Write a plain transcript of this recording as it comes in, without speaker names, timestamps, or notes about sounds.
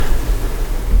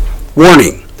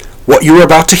Warning! What you are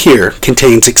about to hear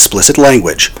contains explicit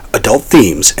language, adult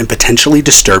themes, and potentially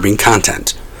disturbing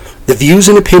content. The views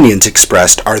and opinions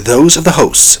expressed are those of the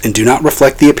hosts and do not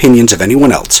reflect the opinions of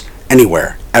anyone else,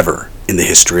 anywhere, ever, in the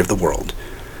history of the world.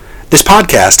 This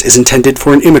podcast is intended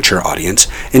for an immature audience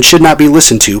and should not be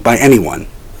listened to by anyone,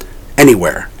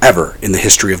 anywhere, ever, in the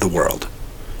history of the world.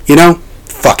 You know,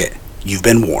 fuck it. You've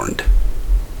been warned.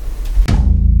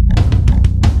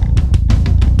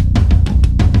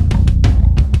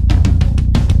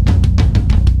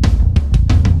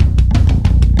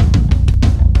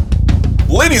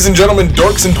 Ladies and gentlemen,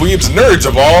 dorks and dweebs, nerds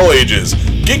of all ages,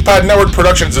 GeekPod Network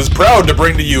Productions is proud to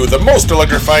bring to you the most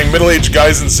electrifying middle-aged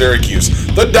guys in Syracuse,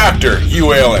 the Doctor,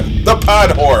 Hugh Allen, the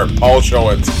Pod Whore, Paul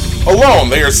Showens. Alone,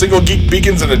 they are single geek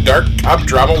beacons in a dark cop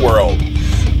drama world.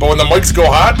 But when the mics go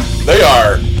hot, they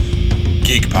are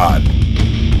GeekPod.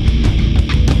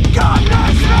 God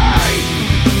bless me!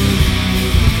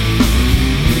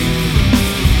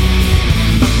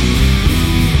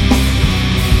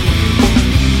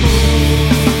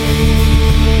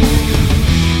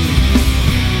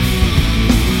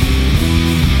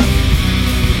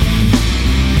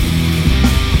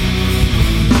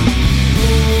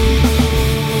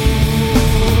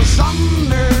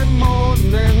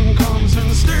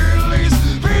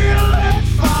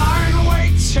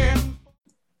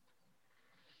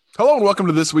 Hello and welcome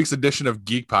to this week's edition of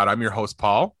GeekPod. I'm your host,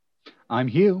 Paul. I'm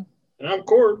Hugh. And I'm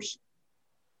Corbs.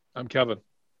 I'm Kevin.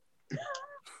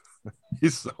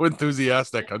 He's so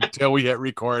enthusiastic until we hit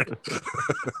record.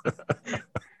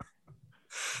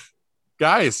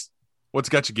 Guys, what's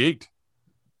got you geeked?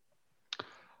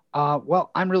 Well,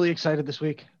 I'm really excited this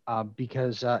week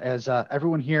because as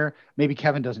everyone here, maybe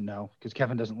Kevin doesn't know because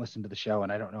Kevin doesn't listen to the show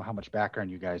and I don't know how much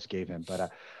background you guys gave him.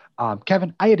 But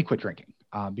Kevin, I had to quit drinking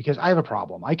because I have a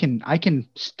problem. I can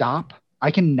stop.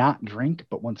 I can not drink,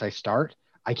 but once I start,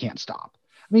 I can't stop.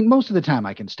 I mean, most of the time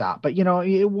I can stop, but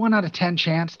 1 out of 10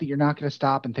 chance that you're not going to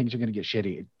stop and things are going to get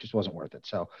shitty. It just wasn't worth it.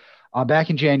 So back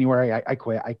in January, I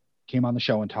quit. I came on the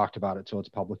show and talked about it. So it's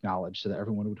public knowledge so that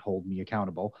everyone would hold me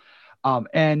accountable.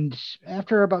 And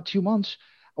after about 2 months,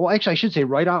 well, actually I should say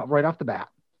right off the bat,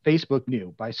 Facebook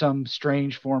knew by some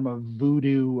strange form of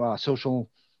voodoo social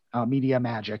media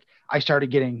magic, I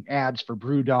started getting ads for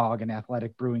BrewDog and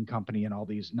Athletic Brewing Company and all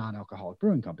these non-alcoholic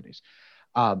brewing companies.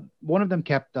 One of them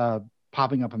kept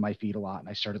popping up in my feed a lot, and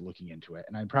I started looking into it.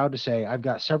 And I'm proud to say I've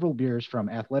got several beers from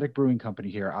Athletic Brewing Company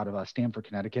here out of Stamford,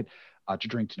 Connecticut, to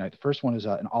drink tonight. The first one is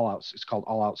an all-out. It's called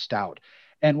All Out Stout.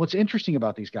 And what's interesting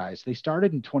about these guys, they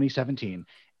started in 2017,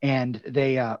 and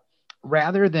they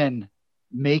rather than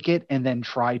make it and then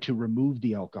try to remove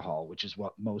the alcohol, which is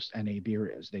what most NA beer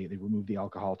is. They remove the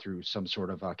alcohol through some sort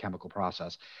of chemical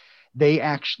process. They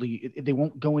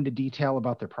won't go into detail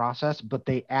about their process, but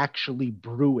they actually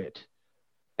brew it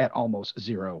at almost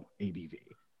 0 ABV.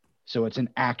 So it's an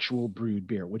actual brewed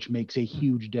beer, which makes a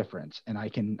huge difference. And I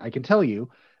can tell you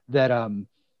that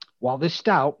while this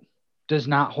stout does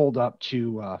not hold up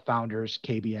to Founders,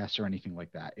 KBS, or anything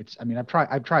like that.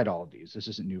 I've tried all of these. This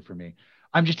isn't new for me.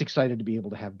 I'm just excited to be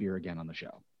able to have beer again on the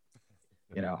show.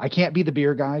 I can't be the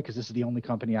beer guy because this is the only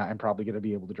company I'm probably going to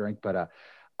be able to drink. But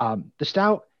the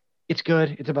stout, it's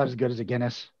good. It's about as good as a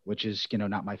Guinness, which is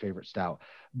not my favorite stout.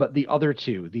 But the other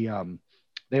two, they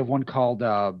have one called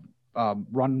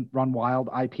Run Wild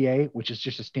IPA, which is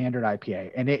just a standard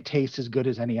IPA, and it tastes as good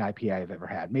as any IPA I've ever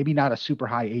had. Maybe not a super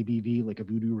high ABV like a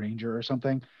Voodoo Ranger or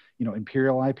something,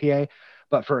 Imperial IPA,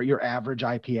 but for your average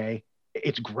IPA,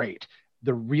 it's great.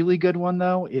 The really good one,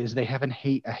 though, is they have a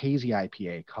hazy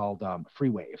IPA called Free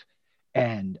Wave,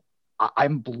 and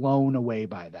I'm blown away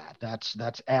by that.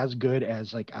 That's as good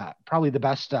as probably the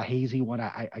best hazy one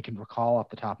I can recall off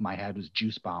the top of my head was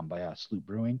Juice Bomb by Sloop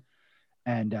Brewing.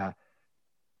 And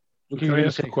can I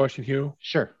ask a question, Hugh?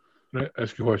 Sure. Can I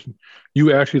ask you a question?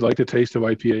 You actually like the taste of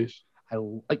IPAs?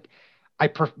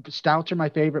 Stouts are my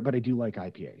favorite, but I do like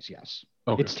IPAs. Yes.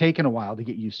 Okay. It's taken a while to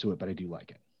get used to it, but I do like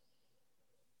it.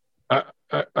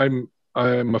 I'm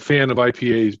a fan of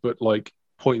IPAs, but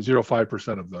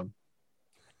 0.05% of them.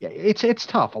 Yeah, it's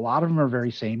tough. A lot of them are very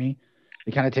samey.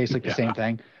 They kind of taste like the same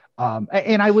thing.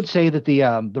 And I would say that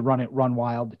the Run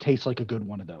Wild tastes like a good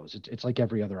one of those. It's like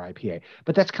every other IPA,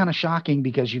 but that's kind of shocking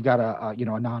because you've got a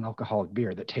non-alcoholic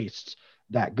beer that tastes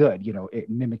that good. It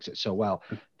mimics it so well.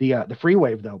 The Free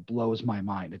Wave though blows my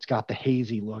mind. It's got the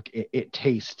hazy look. It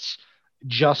tastes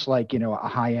just like a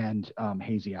high-end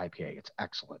hazy IPA. It's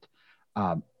excellent.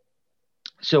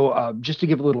 So just to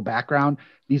give a little background,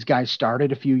 these guys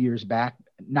started a few years back,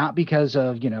 not because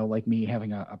of, like me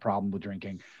having a problem with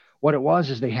drinking. What it was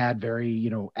is they had very,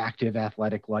 active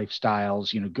athletic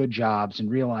lifestyles, good jobs, and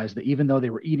realized that even though they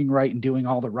were eating right and doing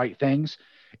all the right things,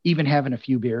 even having a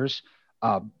few beers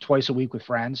twice a week with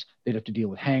friends, they'd have to deal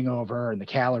with hangover and the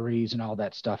calories and all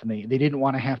that stuff. And they didn't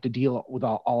want to have to deal with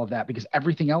all of that because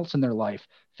everything else in their life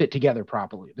fit together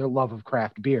properly. Their love of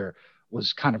craft beer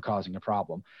was kind of causing a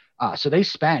problem. So they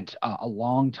spent a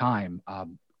long time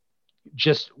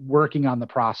just working on the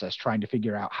process, trying to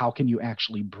figure out how can you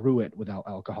actually brew it without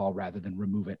alcohol rather than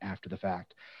remove it after the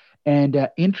fact. And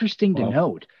interesting to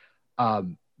note,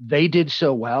 they did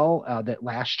so well that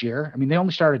last year, I mean, they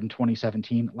only started in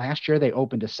 2017. Last year, they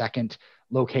opened a second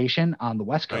location on the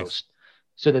West Coast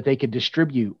so that they could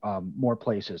distribute more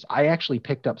places. I actually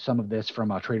picked up some of this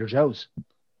from Trader Joe's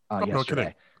yesterday.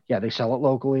 No, yeah, they sell it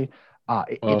locally.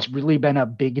 It's really been a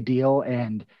big deal.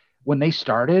 And when they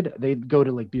started, they'd go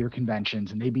to like beer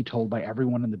conventions and they'd be told by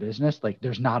everyone in the business, like,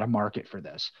 there's not a market for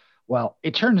this. Well,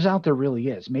 it turns out there really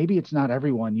is. Maybe it's not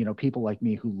everyone, people like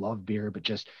me who love beer, but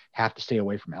just have to stay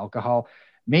away from alcohol.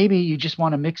 Maybe you just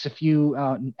want to mix a few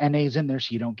NAs in there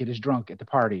so you don't get as drunk at the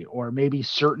party, or maybe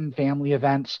certain family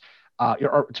events,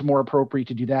 it's more appropriate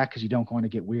to do that because you don't want to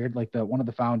get weird. Like one of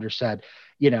the founders said,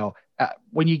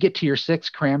 when you get to your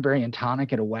sixth cranberry and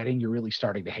tonic at a wedding, you're really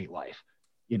starting to hate life.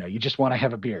 You just want to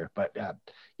have a beer, but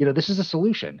this is a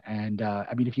solution. And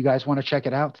I mean, if you guys want to check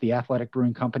it out, it's the Athletic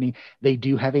Brewing Company. They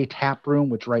do have a tap room,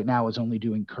 which right now is only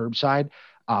doing curbside.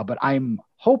 But I'm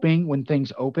hoping when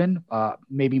things open,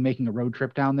 maybe making a road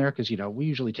trip down there, because, we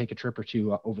usually take a trip or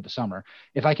two over the summer.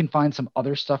 If I can find some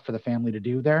other stuff for the family to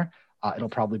do there, it'll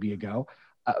probably be a go.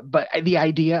 But the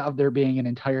idea of there being an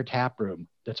entire tap room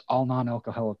that's all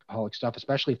non-alcoholic stuff,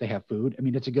 especially if they have food, I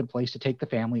mean, it's a good place to take the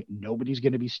family. Nobody's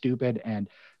going to be stupid, and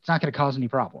it's not going to cause any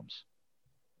problems.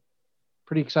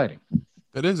 Pretty exciting.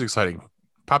 It is exciting.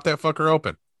 Pop that fucker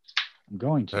open. I'm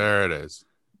going to. There it is.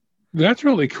 That's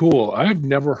really cool. I've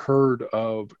never heard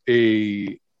of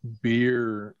a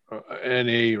beer,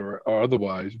 NA or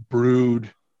otherwise,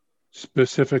 brewed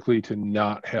specifically to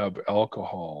not have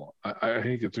alcohol. I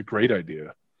think it's a great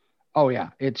idea. Oh yeah,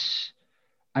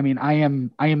 I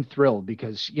am thrilled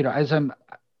because,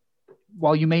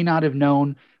 while you may not have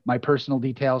known my personal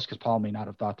details, because Paul may not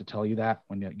have thought to tell you that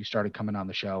when you started coming on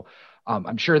the show,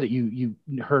 I'm sure that you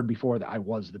heard before that I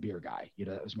was the beer guy.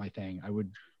 That was my thing.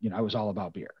 I was all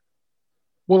about beer.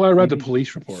 Well, I read the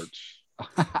police reports.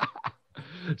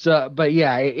 So, but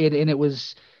yeah, it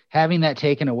was having that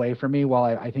taken away from me. While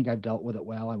I think I've dealt with it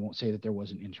well, I won't say that there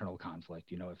was an internal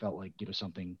conflict. It felt like,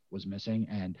 something was missing.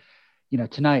 And,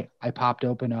 tonight I popped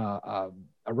open a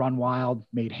Run Wild,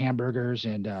 made hamburgers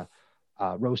and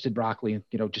roasted broccoli,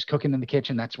 just cooking in the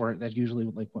kitchen. That's usually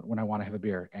like when I want to have a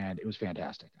beer, and it was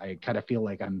fantastic. I kind of feel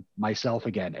like I'm myself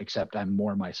again, except I'm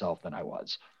more myself than I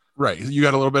was. Right. You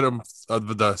got a little bit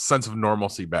of the sense of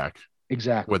normalcy back.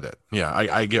 Exactly. With it. Yeah,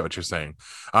 I get what you're saying.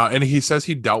 And he says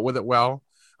he dealt with it well.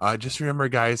 Just remember,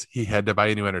 guys, he had to buy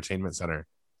a new entertainment center.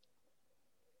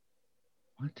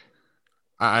 What?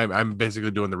 I'm basically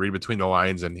doing the read between the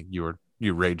lines, and you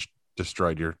rage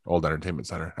destroyed your old entertainment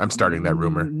center. I'm starting that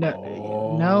rumor.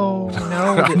 No.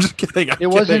 I'm just kidding. It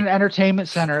wasn't an entertainment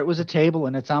center. It was a table,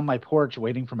 and it's on my porch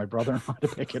waiting for my brother-in-law to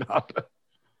pick it up.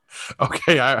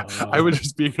 Okay, I was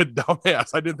just being a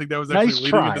dumbass. I didn't think that was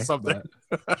actually leading into something.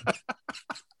 But...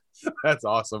 That's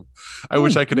awesome. I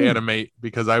wish I could animate,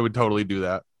 because I would totally do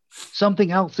that.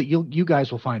 Something else that you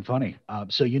guys will find funny.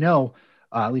 So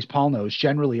at least Paul knows.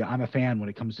 Generally, I'm a fan when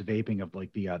it comes to vaping of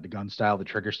like the gun style, the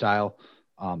trigger style,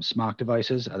 Smock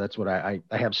devices. That's what I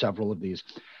have several of these.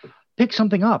 Pick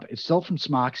something up. It's still from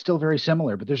Smock, still very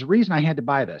similar, but there's a reason I had to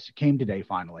buy this. It came today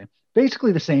finally.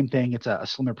 Basically the same thing. It's a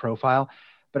slimmer profile.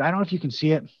 But I don't know if you can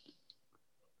see it.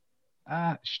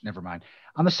 Never mind.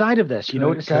 On the side of this, you know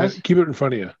what it says? Keep it in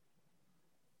front of you.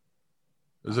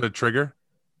 Is it a trigger?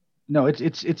 No,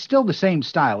 it's still the same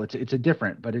style. It's a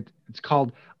different, but it's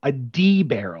called a D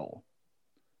barrel.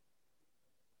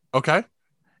 Okay.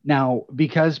 Now,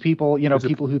 because people,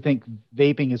 people who think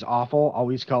vaping is awful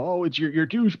always call, it's your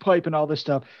douche pipe and all this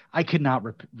stuff. I could not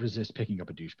resist picking up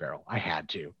a douche barrel. I had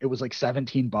to. It was like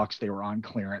 $17. They were on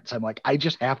clearance. I'm like, I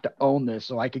just have to own this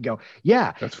so I could go,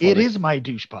 yeah, it is my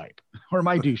douche pipe or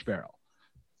my douche barrel.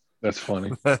 That's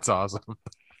funny. That's awesome.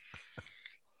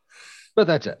 But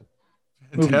that's it.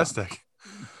 Fantastic.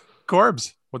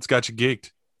 Corbs, what's got you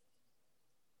geeked?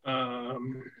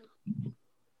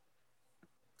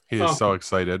 He is so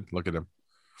excited. Look at him.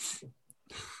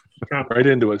 Right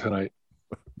into it tonight.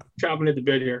 Chopping at the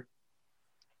bit here.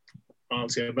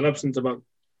 Honestly, I've been up since about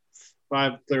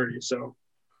 5:30, so.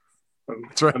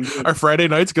 That's right. Are Friday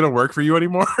nights going to work for you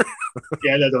anymore?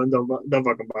 Yeah, don't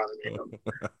fucking bother me.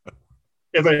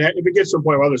 if it gets to a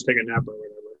point where I'll just take a nap or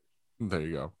whatever. There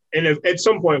you go. And if at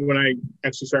some point when I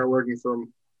actually start working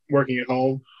at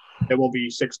home, it won't be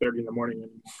 6:30 in the morning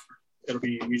anymore. It'll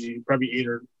be usually probably 8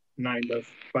 or 9 to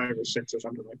 5 or 6 or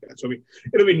something like that. So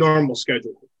it'll be normal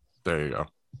schedule. There you go.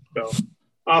 So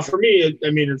for me,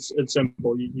 it's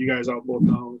simple. You guys all both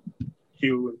know,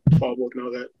 Hugh and Paul both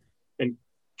know that, and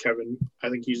Kevin. I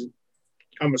think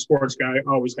I'm a sports guy.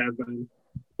 Always have been.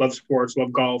 Love sports.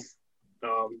 Love golf.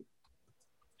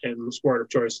 And the sport of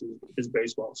choice is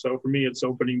baseball. So for me, it's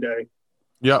opening day.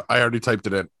 Yeah, I already typed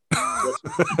it in.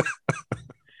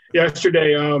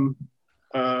 Yesterday,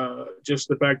 just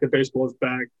the fact that baseball is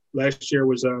back. Last year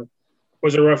was a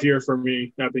rough year for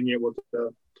me, not being able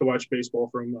to watch baseball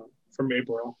from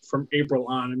April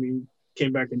on. I mean,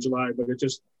 came back in July, but it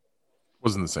just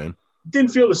wasn't the same. Didn't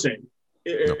feel the same.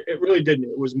 It really didn't.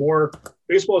 It was more.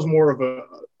 Baseball is more of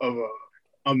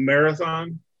a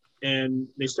marathon. And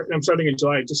I'm starting in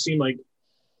July. It just seemed like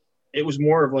it was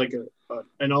more of like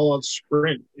an all-out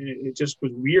sprint. It just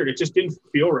was weird. It just didn't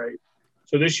feel right.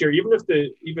 So this year, even if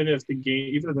they're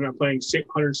not playing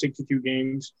 162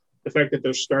 games, the fact that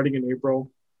they're starting in April,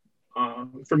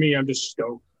 for me, I'm just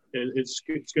stoked. It's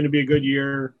going to be a good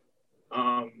year.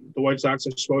 The White Sox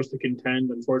are supposed to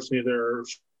contend. Unfortunately, their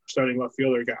starting left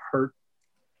fielder got hurt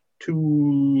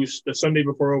the Sunday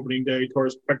before opening day, tore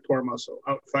his pectoral muscle,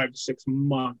 out 5 to 6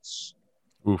 months.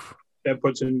 Oof. That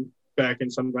puts him back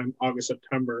in sometime August,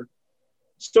 September.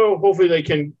 So hopefully they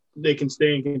can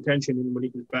stay in contention, and when he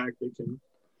gets back, he can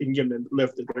give them the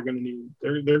lift that they're going to need.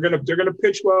 They're going to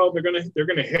pitch well. They're going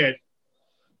to hit.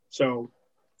 So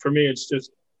for me, it's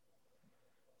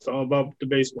all about the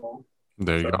baseball.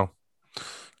 There you go.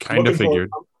 Kind of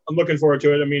figured. I'm looking forward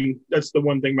to it. I mean, that's the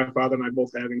one thing my father and I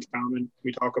both have in common.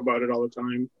 We talk about it all the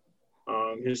time.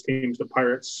 His team's the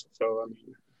Pirates. So, I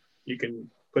mean, you can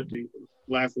put the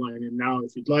laugh line in now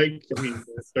if you'd like. I mean,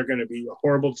 they're going to be a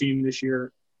horrible team this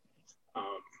year.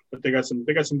 But they got some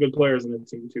good players in the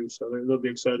team too. So they'll be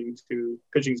exciting too.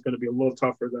 Pitching is going to be a little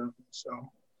tough for them.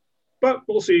 So, but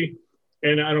we'll see.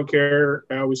 And I don't care.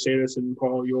 I always say this, and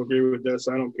Paul, you'll agree with this.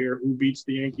 I don't care who beats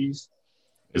the Yankees.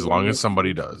 As long as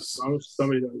somebody does. As long as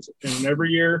somebody does. And every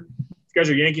year, if you guys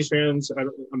are Yankees fans, I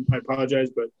apologize,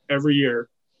 but every year,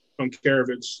 I don't care if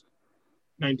it's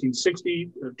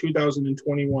 1960 or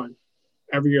 2021,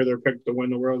 every year they're picked to win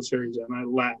the World Series, and I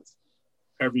laugh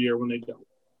every year when they don't.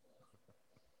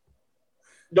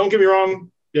 Don't get me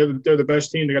wrong, they're the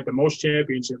best team. They got the most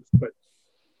championships, but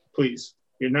please,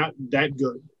 you're not that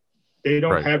good. They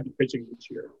don't have the pitching this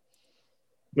year.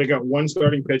 They got one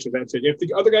starting pitcher. That's it. If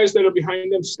the other guys that are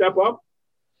behind them step up,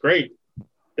 great.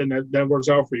 Then that works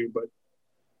out for you. But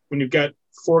when you've got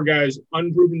 4 guys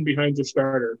unproven behind your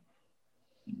starter,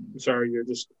 I'm sorry,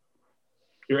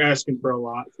 you're asking for a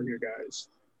lot from your guys.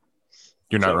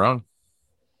 You're not wrong.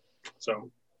 So,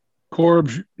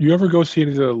 Corbs, you ever go see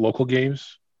any of the local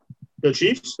games? The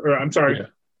Chiefs? Or I'm sorry,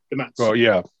 the Mets. Oh,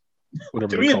 yeah.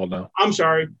 Whatever they're called now. I'm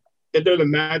sorry. If they're the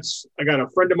Mets, I got a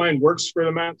friend of mine works for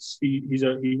the Mets.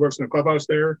 He works in a clubhouse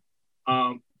there.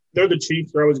 They're the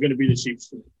Chiefs. They're always going to be the Chiefs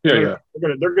to me. They're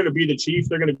going to be the Chiefs.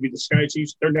 They're going to be the Sky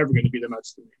Chiefs. They're never going to be the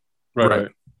Mets to me. Right.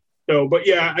 So, but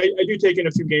yeah, I do take in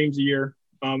a few games a year.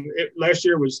 Last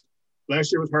year was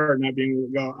hard not being able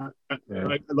to go.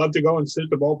 I'd love to go and sit at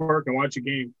the ballpark and watch a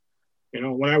game. You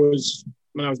know, when I was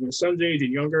my son's age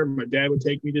and younger, my dad would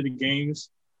take me to the games.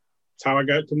 It's how I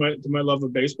got to my love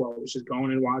of baseball, was just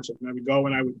going and watching. And I would go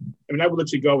and I would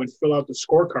literally go and fill out the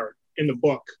scorecard in the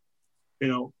book, you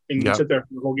know, and sit there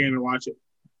for the whole game and watch it.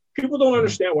 People don't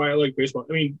understand why I like baseball.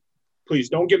 I mean, please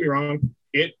don't get me wrong.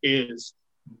 It is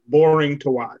boring to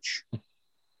watch.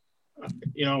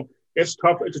 You know, it's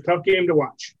tough. It's a tough game to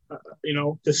watch, you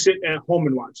know, to sit at home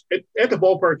and watch. At the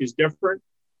ballpark is different,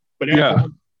 but at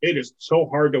home, it is so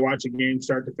hard to watch a game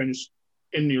start to finish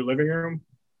in your living room.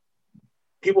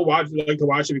 People like to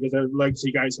watch it because they like to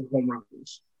see guys hit home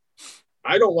runs.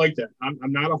 I don't like that.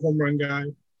 I'm not a home run guy.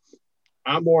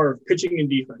 I'm more of pitching and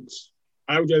defense.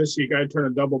 I would rather see a guy turn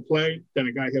a double play than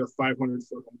a guy hit a 500-foot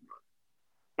home run.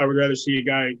 I would rather see a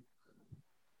guy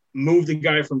move the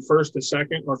guy from first to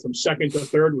second or from second to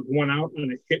third with one out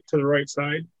and a hit to the right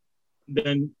side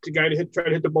than the guy try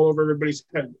to hit the ball over everybody's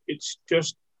head. It's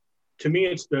just, to me,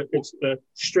 it's the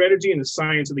strategy and the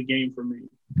science of the game for me.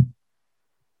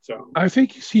 So I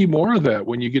think you see more of that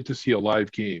when you get to see a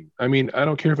live game. I mean, I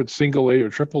don't care if it's single A or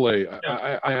triple A.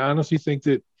 I honestly think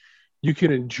that you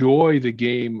can enjoy the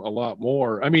game a lot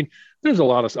more. I mean, there's a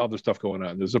lot of other stuff going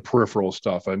on. There's the peripheral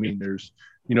stuff. I mean, there's,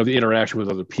 you know, the interaction with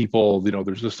other people, you know,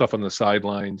 there's the stuff on the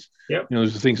sidelines. Yep. You know,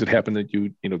 there's the things that happen that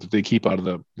that they keep out of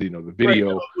the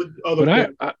video.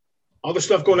 Right. all the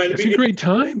stuff going on. It's a great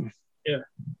time. Yeah.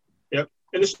 Yep.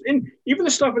 And even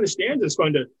the stuff in the stands is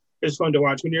fun to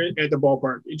watch when you're at the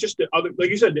ballpark. It's just the other, like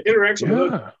you said, the interaction.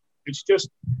 Yeah.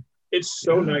 It's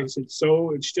so nice.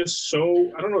 It's just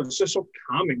so, I don't know. It's just so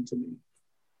calming to me,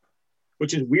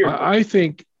 which is weird. I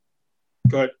think.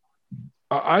 Go ahead.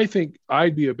 I think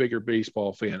I'd be a bigger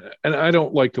baseball fan, and I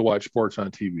don't like to watch sports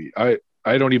on TV.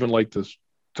 I don't even like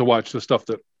to watch the stuff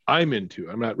that I'm into.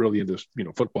 I'm not really into,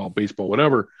 football, baseball,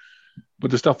 whatever.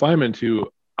 But the stuff I'm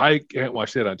into, I can't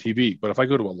watch that on TV. But if I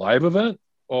go to a live event,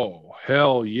 oh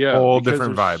hell yeah, whole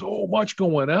different vibe. So much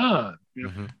going on.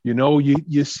 Mm-hmm.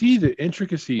 You see the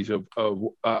intricacies of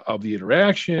the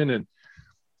interaction, and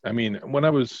I mean, when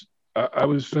I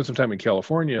spent some time in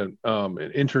California, an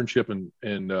internship and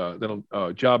then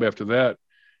a job after that,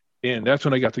 and that's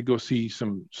when I got to go see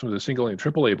some of the single A and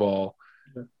triple A ball.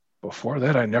 Yeah. Before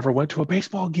that, I never went to a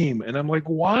baseball game, and I'm like,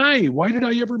 why? Why did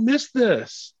I ever miss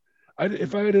this?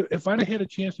 If I'd had a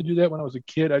chance to do that when I was a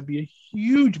kid, I'd be a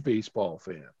huge baseball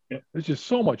fan. Yeah. It's just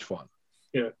so much fun.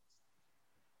 Yeah.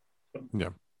 Yeah.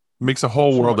 Makes a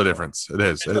whole world of difference. It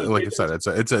is. Like I said,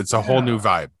 it's a whole new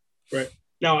vibe. Right.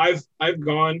 Now I've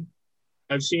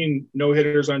seen no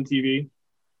hitters on TV.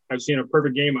 I've seen a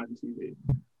perfect game on TV.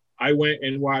 I went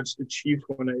and watched the Chiefs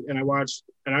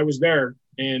I was there,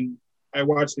 and I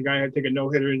watched the guy take a no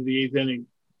hitter in the 8th inning.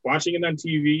 Watching it on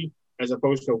TV as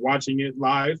opposed to watching it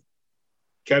live,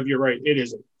 Kev, you're right. It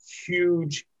is a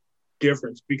huge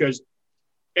difference because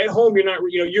at home you're not,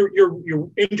 you're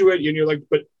into it, and you're like,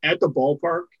 but at the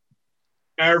ballpark,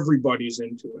 everybody's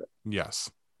into it. Yes.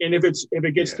 And if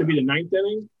it gets to be the 9th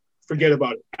inning, forget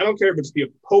about it. I don't care if it's the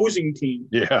opposing team.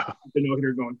 Yeah. The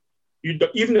no-hitter going.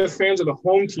 Even the fans of the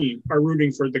home team are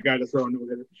rooting for the guy to throw a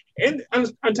no-hitter. And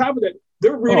on top of that,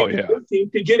 they're rooting for the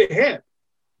team to get ahead.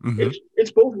 Mm-hmm.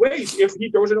 It's both ways. If he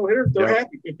throws a no-hitter, they're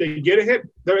happy. If they get ahead,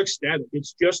 they're ecstatic.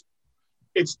 It's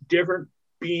different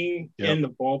being in the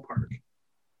ballpark.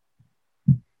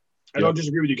 I don't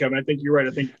disagree with you, Kevin. I think you're right.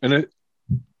 I think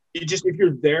if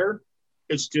you're there,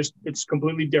 it's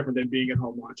completely different than being at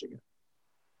home watching it.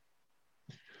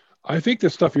 I think the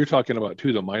stuff you're talking about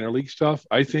too, the minor league stuff,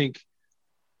 I think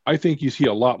you see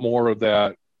a lot more of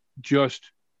that just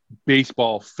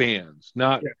baseball fans,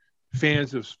 not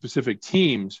fans of specific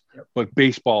teams, but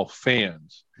baseball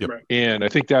fans. Yep. Right. And I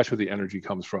think that's where the energy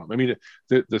comes from. I mean,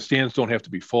 the stands don't have to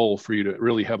be full for you to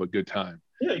really have a good time.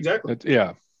 Yeah, exactly.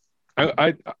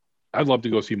 I'd love to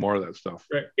go see more of that stuff.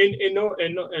 Right.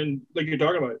 And like you're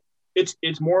talking about,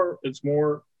 it's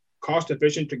more cost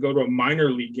efficient to go to a minor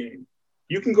league game.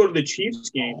 You can go to the Chiefs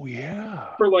game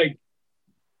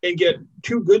and get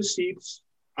 2 good seats,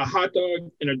 a hot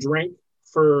dog, and a drink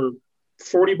for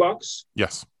 $40.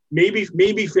 Yes. Maybe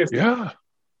 50. Yeah.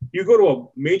 You go to a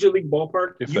major league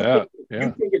ballpark, you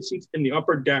can get seats in the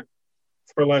upper deck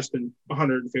for less than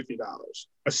 $150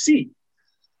 a seat.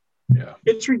 Yeah.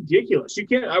 It's ridiculous. You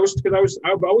can't. I always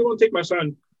want to take my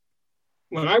son.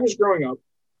 When I was growing up,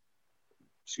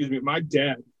 my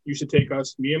dad used to take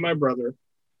us, me and my brother,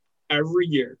 every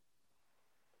year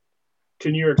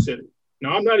to New York City.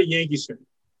 Now, I'm not a Yankees fan,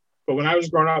 but when I was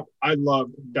growing up, I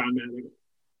loved Don Mattingly.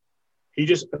 He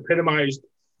just epitomized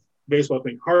baseball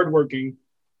thing, hardworking,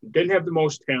 didn't have the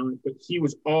most talent, but he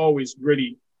was always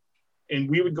gritty. And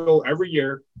we would go every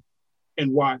year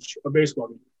and watch a baseball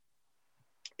game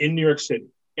in New York City.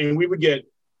 And we would get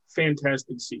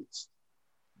fantastic seats.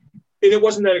 And it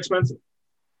wasn't that expensive.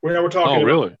 We're talking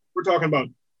really? We're talking about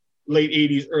late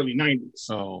 80s, early 90s.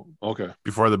 Oh, okay.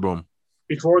 Before the boom.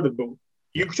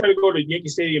 You try to go to Yankee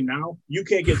Stadium now, you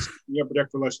can't get in the upper deck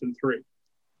for less than $3.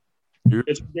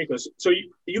 It's ridiculous. So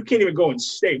you can't even go and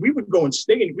stay. We would go and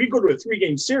stay, and we'd go to a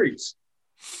 3-game series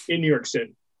in New York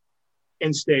City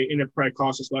and stay, and it probably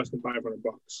cost us less than $500.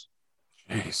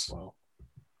 Jeez.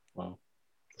 Wow.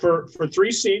 For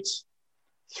 3 seats,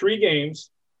 3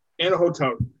 games, and a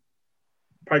hotel room,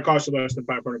 probably cost you less than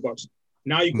 $500.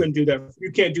 Now you couldn't do that.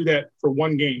 You can't do that for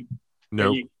 1 game.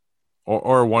 No.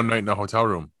 Or 1 night in a hotel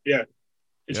room. Yeah.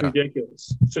 It's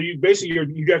ridiculous. So you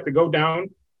have to go down,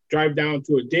 drive down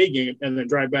to a day game, and then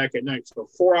drive back at night. So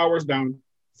 4 hours down,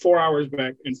 4 hours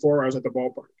back, and 4 hours at the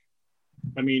ballpark.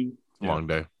 I mean, long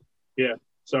day. Yeah.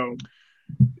 So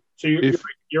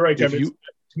you're right, Kevin.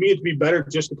 To me, it'd be better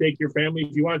just to take your family.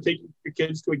 If you want to take your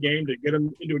kids to a game, to get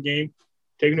them into a game,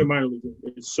 take them to a minor league game.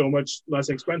 It's so much less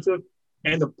expensive.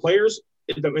 And the players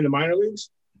in the minor leagues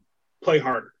play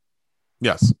harder.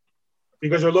 Yes.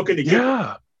 Because they're looking to get.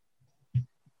 Yeah.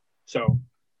 So.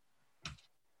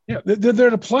 Yeah, they're there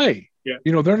to play. Yeah.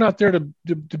 They're not there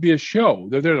to be a show.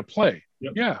 They're there to play.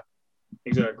 Yep. Yeah.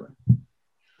 Exactly.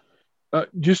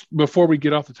 Just before we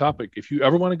get off the topic, if you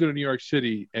ever want to go to New York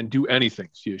City and do anything,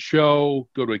 see a show,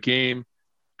 go to a game,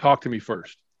 talk to me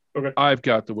first. Okay. I've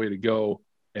got the way to go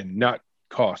and not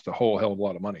cost a whole hell of a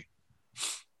lot of money.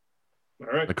 All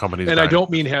right. The company's And I dying. don't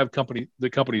mean have the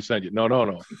company send you. No.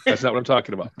 That's not what I'm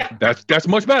talking about. That's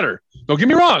much better. Don't get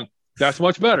me wrong. That's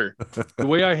much better. The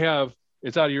way I have,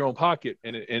 it's out of your own pocket,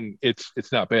 and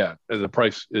it's not bad. The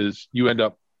price is, you end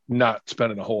up not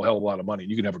spending a whole hell of a lot of money.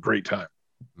 You can have a great time.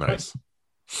 Nice.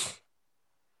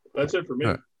 That's it for me.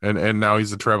 Yeah. And now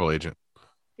he's a travel agent.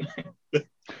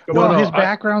 Well, no, his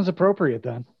background's appropriate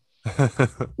then.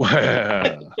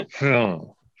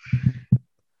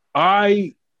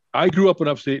 I grew up in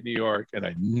upstate New York, and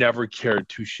I never cared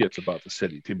two shits about the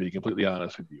city, to be completely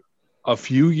honest with you. A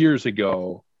few years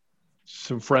ago,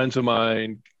 some friends of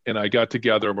mine and I got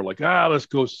together and we're like, let's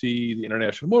go see the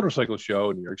International Motorcycle Show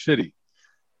in New York City.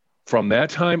 From that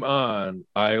time on,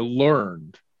 I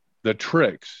learned the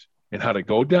tricks and how to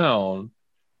go down,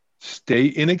 stay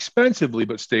inexpensively,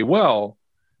 but stay well,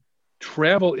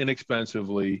 travel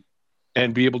inexpensively,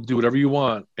 and be able to do whatever you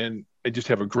want and just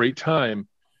have a great time.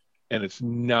 And it's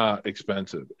not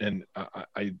expensive. And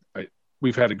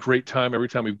we've had a great time every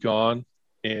time we've gone,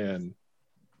 and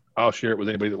I'll share it with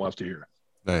anybody that wants to hear.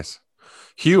 Nice.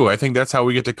 Hugh, I think that's how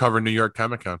we get to cover New York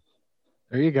Comic Con.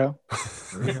 There you go.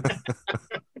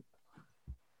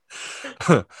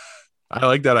 I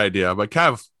like that idea. But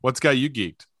Kev, what's got you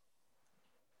geeked?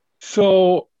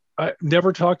 So I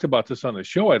never talked about this on the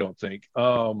show, I don't think.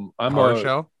 I'm Power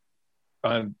show?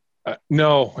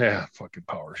 No, fucking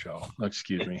Power Show.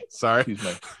 Excuse me. Sorry.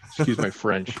 Excuse my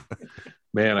French.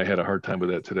 Man, I had a hard time with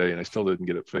that today, and I still didn't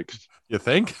get it fixed. You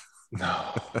think?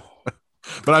 No.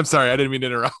 But I'm sorry, I didn't mean to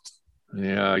interrupt.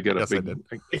 Yeah, I got Yes, a I big.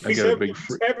 did. I got a big.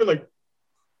 He's having like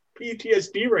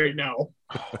PTSD right now.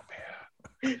 Oh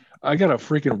man, I got a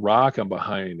freaking rock I'm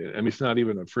behind it. I mean, it's not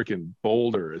even a freaking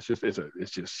boulder. It's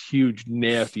just huge,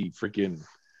 nasty freaking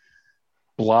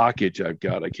blockage I've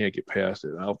got. I can't get past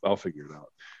it. I'll figure it out.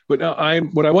 But now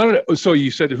so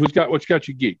you said what's got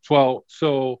you geeked? Well,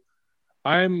 so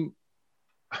I'm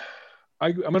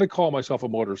going to call myself a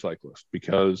motorcyclist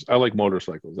because I like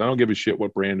motorcycles. I don't give a shit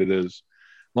what brand it is,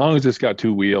 as long as it's got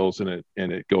two wheels and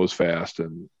it goes fast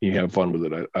and you have fun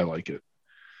with it. I like it.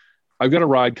 I've got a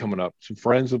ride coming up. Some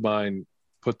friends of mine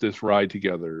put this ride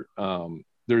together.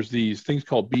 There's these things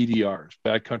called BDRs,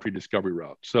 Backcountry Discovery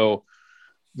Routes. So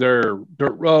they're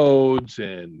dirt roads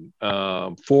and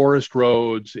forest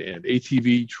roads and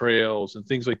ATV trails and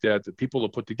things like that people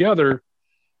have put together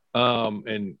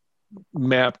and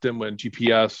mapped them when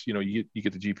GPS, you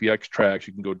get the GPX tracks,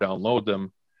 you can go download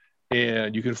them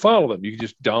and you can follow them. You can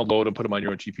just download and put them on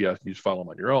your own GPS and you just follow them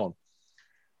on your own.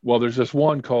 Well, there's this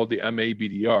one called the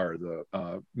MABDR,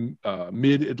 the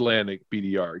Mid-Atlantic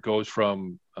BDR. It goes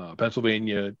from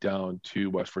Pennsylvania down to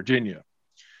West Virginia.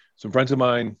 Some friends of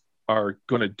mine are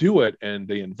going to do it, and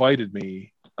they invited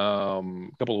me a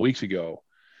couple of weeks ago,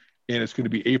 and it's going to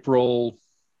be April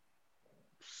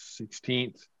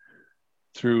 16th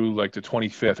through like the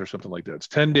 25th or something like that. It's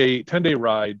 10-day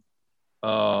ride,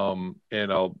 and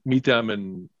I'll meet them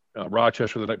in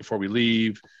Rochester the night before we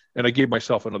leave. And I gave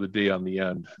myself another day on the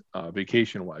end,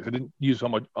 vacation-wise. I didn't use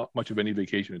much of any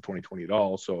vacation in 2020 at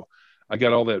all, so I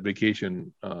got all that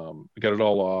vacation. I got it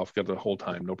all off, got the whole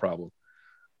time, no problem.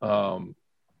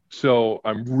 So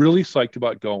I'm really psyched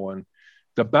about going.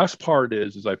 The best part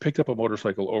is I picked up a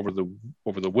motorcycle over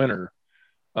the winter.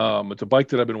 It's a bike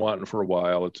that I've been wanting for a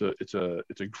while. It's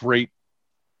a great,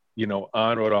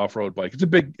 on-road, off-road bike. It's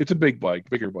a big bike,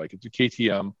 bigger bike. It's a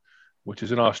KTM, which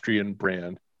is an Austrian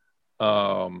brand.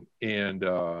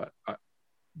 The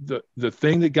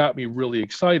thing that got me really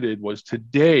excited was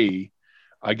today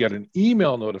I got an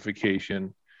email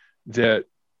notification that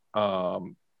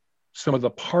some of the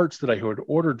parts that I had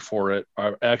ordered for it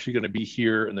are actually going to be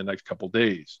here in the next couple of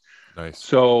days. Nice.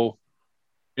 So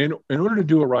in order to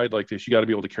do a ride like this, you got to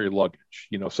be able to carry luggage,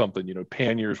 something,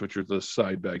 panniers, which are the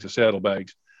side bags, the saddle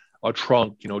bags, a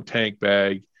trunk, tank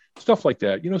bag, stuff like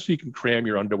that, so you can cram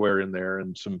your underwear in there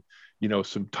and some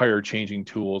tire changing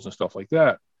tools and stuff like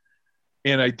that.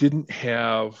 And I didn't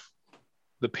have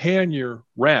the pannier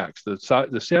racks, the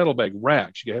saddlebag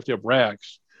racks. You have to have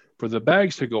racks for the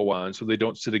bags to go on so they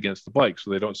don't sit against the bike,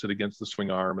 so they don't sit against the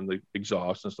swing arm and the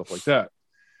exhaust and stuff like that.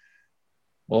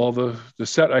 Well, the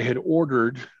set I had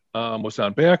ordered was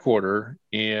on back order,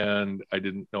 and I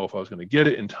didn't know if I was going to get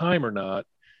it in time or not.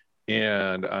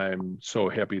 And I'm so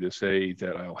happy to say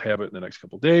that I'll have it in the next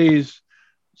couple of days.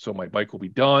 So my bike will be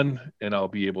done and I'll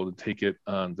be able to take it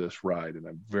on this ride. And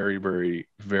I'm very, very,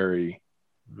 very,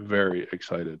 very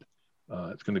excited.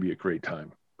 It's going to be a great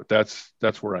time, but that's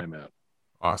where I'm at.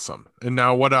 Awesome. And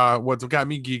now what's got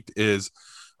me geeked is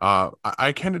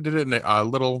I kind of did it in a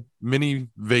little mini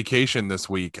vacation this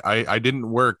week. I didn't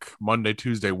work Monday,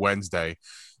 Tuesday, Wednesday.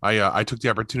 I took the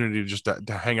opportunity just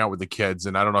to hang out with the kids,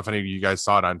 and I don't know if any of you guys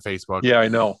saw it on Facebook. Yeah, I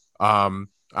know.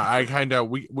 I kind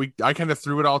of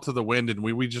threw it all to the wind, and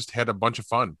we just had a bunch of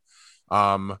fun.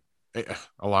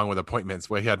 Along with appointments,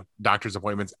 we had doctor's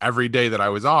appointments every day that I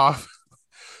was off.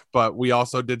 But we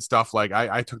also did stuff like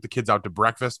I took the kids out to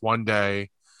breakfast one day.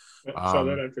 I saw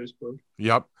that on Facebook.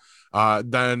 Yep.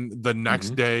 Then the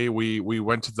next day we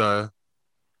went to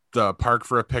the park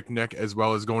for a picnic, as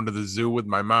well as going to the zoo with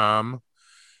my mom.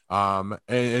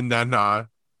 And then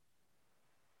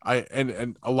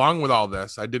and along with all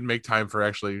this, I did make time for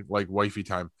actually like wifey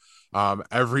time.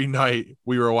 Every night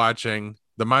we were watching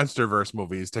the MonsterVerse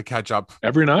movies to catch up.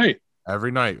 Every night.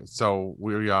 So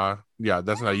we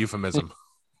that's not a euphemism.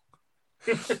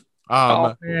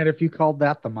 Oh man, if you called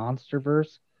that the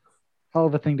MonsterVerse, hell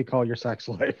of a thing to call your sex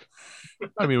life.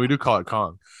 I mean, we do call it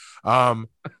Kong. Wow.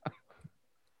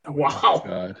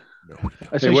 God.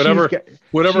 So Hey, whatever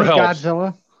she's helps.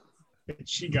 Godzilla.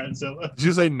 She Godzilla. Did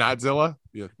you say Notzilla?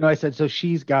 Yeah. No, I said so.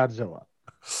 She's Godzilla.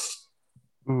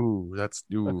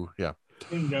 Yeah.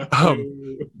 No.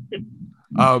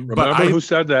 Remember who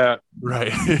said that?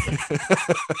 Right.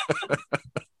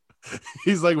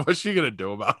 He's like, what's she gonna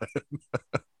do about it?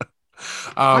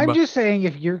 I'm just saying,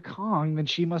 if you're Kong, then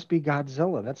she must be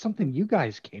Godzilla. That's something you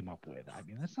guys came up with. I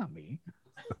mean, that's not me.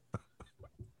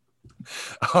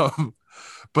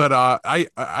 But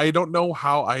I don't know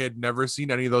how I had never seen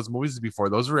any of those movies before.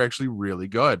 Those were actually really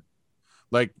good.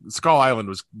 Like Skull Island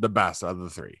was the best out of the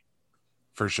three,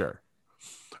 for sure.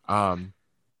 But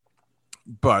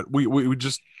we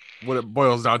just, what it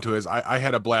boils down to is I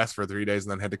had a blast for 3 days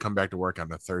and then had to come back to work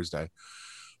on a Thursday.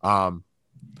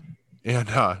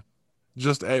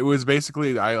 Just it was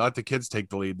basically I let the kids take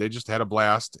the lead. They just had a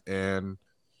blast, and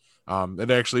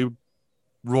it actually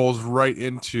rolls right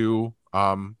into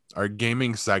our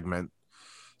gaming segment.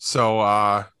 So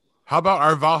how about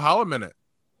our Valhalla minute?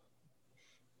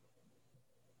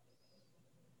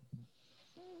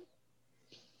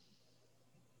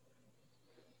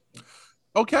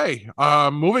 Okay,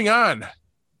 moving on.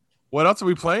 What else are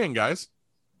we playing, guys?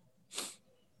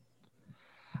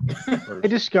 I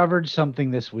discovered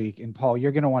something this week, and Paul,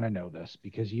 you're going to want to know this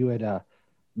because you had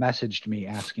messaged me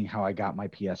asking how I got my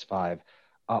PS5.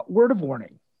 Word of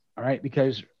warning, all right?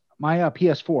 Because my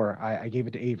PS4, I gave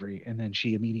it to Avery, and then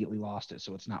she immediately lost it,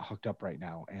 so it's not hooked up right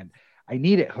now. And I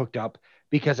need it hooked up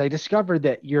because I discovered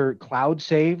that your cloud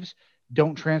saves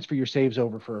don't transfer your saves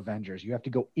over for Avengers. You have to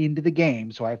go into the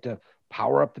game, so I have to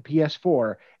power up the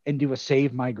PS4 and do a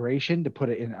save migration to put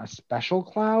it in a special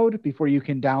cloud before you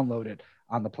can download it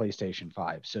on the PlayStation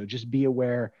 5. So just be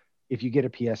aware, if you get a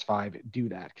PS5, do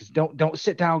that. Because don't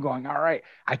sit down going, all right,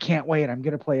 I can't wait, I'm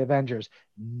going to play Avengers.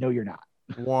 No, you're not.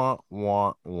 Wah,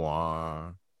 wah,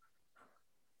 wah.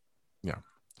 Yeah.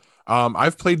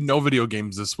 I've played no video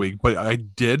games this week, but I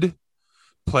did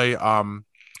play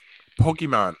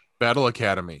Pokemon Battle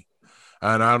Academy.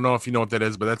 And I don't know if you know what that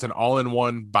is, but that's an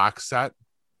all-in-one box set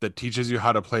that teaches you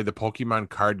how to play the Pokemon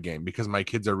card game, because my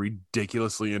kids are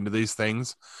ridiculously into these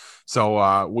things.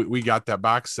 So we got that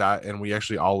box set, and we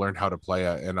actually all learned how to play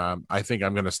it. And I think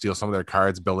I'm going to steal some of their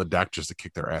cards, build a deck just to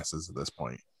kick their asses at this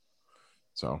point.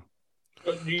 So.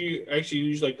 Do you actually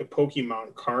use like the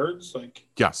Pokemon cards? Like,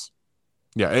 yes.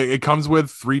 Yeah, it comes with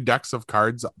 3 decks of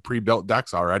cards, pre-built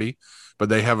decks already, but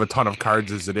they have a ton of cards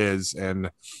as it is.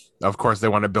 And of course they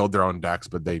want to build their own decks,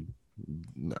 but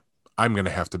I'm going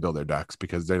to have to build their decks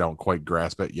because they don't quite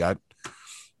grasp it yet.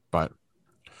 But,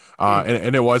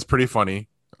 and it was pretty funny.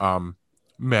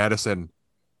 Madison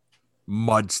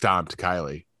mud stomped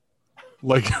Kylie,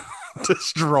 like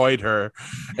destroyed her.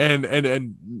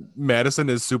 And Madison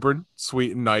is super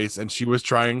sweet and nice. And she was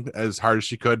trying as hard as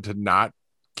she could to not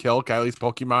kill Kylie's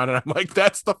Pokemon, and I'm like,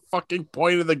 that's the fucking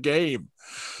point of the game.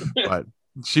 But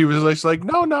she was like,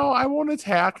 no, I won't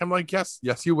attack. I'm like, yes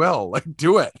you will, like,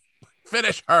 do it,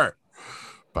 finish her.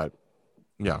 But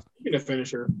yeah, you're gonna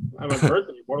finish her. I have a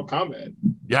birthday, Mortal Kombat.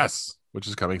 Yes, which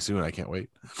is coming soon. I can't wait.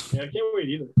 Yeah, I can't wait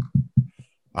either.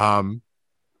 Sorry,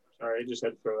 I just had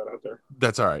to throw that out there.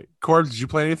 That's all right. Cord, did you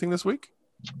play anything this week?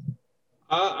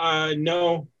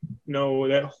 No,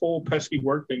 that whole pesky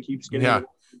work thing keeps getting. Yeah.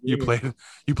 You played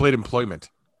Employment.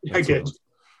 I did.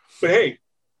 But hey,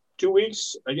 2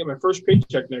 weeks, I get my first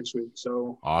paycheck next week.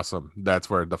 So awesome. That's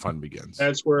where the fun begins.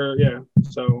 That's where, yeah.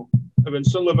 So I've been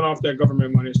still living off that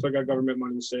government money. Still got government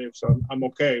money to save. So I'm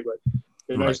okay. But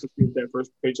it's nice to see what that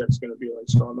first paycheck's going to be like.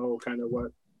 So I'll know kind of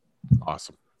what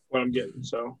I'm getting.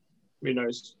 So it'll be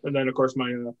nice. And then, of course,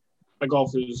 my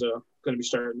golf is going to be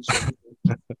starting. So,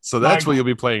 So that's My what you'll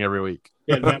be playing every week.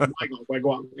 yeah, my golf. I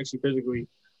go out and actually physically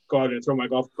go out and throw my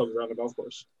golf clubs around the golf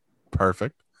course.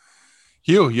 Perfect.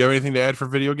 Hugh, you have anything to add for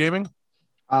video gaming?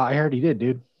 I already did,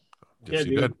 dude. Yes, Yeah,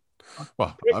 you dude. did.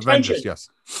 Well, Pay Avengers, attention.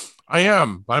 yes. I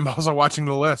am. I'm also watching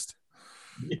the list.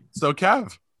 So,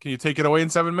 Kev, can you take it away in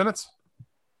 7 minutes?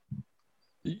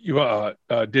 You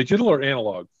digital or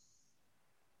analog?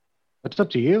 It's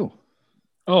up to you.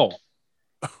 Oh,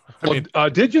 I well, mean,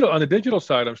 digital. On the digital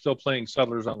side, I'm still playing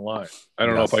Settlers Online. I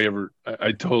don't know if Yes. I ever.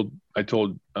 I told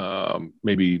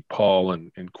maybe Paul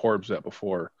and Corbs that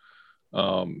before.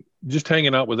 Just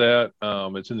hanging out with that.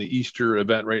 It's in the Easter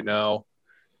event right now,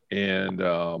 and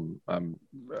I'm,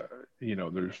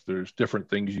 there's different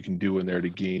things you can do in there to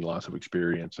gain lots of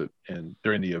experience. And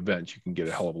during the events, you can get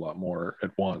a hell of a lot more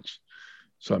at once.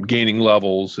 So I'm gaining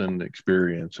levels and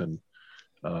experience, and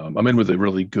I'm in with a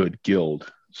really good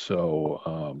guild.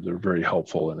 So they're very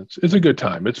helpful, and it's a good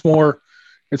time. It's more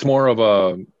of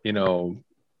a 2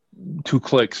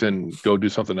 clicks and go do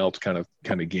something else kind of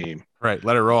game. right.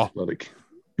 Let it roll.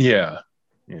 Yeah.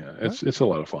 It's a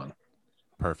lot of fun.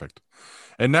 Perfect.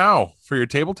 And now for your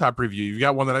tabletop review, you've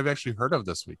got one that I've actually heard of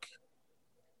this week.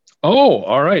 Oh,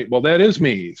 all right. Well, that is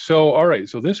me. So, all right.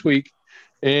 So this week,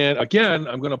 and again,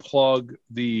 I'm going to plug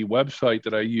the website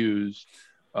that I use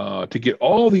to get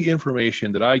all the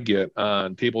information that I get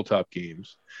on tabletop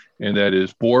games, and that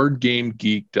is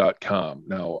boardgamegeek.com.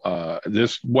 Now,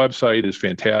 this website is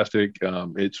fantastic.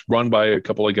 It's run by a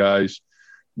couple of guys,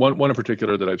 one in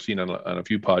particular that I've seen on a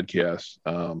few podcasts,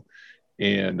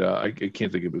 and I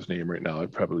can't think of his name right now. I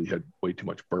probably had way too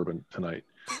much bourbon tonight,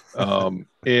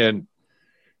 and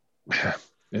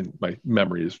my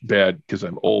memory is bad because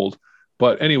I'm old.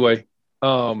 But anyway,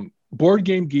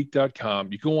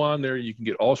 boardgamegeek.com. You go on there, you can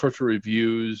get all sorts of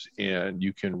reviews, and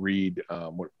you can read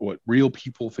what real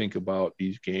people think about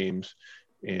these games.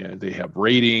 And they have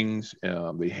ratings,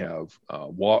 they have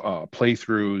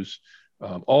playthroughs,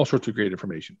 all sorts of great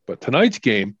information. But tonight's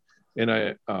game,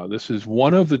 and this is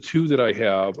one of the 2 that I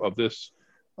have of this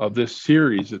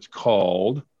series. It's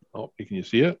called, can you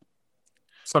see it?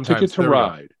 Sometimes. Ticket to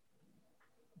Ride.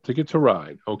 Ticket to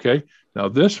Ride. Okay. Now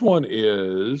this one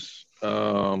is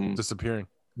Disappearing.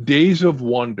 Days of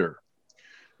Wonder.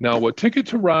 Now what Ticket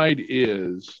to Ride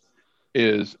is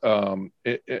they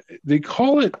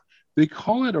call it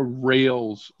a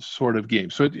Rails sort of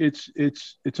game. So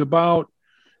it's about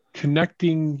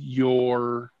connecting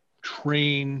your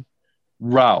train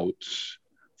routes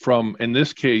from, in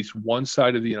this case, one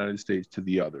side of the United States to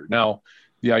the other. Now,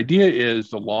 the idea is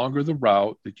the longer the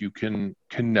route that you can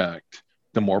connect,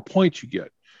 the more points you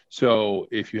get. So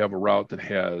if you have a route that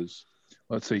has,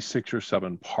 let's say, 6 or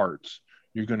 7 parts,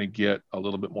 you're going to get a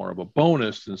little bit more of a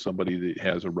bonus than somebody that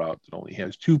has a route that only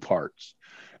has 2 parts.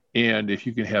 And if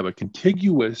you can have a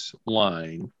contiguous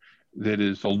line that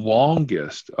is the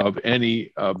longest of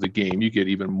any of the game, you get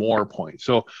even more points.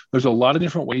 So there's a lot of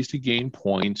different ways to gain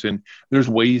points, and there's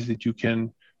ways that you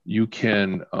can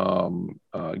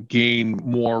gain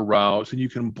more routes, and you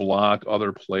can block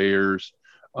other players.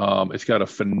 It's got a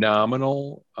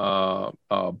phenomenal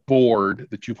board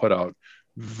that you put out,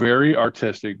 very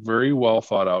artistic, very well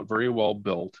thought out, very well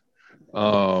built.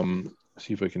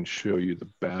 See if I can show you the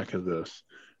back of this.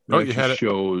 You had it.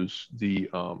 Shows the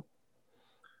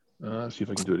see if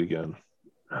I can do it again.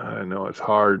 I know it's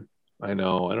hard. I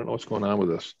know. I don't know what's going on with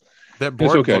this. That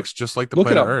board looks just like the Look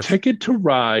it planet up. Earth. Ticket to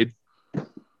Ride.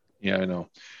 Yeah, I know.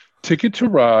 Ticket to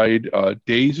Ride,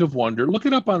 Days of Wonder. Look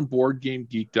it up on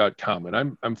BoardGameGeek.com.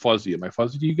 And I'm fuzzy. Am I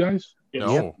fuzzy to you guys? Yes.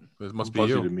 No, it must be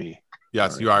Fuzzy you. to me.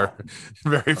 Yes, All you right. are.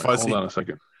 Very All right, fuzzy. hold on a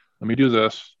second. Let me do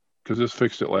this because this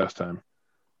fixed it last time.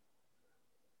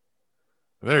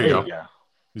 There you go.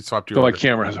 You swapped your So my order.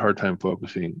 camera has a hard time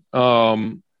focusing.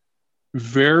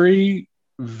 Very,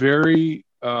 very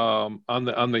on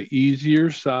the easier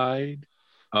side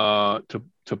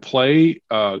to play,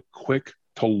 quick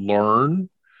to learn.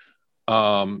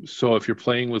 So if you're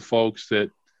playing with folks that,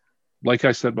 like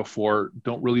I said before,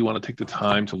 don't really want to take the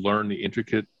time to learn the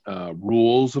intricate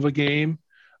rules of a game,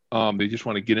 they just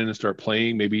want to get in and start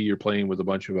playing. Maybe you're playing with a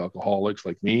bunch of alcoholics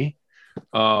like me,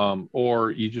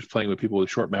 or you're just playing with people with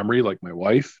short memory like my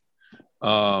wife,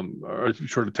 or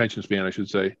short attention span, I should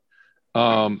say.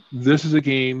 This is a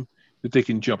game that they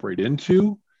can jump right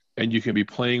into, and you can be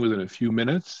playing within a few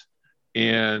minutes.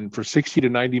 And for 60 to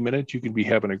 90 minutes, you can be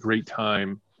having a great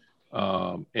time.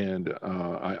 I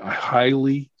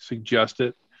highly suggest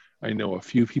it. I know a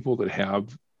few people that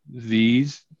have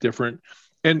these different,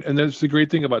 and that's the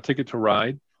great thing about Ticket to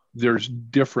Ride. There's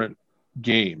different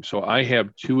games. So I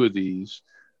have 2 of these.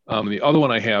 The other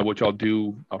one I have, which I'll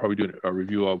probably do a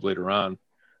review of later on,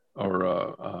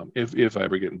 if I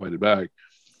ever get invited back,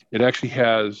 it actually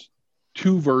has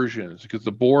two versions because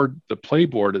the play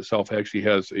board itself actually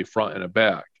has a front and a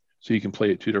back, so you can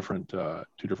play it two different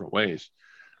ways.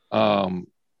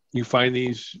 You find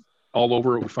these all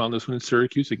over. We found this one in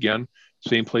Syracuse again,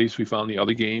 same place we found the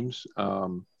other games.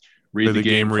 Read the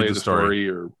game, play the story,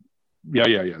 or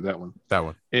that one.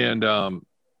 And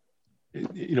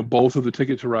both of the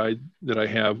Ticket to Ride that I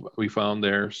have, we found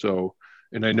there. So,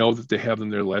 and I know that they have them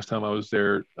there. Last time I was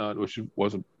there, which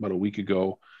was about a week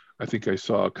ago, I think I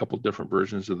saw a couple different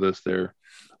versions of this there.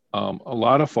 A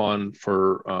lot of fun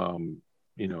for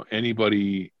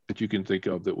anybody that you can think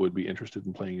of that would be interested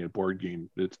in playing a board game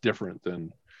that's different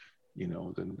than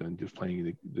just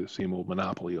playing the same old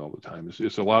Monopoly all the time.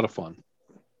 It's a lot of fun.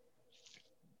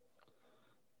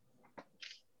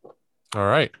 All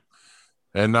right.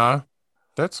 And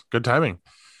that's good timing.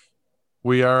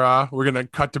 We're gonna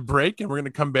cut to break and we're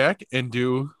gonna come back and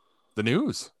do the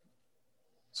news.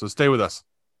 So stay with us.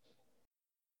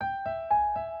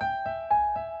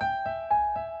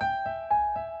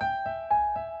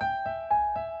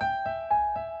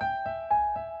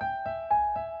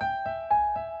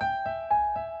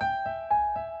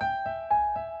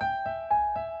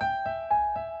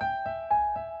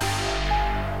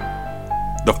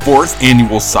 The 4th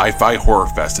annual Sci-Fi Horror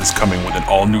Fest is coming with an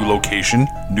all-new location,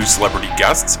 new celebrity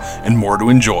guests, and more to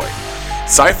enjoy.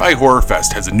 Sci-Fi Horror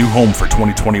Fest has a new home for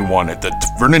 2021 at the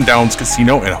Vernon Downs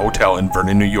Casino and Hotel in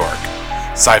Vernon, New York.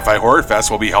 Sci-Fi Horror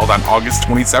Fest will be held on August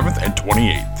 27th and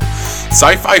 28th.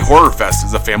 Sci-Fi Horror Fest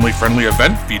is a family-friendly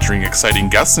event featuring exciting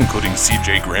guests including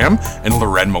CJ Graham and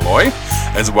Loren Malloy,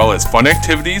 as well as fun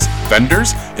activities,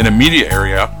 vendors, and a media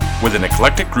area with an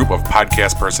eclectic group of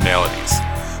podcast personalities.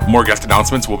 More guest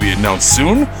announcements will be announced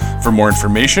soon. For more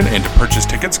information and to purchase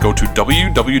tickets, go to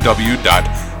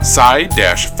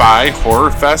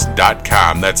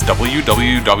www.sci-fihorrorfest.com. That's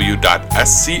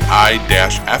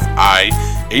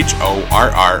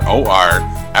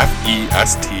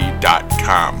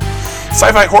www.sci-fihorrorfest.com.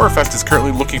 Sci-Fi Horror Fest is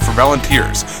currently looking for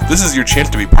volunteers. This is your chance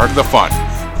to be part of the fun.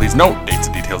 Please note, dates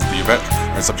and details of the event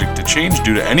are subject to change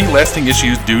due to any lasting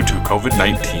issues due to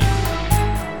COVID-19.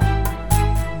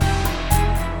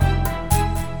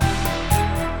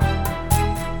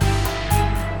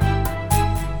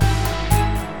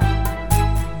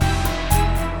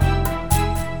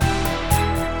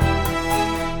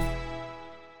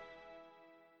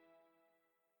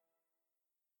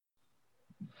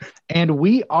 And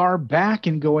we are back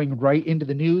and going right into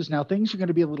the news. Now, things are going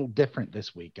to be a little different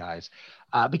this week, guys,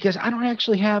 because I don't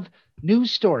actually have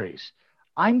news stories.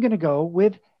 I'm going to go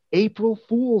with April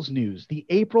Fool's news, the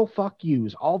April fuck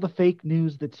yous, all the fake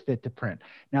news that's fit to print.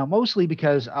 Now, mostly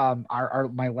because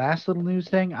my last little news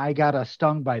thing, I got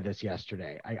stung by this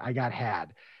yesterday. I got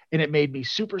had. And it made me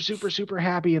super, super, super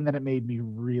happy. And then it made me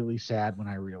really sad when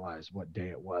I realized what day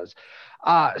it was.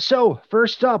 So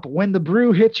first up, when the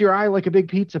brew hits your eye like a big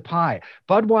pizza pie,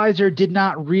 Budweiser did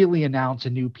not really announce a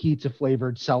new pizza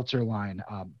flavored seltzer line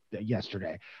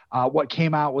yesterday. What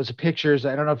came out was pictures.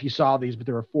 I don't know if you saw these, but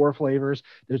there were 4 flavors.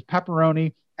 There's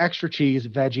pepperoni, extra cheese,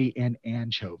 veggie, and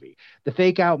anchovy. The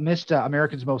fake out missed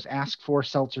Americans' most asked for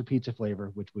seltzer pizza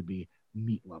flavor, which would be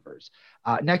meat lovers.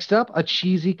 Next up, a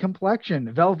cheesy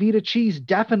complexion. Velveeta Cheese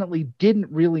definitely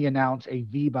didn't really announce a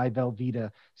V by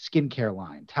Velveeta skincare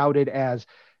line, touted as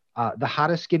the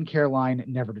hottest skincare line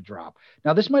never to drop.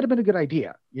 Now, this might have been a good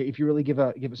idea if you really give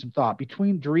it some thought.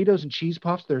 Between Doritos and Cheese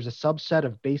Puffs, there's a subset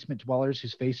of basement dwellers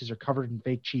whose faces are covered in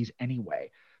fake cheese anyway.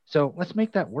 So let's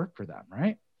make that work for them,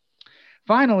 right?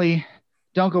 Finally,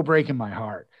 don't go breaking my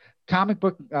heart.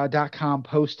 Comicbook.com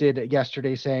posted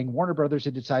yesterday saying Warner Brothers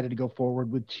had decided to go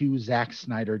forward with 2 Zack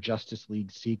Snyder Justice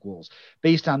League sequels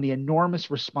based on the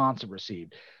enormous response it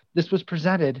received. This was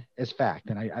presented as fact.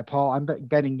 And Paul, I'm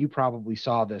betting you probably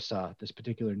saw this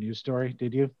particular news story.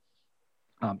 Did you?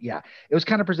 Yeah, it was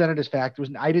kind of presented as fact.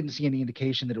 I didn't see any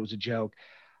indication that it was a joke.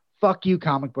 Fuck you,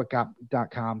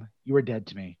 comicbook.com. You were dead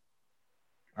to me.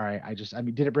 All right.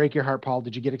 Did it break your heart, Paul?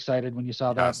 Did you get excited when you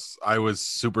saw that? Yes, I was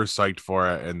super psyched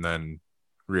for it, and then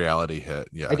reality hit.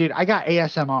 Yeah, I did. I got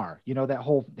ASMR, that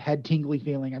whole head tingly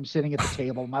feeling. I'm sitting at the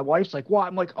table. My wife's like, what?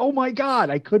 I'm like, oh my God,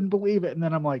 I couldn't believe it. And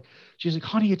then she's like,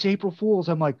 honey, it's April Fool's.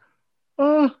 I'm like,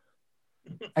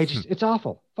 it's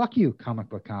awful. Fuck you,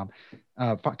 comicbook.com.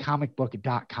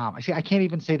 Comicbook.com. I can't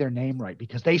even say their name right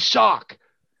because they suck.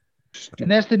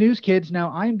 And that's the news, kids.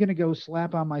 Now I'm going to go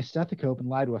slap on my stethoscope and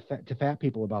lie to fat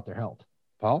people about their health.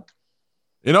 Paul?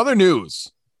 In other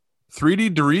news,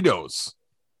 3D Doritos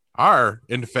are,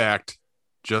 in fact,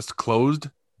 just closed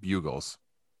bugles.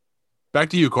 Back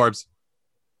to you, Corbs.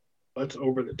 That's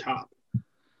over the top.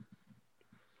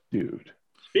 Dude.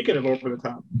 Speaking of Over the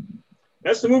Top,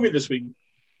 that's the movie this week.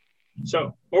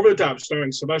 So, Over the Top,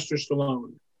 starring Sylvester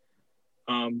Stallone,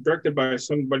 directed by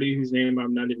somebody whose name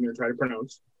I'm not even going to try to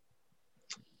pronounce.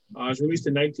 It was released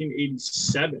in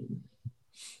 1987.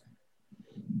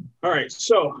 All right,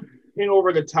 so in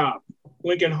Over the Top,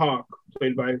 Lincoln Hawk,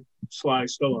 played by Sly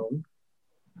Stallone,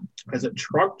 as a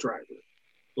truck driver,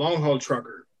 long-haul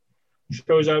trucker,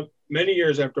 shows up many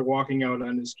years after walking out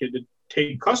on his kid to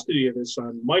take custody of his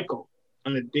son, Michael,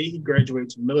 on the day he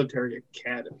graduates military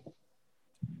academy.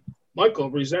 Michael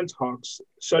resents Hawk's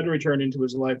sudden return into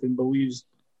his life and believes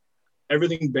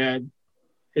everything bad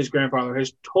his grandfather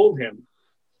has told him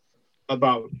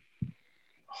about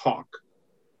Hawk.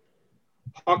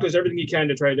 Hawk does everything he can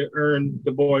to try to earn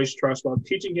the boy's trust while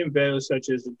teaching him values such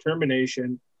as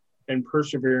determination and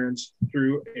perseverance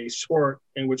through a sport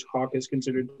in which Hawk is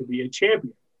considered to be a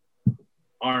champion,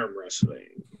 arm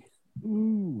wrestling.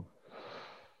 Ooh.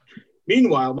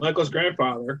 Meanwhile, Michael's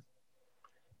grandfather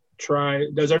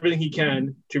does everything he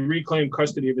can to reclaim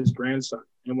custody of his grandson.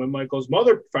 And when Michael's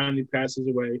mother finally passes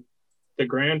away, the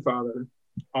grandfather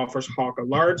offers Hawk a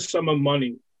large sum of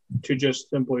money to just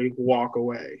simply walk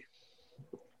away.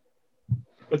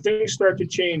 But things start to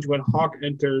change when Hawk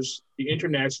enters the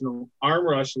International Arm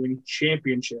Wrestling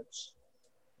Championships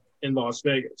in Las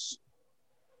Vegas.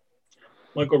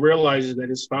 Michael realizes that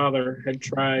his father had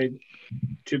tried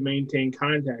to maintain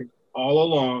contact all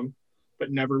along,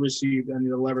 but never received any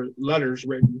of the letters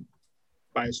written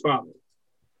by his father.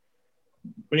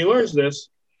 When he learns this,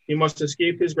 he must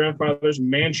escape his grandfather's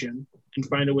mansion and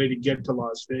find a way to get to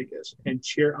Las Vegas and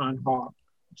cheer on Hawk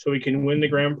so he can win the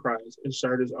grand prize and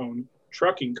start his own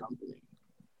trucking company.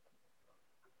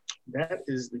 That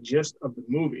is the gist of the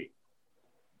movie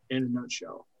in a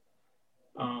nutshell.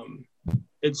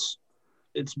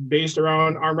 It's based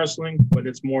around arm wrestling, but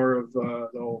it's more of the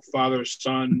whole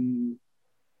father-son,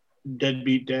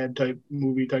 deadbeat dad type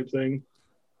movie type thing.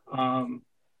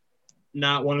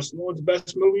 Not one of Stallone's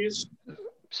best movies.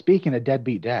 Speaking of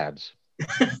deadbeat dads.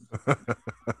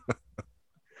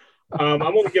 I'm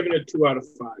only giving it 2 out of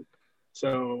 5.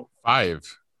 So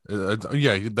 5.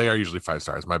 Yeah, they are usually 5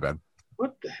 stars. My bad.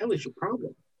 What the hell is your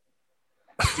problem?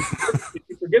 Did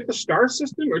you forget the star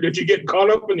system, or did you get caught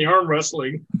up in the arm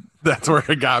wrestling? That's where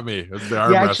it got me. The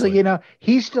arm Yeah, wrestling. actually,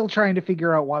 he's still trying to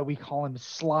figure out why we call him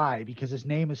Sly, because his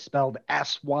name is spelled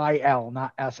S-Y-L,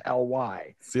 not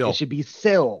S-L-Y. Seal. It should be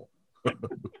Sil.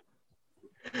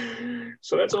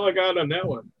 So that's all I got on that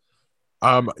one.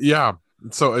 Yeah.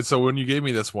 So when you gave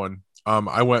me this one,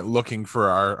 I went looking for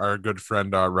our good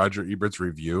friend Roger Ebert's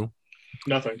review.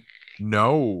 Nothing.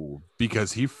 No,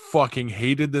 because he fucking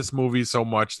hated this movie so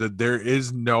much that there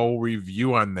is no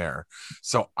review on there.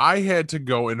 So I had to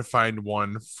go and find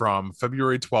one from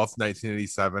February 12th,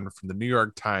 1987 from the New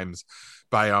York Times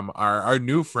by our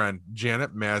new friend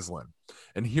Janet Maslin.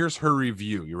 And here's her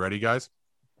review. You ready, guys?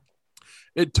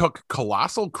 It took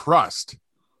Colossal Crust,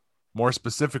 more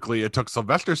specifically, it took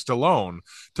Sylvester Stallone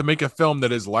to make a film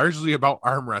that is largely about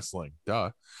arm wrestling.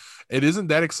 Duh. It isn't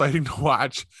that exciting to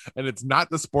watch, and it's not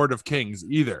the sport of kings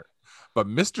either. But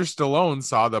Mr. Stallone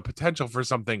saw the potential for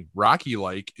something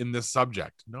Rocky-like in this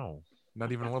subject. No,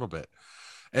 not even a little bit.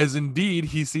 As indeed,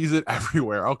 he sees it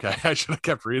everywhere. Okay, I should have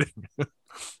kept reading.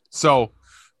 So,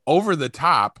 Over the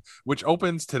Top, which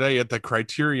opens today at the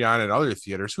Criterion and other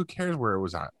theaters. Who cares where it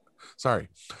was at? Sorry.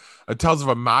 It tells of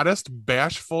a modest,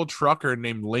 bashful trucker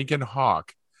named Lincoln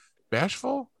Hawk.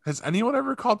 Bashful? Has anyone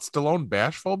ever called Stallone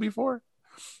bashful before?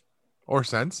 Or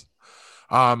since?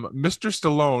 Mr.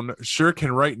 Stallone sure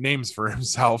can write names for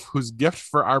himself, whose gift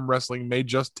for arm wrestling may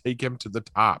just take him to the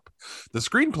top. The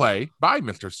screenplay by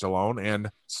Mr. Stallone and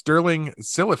Sterling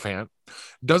Silliphant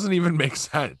doesn't even make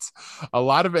sense. A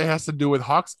lot of it has to do with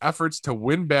Hawk's efforts to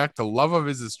win back the love of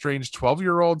his estranged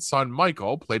 12-year-old son,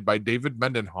 Michael, played by David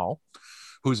Mendenhall,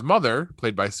 whose mother,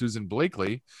 played by Susan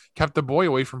Blakely, kept the boy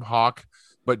away from Hawk,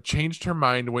 but changed her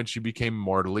mind when she became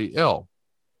mortally ill.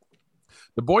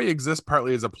 The boy exists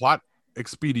partly as a plot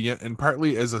expedient and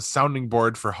partly as a sounding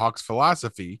board for Hawk's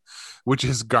philosophy, which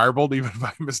is garbled even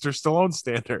by Mr. Stallone's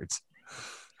standards.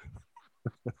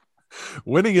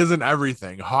 Winning isn't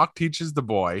everything. Hawk teaches the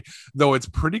boy, though it's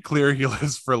pretty clear he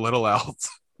lives for little else.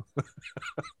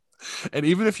 And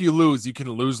even if you lose, you can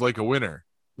lose like a winner.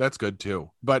 That's good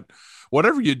too. But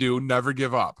whatever you do, never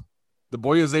give up. The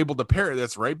boy is able to parrot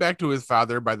this right back to his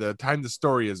father by the time the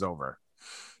story is over.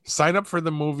 Sign up for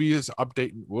the movie's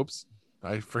update. Whoops.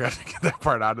 I forgot to get that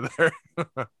part out of there.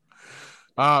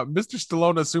 Mr.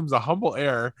 Stallone assumes a humble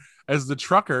air as the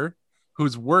trucker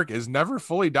whose work is never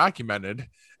fully documented.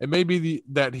 It may be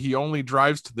that he only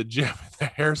drives to the gym and the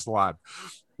hair salon.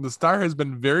 The star has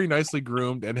been very nicely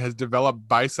groomed and has developed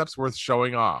biceps worth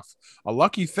showing off. A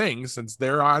lucky thing since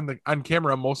they're on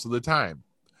camera most of the time.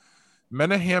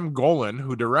 Menahem Golan,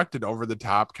 who directed Over the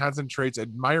Top, concentrates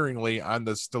admiringly on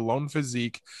the Stallone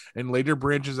physique and later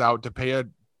branches out to pay a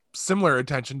similar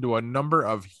attention to a number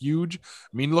of huge,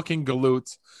 mean-looking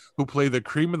galoots who play the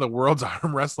cream of the world's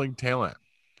arm wrestling talent.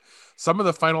 Some of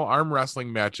the final arm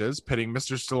wrestling matches, pitting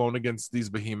Mr. Stallone against these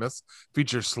behemoths,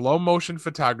 feature slow-motion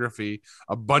photography,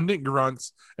 abundant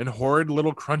grunts, and horrid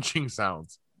little crunching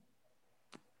sounds.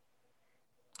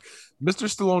 Mr.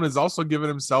 Stallone has also given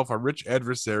himself a rich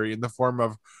adversary in the form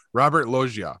of Robert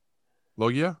Loggia, who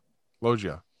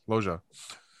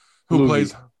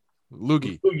plays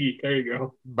Loogie. Loogie, there you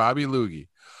go. Bobby Loogie,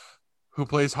 who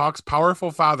plays Hawk's powerful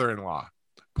father-in-law.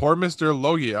 Poor Mr.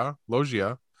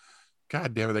 Loggia,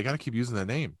 God damn it, they got to keep using the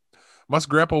name, must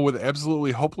grapple with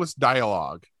absolutely hopeless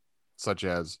dialogue, such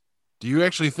as, "Do you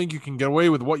actually think you can get away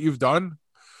with what you've done?"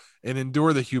 and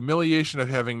endure the humiliation of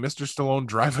having Mr. Stallone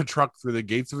drive a truck through the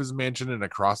gates of his mansion and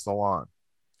across the lawn.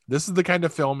 This is the kind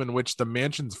of film in which the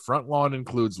mansion's front lawn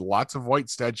includes lots of white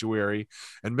statuary,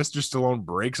 and Mr. Stallone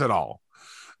breaks it all.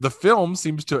 The film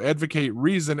seems to advocate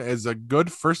reason as a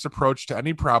good first approach to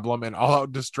any problem and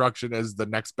all-out destruction as the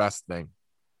next best thing.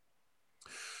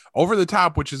 Over the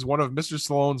Top, which is one of Mr.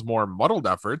 Stallone's more muddled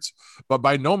efforts, but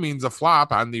by no means a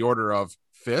flop on the order of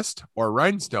Fist or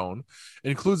Rhinestone,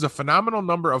 includes a phenomenal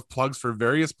number of plugs for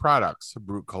various products.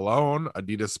 Brute Cologne,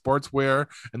 Adidas Sportswear,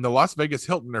 and the Las Vegas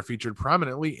Hilton are featured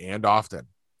prominently and often.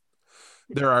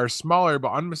 There are smaller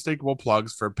but unmistakable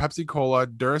plugs for Pepsi Cola,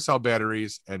 Duracell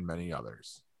batteries, and many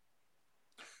others.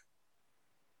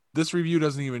 This review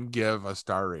doesn't even give a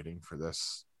star rating for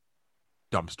this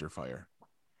dumpster fire.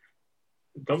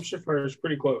 Dumpster fire is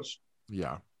pretty close.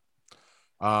 Yeah.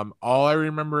 All I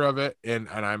remember of it, and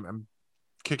I'm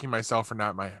kicking myself for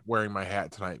not wearing my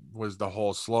hat tonight, was the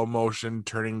whole slow motion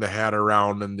turning the hat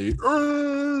around and the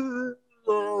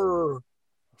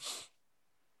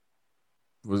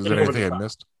was there anything I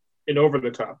missed? In Over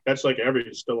the Top, that's like every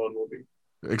Stallone movie,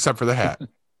 except for the hat.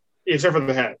 Except for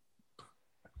the hat.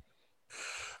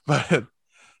 But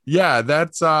yeah,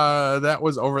 that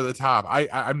was Over the Top.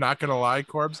 I'm not gonna lie,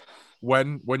 Corbs.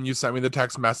 When you sent me the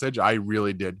text message, I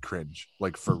really did cringe,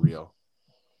 like for real,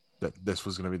 that this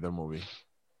was gonna be the movie.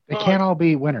 They can't all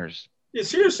be winners. Yeah,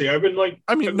 seriously, I've been like,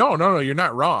 I mean, no, you're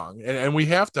not wrong, and we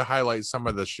have to highlight some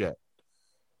of the shit.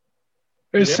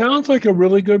 It sounds like a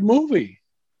really good movie.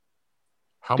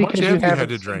 How much have you had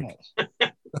to drink?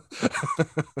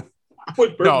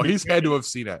 No, he's had to have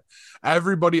seen it.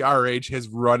 Everybody our age has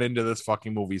run into this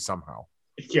fucking movie somehow.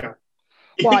 Yeah.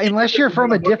 Well, unless you're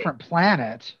from a different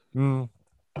planet.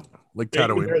 Like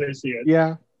Tatooine. They see it.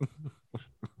 Yeah.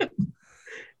 Hey,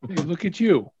 look at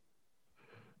you.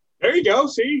 There you go.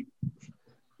 See?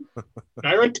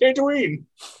 You're on Tatooine.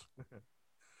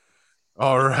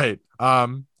 All right.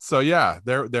 So yeah,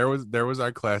 there was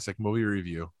our classic movie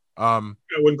review. I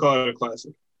wouldn't call it a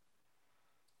classic.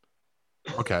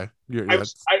 Okay. We've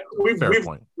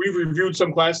point. We've reviewed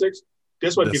some classics.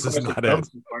 This one This be is classic not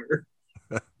dumpster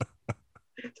fire.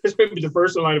 This may be the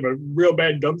first line of a real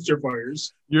bad dumpster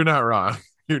fires. You're not wrong.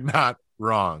 You're not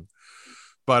wrong.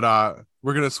 But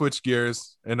we're gonna switch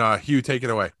gears and Hugh, take it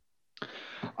away.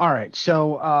 All right.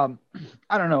 So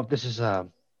I don't know if this is a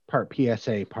part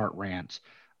PSA, part rant.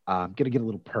 I'm gonna get a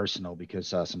little personal because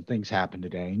some things happened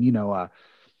today, and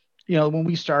when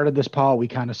we started this, Paul, we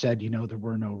kind of said, there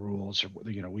were no rules, or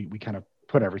we kind of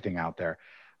put everything out there.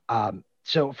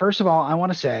 So first of all, I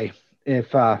want to say,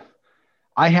 if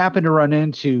I happen to run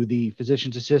into the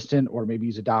physician's assistant, or maybe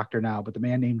he's a doctor now, but the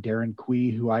man named Darren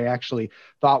Quee, who I actually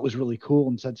thought was really cool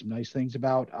and said some nice things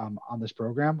about on this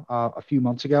program a few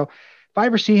months ago. If I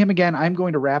ever see him again, I'm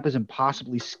going to wrap his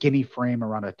impossibly skinny frame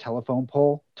around a telephone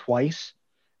pole twice,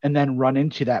 and then run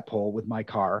into that pole with my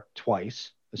car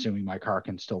twice, assuming my car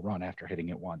can still run after hitting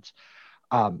it once.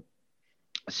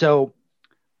 So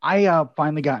I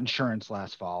finally got insurance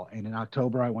last fall, and in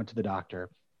October I went to the doctor,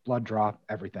 blood draw,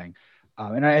 everything.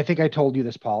 And I think I told you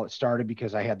this, Paul. It started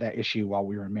because I had that issue while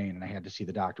we were in Maine, and I had to see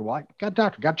the doctor. Well, I got a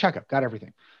doctor, got a checkup, got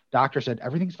everything. Doctor said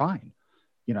everything's fine.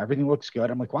 Everything looks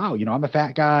good. I'm like, wow. I'm a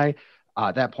fat guy.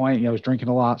 At that point, I was drinking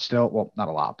a lot still. Well, not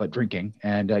a lot, but drinking.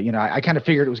 And I kind of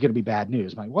figured it was going to be bad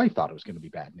news. My wife thought it was going to be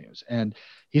bad news, and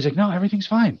he's like, no, everything's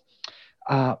fine.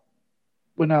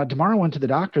 When Damara went to the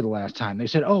doctor the last time, they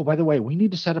said, oh, by the way, we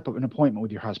need to set up an appointment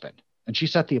with your husband. And she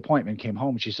set the appointment, came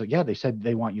home, and she said, yeah, they said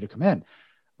they want you to come in.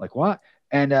 Like, what?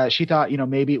 And she thought,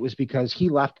 maybe it was because he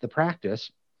left the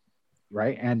practice,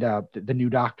 right? And the new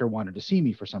doctor wanted to see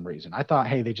me for some reason. I thought,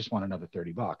 hey, they just want another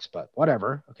 $30, but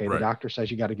whatever. Okay, right. The doctor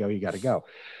says you got to go, you got to go.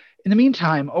 In the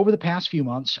meantime, over the past few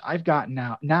months, I've got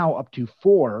now up to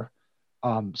 4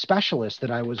 specialists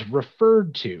that I was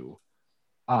referred to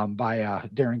by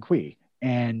Darren Quee.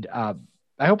 And I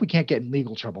hope we can't get in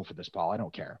legal trouble for this, Paul. I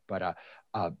don't care. But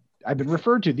I've been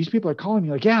referred to. These people are calling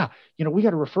me like, yeah, we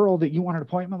got a referral that you want an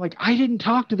appointment. I'm like, I didn't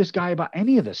talk to this guy about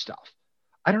any of this stuff.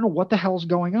 I don't know what the hell's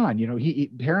going on.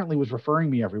 He apparently was referring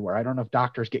me everywhere. I don't know if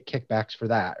doctors get kickbacks for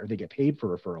that or they get paid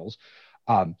for referrals.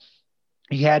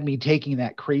 He had me taking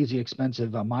that crazy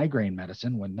expensive migraine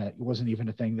medicine when that wasn't even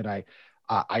a thing that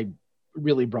I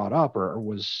really brought up or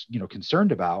was,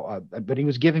 concerned about. But he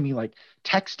was giving me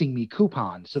texting me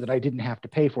coupons so that I didn't have to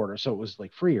pay for it. Or so it was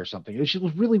free or something. It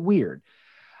was really weird.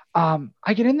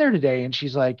 I get in there today and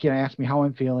she's like, asked me how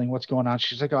I'm feeling, what's going on.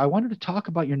 She's like, oh, I wanted to talk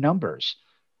about your numbers.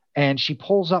 And she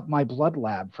pulls up my blood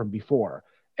lab from before.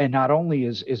 And not only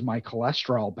is my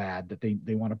cholesterol bad that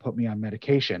they want to put me on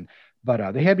medication,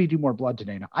 but they had me do more blood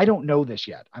today. Now, I don't know this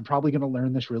yet. I'm probably going to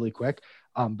learn this really quick.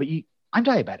 But I'm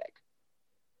diabetic.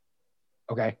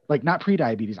 Okay. Not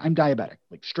pre-diabetes. I'm diabetic,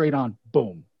 straight on,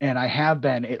 boom. And I have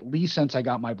been at least since I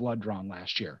got my blood drawn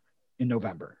last year in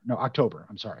October.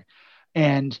 I'm sorry.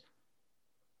 And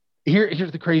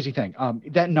here's the crazy thing.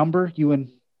 That number you and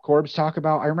Corbs talk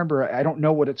about, I remember, I don't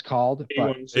know what it's called.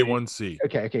 A1C.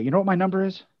 Okay. You know what my number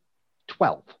is?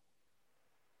 12.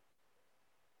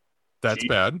 That's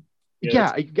bad.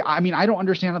 Yeah. I mean, I don't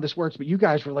understand how this works, but you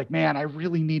guys were like, man, I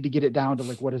really need to get it down to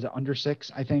what is it? Under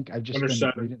 6, I think. I've just under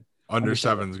 7. Under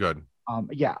 7's good.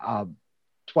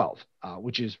 12,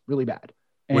 which is really bad.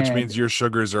 Which means your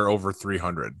sugars are over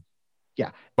 300. Yeah.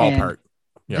 Ballpark.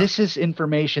 Yeah. This is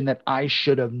information that I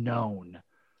should have known.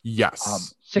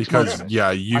 Yes. 6 months ago.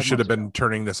 You should have been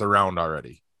turning this around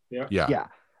already. Yeah.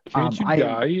 Can't you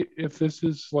die if this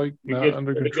is not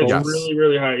under control? It's really,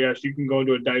 really high. Yes, you can go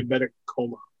into a diabetic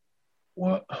coma.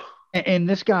 What? And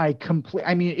this guy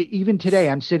even today,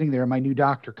 I'm sitting there, my new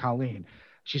doctor, Colleen,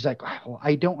 she's like, well,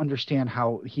 I don't understand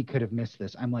how he could have missed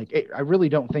this. I'm like, I really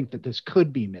don't think that this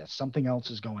could be missed. Something else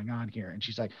is going on here. And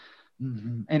she's like,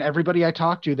 mm-hmm. And everybody I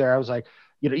talked to there, I was like,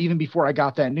 even before I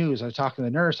got that news, I was talking to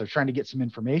the nurse. I was trying to get some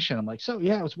information. I'm like, so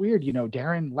yeah, it was weird.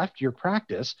 Darren left your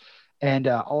practice and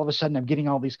all of a sudden I'm getting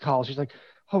all these calls. She's like,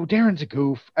 oh, Darren's a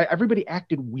goof. Everybody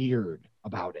acted weird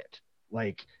about it.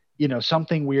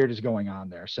 Something weird is going on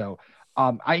there. So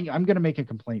I'm going to make a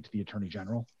complaint to the Attorney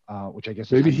General, which I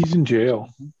guess maybe he's in jail.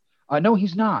 No,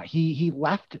 he's not. He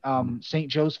left St.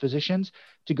 Joe's Physicians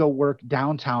to go work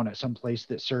downtown at some place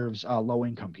that serves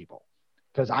low-income people.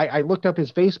 Because I looked up his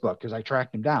Facebook because I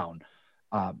tracked him down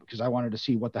because I wanted to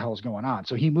see what the hell is going on.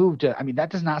 So he moved to, that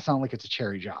does not sound like it's a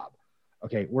cherry job.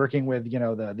 Okay, working with,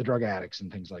 the drug addicts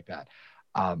and things like that.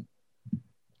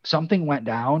 Something went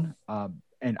down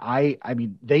and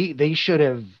they should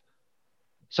have,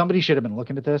 somebody should have been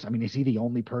looking at this. Is he the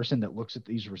only person that looks at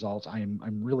these results?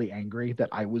 I'm really angry that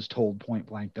I was told point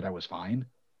blank that I was fine.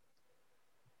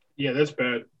 Yeah, that's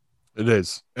bad. It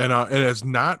is. And it's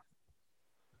not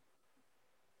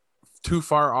too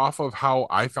far off of how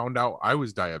I found out I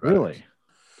was diabetic. Really?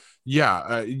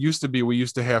 Yeah. It used to be, we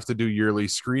used to have to do yearly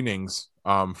screenings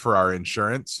for our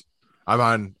insurance.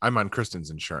 I'm on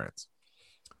Kristen's insurance.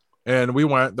 And we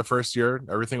went the first year,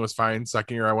 everything was fine.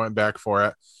 Second year, I went back for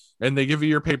it. And they give you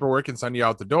your paperwork and send you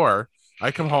out the door.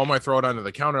 I come home, I throw it onto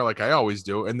the counter like I always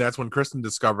do. And that's when Kristen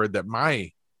discovered that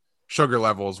my sugar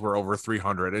levels were over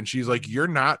 300. And she's like, you're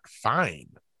not fine.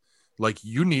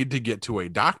 You need to get to a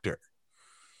doctor.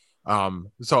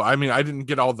 So, I didn't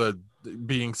get all the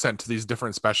being sent to these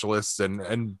different specialists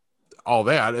and all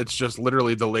that. It's just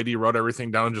literally the lady wrote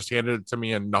everything down and just handed it to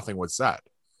me and nothing was said.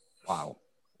 Wow.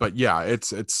 But yeah,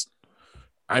 it's,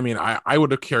 I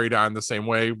would have carried on the same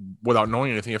way without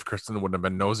knowing anything if Kristen wouldn't have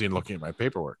been nosy and looking at my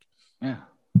paperwork. Yeah.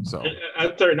 So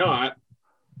I'm sorry, no,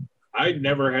 I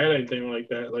never had anything like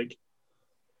that.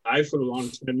 I, for the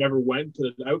longest time, never I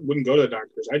wouldn't go to the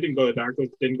doctors. I didn't go to the doctors,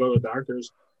 didn't go to the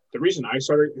doctors. The reason I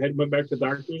went back to the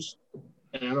doctors,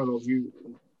 and I don't know if you,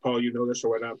 Paul, you know this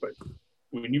or whatnot, but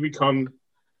when you become,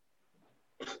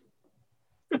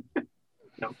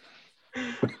 no,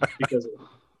 because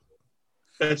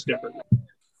that's different.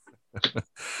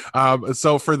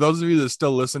 So for those of you that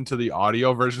still listen to the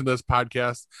audio version of this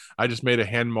podcast, I just made a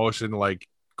hand motion like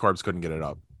Corbs couldn't get it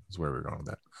up. That's where we're going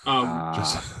with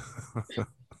that.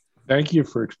 Thank you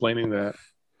for explaining that.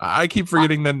 I keep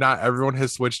forgetting that not everyone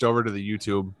has switched over to the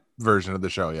YouTube version of the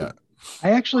show yet.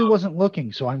 I actually wasn't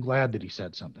looking, so I'm glad that he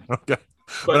said something. Okay,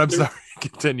 but I'm sorry.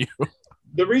 Continue.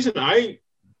 The reason I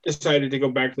decided to go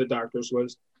back to the doctors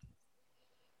was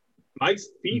my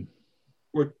feet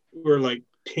were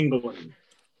tingling.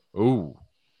 Ooh.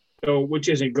 So, which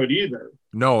isn't good either.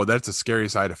 No, that's a scary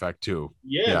side effect too.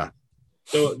 Yeah.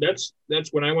 So that's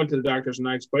when I went to the doctors and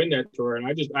I explained that to her, and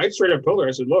I straight up told her,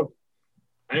 I said, look,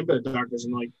 I haven't been at the doctors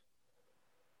in like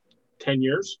 10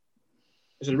 years.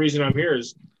 I said, the reason I'm here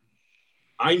is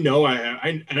I know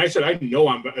I know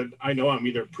I'm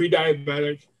either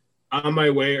pre-diabetic, on my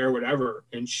way, or whatever.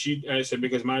 And I said,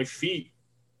 because my feet,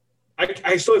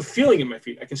 I still have feeling in my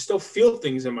feet. I can still feel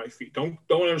things in my feet. Don't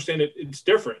understand it. It's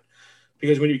different.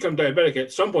 Because when you become diabetic,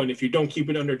 at some point, if you don't keep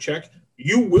it under check,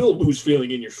 you will lose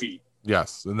feeling in your feet.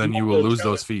 Yes, and then you will lose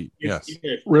those feet. Yes.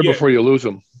 Right before you lose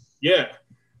them. Yeah.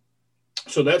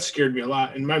 So that scared me a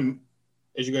lot. And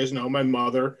as you guys know, my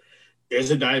mother is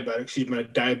a diabetic. She's been a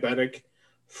diabetic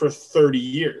for 30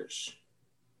 years.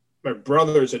 My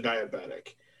brother is a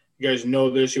diabetic. You guys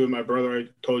know the issue with my brother. I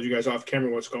told you guys off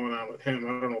camera what's going on with him.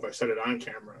 I don't know if I said it on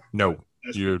camera. No,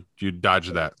 you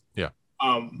dodged that. Yeah.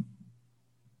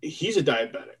 He's a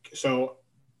diabetic. So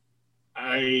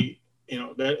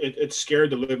it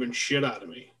scared the living shit out of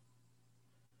me.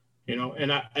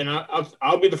 And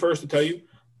I'll be the first to tell you,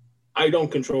 I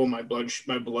don't control my blood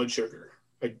sugar.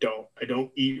 I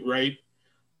don't eat right.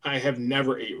 I have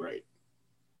never ate right.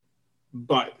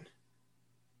 But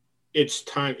it's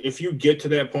time. If you get to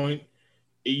that point,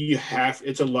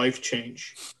 it's a life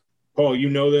change. Paul, you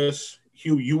know this.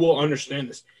 Hugh, you will understand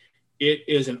this. It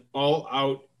is an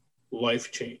all-out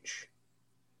life change.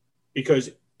 Because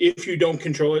if you don't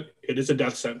control it, it is a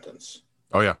death sentence.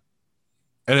 Oh, yeah.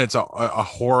 And it's a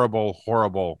horrible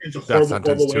death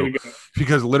sentence too.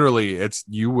 Because literally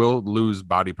you will lose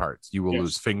body parts. You will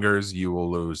lose fingers. You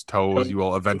will lose toes. You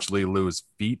will eventually lose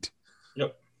feet.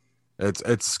 Yep.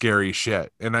 It's scary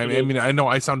shit. And I mean, I know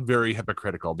I sound very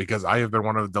hypocritical because I have been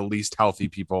one of the least healthy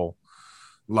people.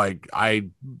 Like, I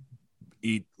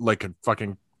eat like a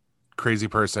fucking crazy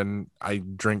person. I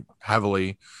drink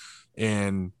heavily.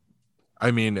 And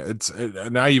I mean,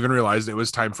 and I even realized it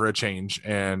was time for a change.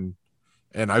 And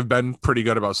I've been pretty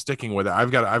good about sticking with it.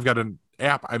 I've got an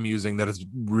app I'm using that has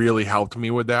really helped me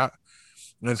with that.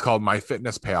 And it's called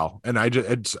MyFitnessPal. And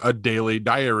it's a daily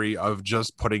diary of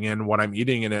just putting in what I'm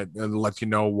eating in it and lets you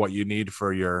know what you need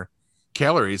for your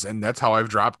calories. And that's how I've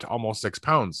dropped almost 6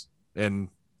 pounds in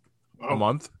a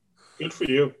month. Good for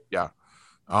you. Yeah.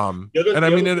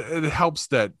 It helps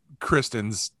that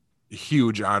Kristen's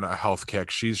huge on a health kick.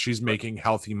 She's making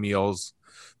healthy meals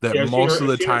that most of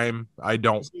the time I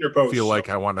don't feel like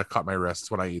I want to cut my wrists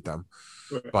when I eat them.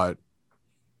 Right. But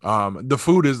the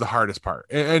food is the hardest part.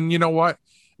 And you know what?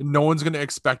 No one's going to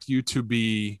expect you to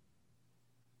be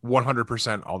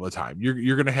 100% all the time.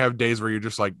 You're going to have days where you're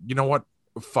just like, you know what?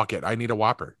 Fuck it. I need a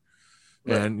Whopper.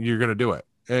 Right. And you're going to do it.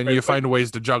 And you find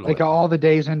ways to juggle like all the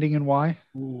days ending in Y?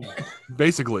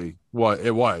 Basically what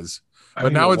it was.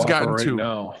 But now it's gotten to...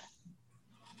 now.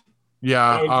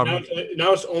 Yeah.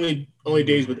 Now it's only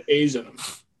days with A's in them.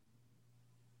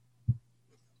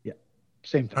 Yeah.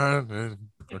 Same thing.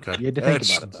 Okay. You had to think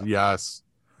about it, though. Yes.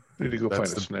 Need to go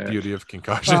That's find a snack. Beauty of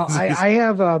concussions. Well, I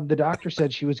have the doctor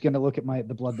said she was going to look at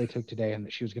the blood they took today and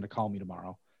that she was going to call me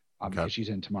tomorrow because she's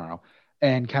in tomorrow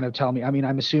and kind of tell me. I mean,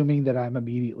 I'm assuming that I'm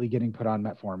immediately getting put on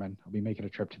metformin. I'll be making a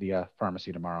trip to the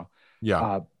pharmacy tomorrow.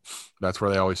 Yeah, that's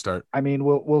where they always start. I mean,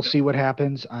 we'll see what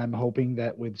happens. I'm hoping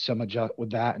that with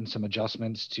that and some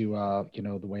adjustments to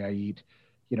the way I eat,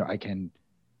 I can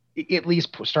at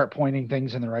least start pointing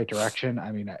things in the right direction.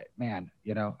 I mean,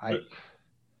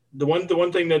 the one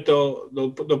thing that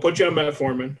they'll put you on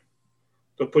metformin,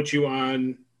 they'll put you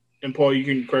on, and Paul, you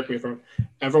can correct me if I'm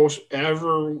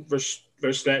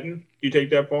atorvastatin. You take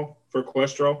that, Paul, for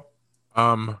cholesterol?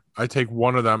 I take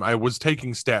one of them. I was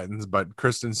taking statins, but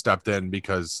Kristen stepped in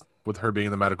because with her being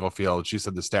in the medical field, she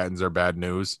said the statins are bad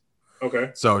news.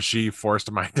 Okay. So she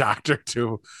forced my doctor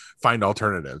to find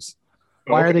alternatives.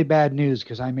 Why are they bad news?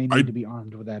 Because I may need to be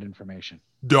armed with that information.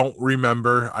 Don't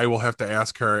remember. I will have to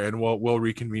ask her, and we'll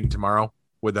reconvene tomorrow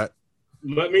with that.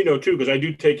 Let me know too, because I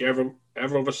do take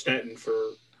atorvastatin for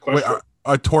cholesterol. Wait,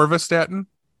 atorvastatin?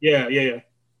 Yeah.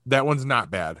 That one's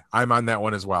not bad. I'm on that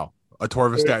one as well.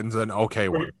 Atorvastatin's an okay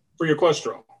one. For your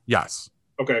cholesterol? Yes.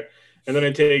 Okay. And then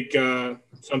I take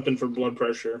something for blood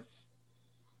pressure.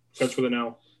 Starts with an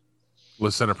L.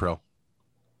 Lisinopril.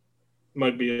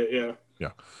 Might be it, yeah.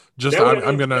 Yeah.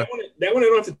 I'm going to... That one I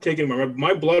don't have to take anymore.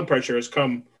 My blood pressure has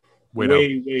come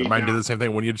way Mine did the same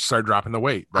thing when you start dropping the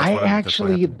weight. I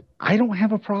don't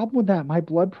have a problem with that. My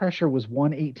blood pressure was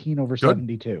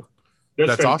 118/72.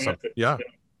 That's awesome. Yeah.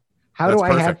 How do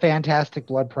I have fantastic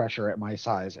blood pressure at my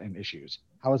size and issues?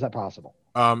 How is that possible?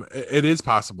 It is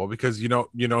possible because you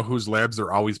know whose labs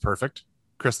are always perfect?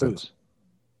 Kristen's.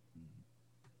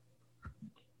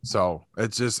 So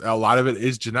it's just a lot of it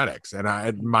is genetics,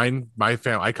 and my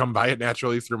family, I come by it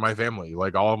naturally through my family.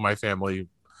 Like all of my family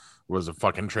was a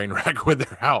fucking train wreck with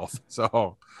their health.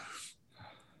 So,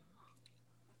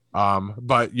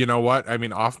 but you know what? I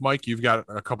mean, off mic, you've got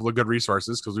a couple of good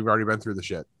resources because we've already been through the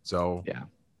shit. So Yeah.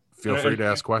 feel free to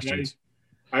ask questions.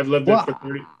 I've lived it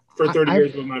for 30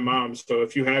 years with my mom. So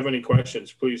if you have any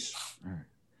questions, please.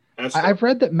 I've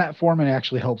read that metformin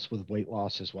actually helps with weight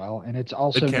loss as well, and it's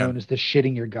also known as the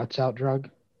shitting your guts out drug.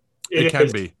 It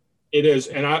can be. It is,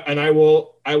 and I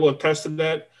will attest to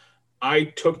that. I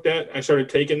took that. I started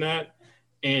taking that,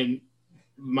 and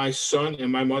my son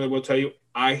and my mother will tell you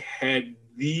I had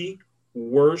the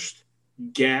worst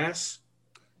gas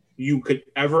you could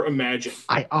ever imagine.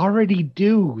 I already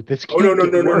do. This can't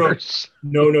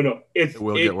no. It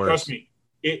will get worse. Trust me,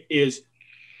 it is.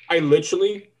 I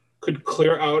literally could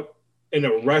clear out in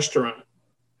a restaurant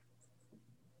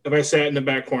if I sat in the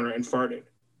back corner and farted.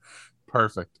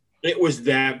 Perfect. It was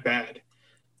that bad.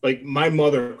 Like my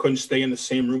mother couldn't stay in the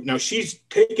same room. Now she's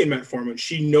taken metformin.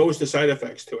 She knows the side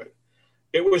effects to it.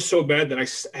 It was so bad that I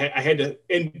had to,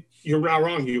 and you're not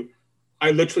wrong, Hugh. I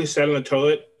literally sat on the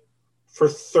toilet for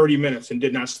 30 minutes and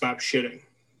did not stop shitting.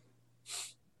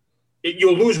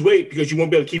 You'll lose weight because you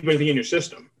won't be able to keep anything in your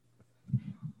system.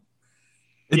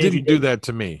 It didn't do that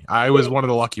to me. I was one of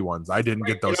the lucky ones. I didn't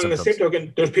get those symptoms. On the same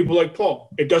token, there's people like Paul.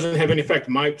 It doesn't have any effect.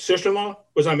 My sister-in-law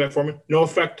was on metformin. No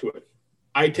effect to it.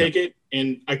 I take it,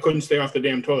 and I couldn't stay off the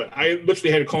damn toilet. I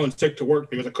literally had to call in sick to work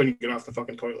because I couldn't get off the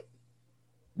fucking toilet.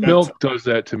 Milk does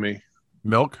that to me.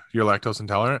 Milk? You're lactose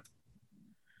intolerant?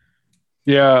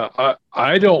 Yeah,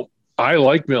 I don't. I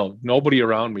like milk. Nobody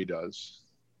around me does.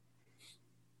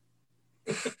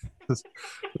 That's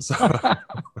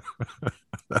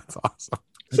awesome.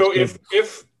 So if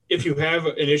you have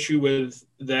an issue with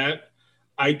that,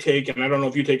 I take, and I don't know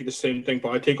if you take the same thing,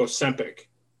 but I take Ozempic.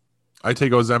 I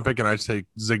take Ozempic and I take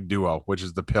Zig Duo, which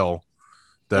is the pill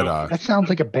that sounds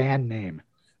like a band name.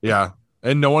 Yeah.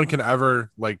 And no one can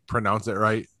ever like pronounce it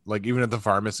right. Like even at the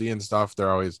pharmacy and stuff,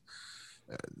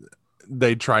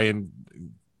 they try and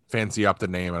fancy up the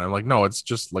name. And I'm like, no, it's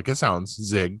just like it sounds,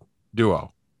 Zig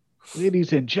Duo.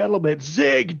 Ladies and gentlemen,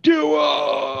 Zig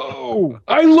Duo.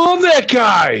 I love that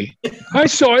guy. I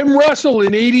saw him wrestle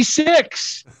in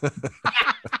 '86.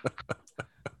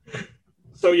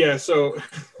 So yeah. He's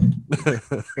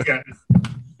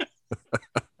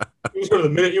one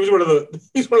of the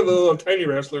little tiny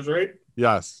wrestlers, right?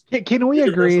 Yes. Can we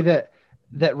agree that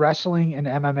wrestling and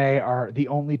MMA are the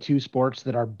only two sports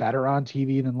that are better on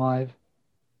TV than live?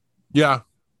 Yeah.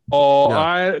 Oh,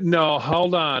 Yeah. No,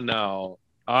 hold on now.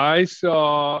 I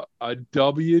saw a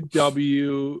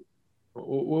WW.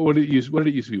 What did it used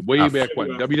to be? Way back when,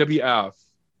 WWF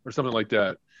or something like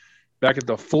that. Back at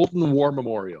the Fulton War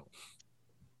Memorial,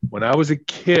 when I was a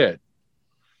kid,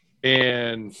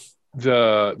 and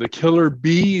the Killer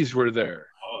Bees were there.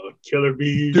 Oh, the Killer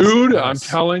Bees, dude! Yes. I'm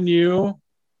telling you,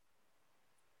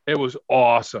 it was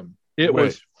awesome. It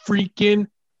was freaking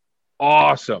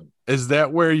awesome. Is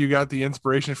that where you got the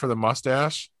inspiration for the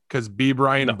mustache? Because B.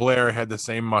 Brian Blair had the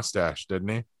same mustache, didn't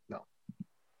he? No.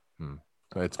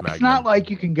 It's not like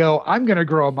you can go, I'm going to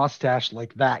grow a mustache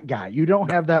like that guy. You don't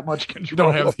have that much control. You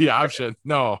don't have the option.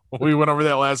 No, we went over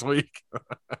that last week.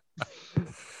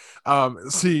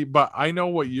 See, but I know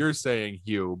what you're saying,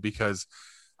 Hugh, because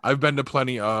I've been to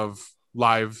plenty of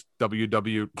live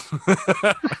WWF,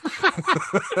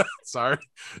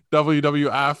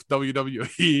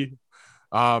 WWE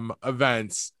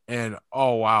events, and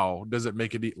oh wow, does it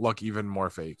make it look even more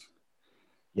fake?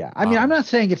 Yeah, I mean, I'm not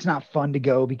saying it's not fun to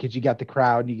go because you got the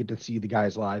crowd and you get to see the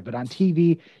guys live, but on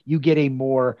TV you get a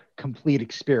more complete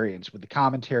experience with the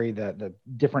commentary, the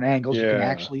different angles. You can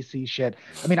actually see shit.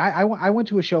 I mean, I went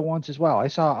to a show once as well. I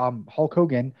saw Hulk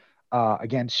Hogan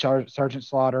against Sergeant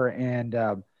Slaughter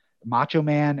and Macho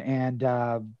Man and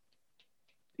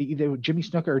either Jimmy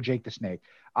Snuka or Jake the Snake.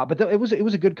 But it was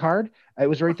a good card. It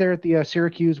was right there at the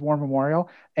Syracuse War Memorial,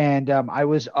 and I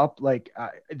was up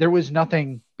there was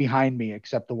nothing behind me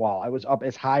except the wall. I was up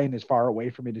as high and as far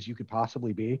away from it as you could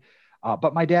possibly be.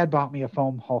 But my dad bought me a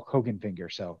foam Hulk Hogan finger,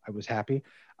 so I was happy.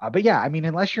 But yeah, I mean,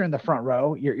 unless you're in the front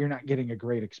row, you're not getting a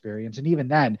great experience, and even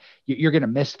then, you're going to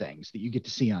miss things that you get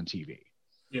to see on TV.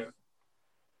 Yeah,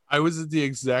 I was at the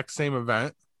exact same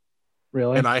event.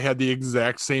 Really? And I had the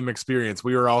exact same experience.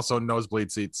 We were also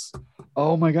nosebleed seats.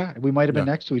 Oh my God. We might have been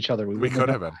next to each other. We could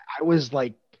have been. I was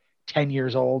like 10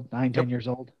 years old, 10 years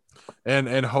old.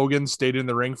 And Hogan stayed in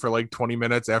the ring for like 20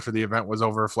 minutes after the event was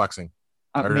over flexing.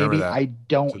 I remember Maybe that. I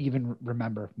don't even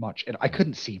remember much. I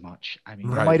couldn't see much. I mean,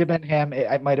 Right. it might have been him.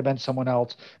 It might have been someone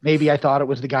else. Maybe I thought it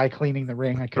was the guy cleaning the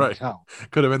ring. I couldn't Right. tell.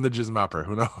 Could have been the jizz mopper.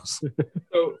 Who knows?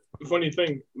 So funny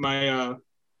thing, my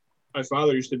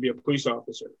father used to be a police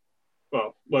officer.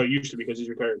 Well, he used to because he's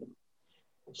retired now.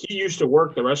 He used to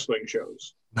work the wrestling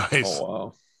shows. Nice. Oh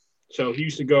wow. So he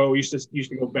used to go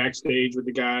backstage with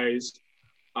the guys.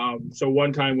 So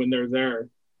one time when they're there,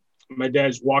 my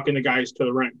dad's walking the guys to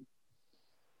the ring.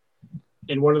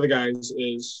 And one of the guys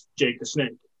is Jake the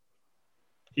Snake.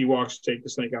 He walks Jake the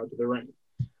Snake out to the ring.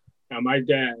 Now my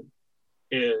dad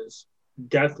is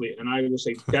deathly, and I will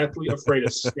say deathly afraid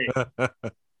of snakes.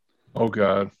 Oh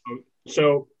God.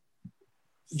 So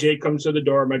Jake comes to the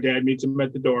door. My dad meets him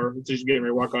at the door. Just getting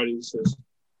ready to walk out. He says,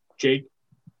 "Jake,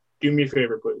 do me a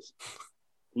favor, please.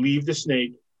 Leave the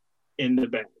snake in the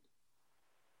bag."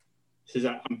 He says,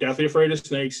 "I'm deathly afraid of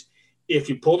snakes. If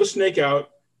you pull the snake out,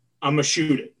 I'm going to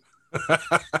shoot it."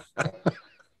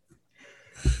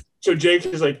 So Jake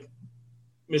is like,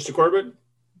 "Mr. Corbett,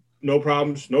 no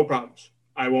problems.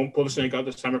 I won't pull the snake out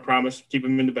this time, I promise. Keep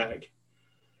him in the bag."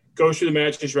 Goes through the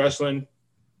match, he's wrestling.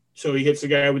 So he hits the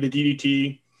guy with the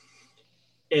DDT.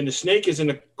 And the snake is in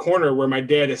the corner where my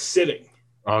dad is sitting.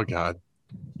 Oh God.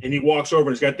 And he walks over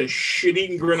and he's got this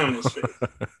shit-eating grin on his face.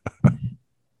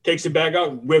 Takes the bag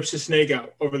out, whips the snake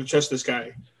out over the chest of this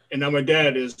guy. And now my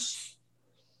dad is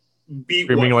beat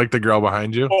Screaming white. like the girl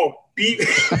behind you. Oh, beat.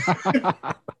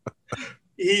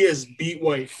 He is beat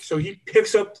white. So he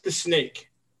picks up the snake,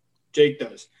 Jake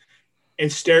does,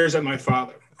 and stares at my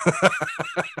father.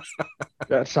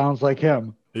 That sounds like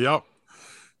him. Yep.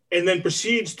 And then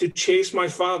proceeds to chase my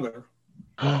father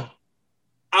out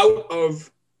of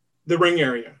the ring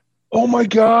area Oh my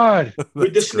God.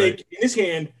 with the snake in his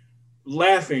hand,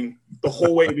 laughing the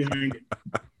whole way behind him.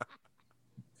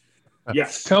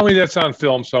 Yes. Tell me that's on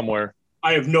film somewhere.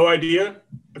 I have no idea.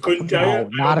 I couldn't tell No,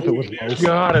 you. not if it was was. local.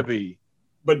 Gotta be.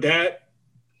 But that,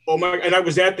 oh my, and I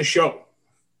was at the show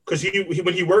because he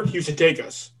when he worked, he used to take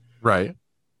us. Right.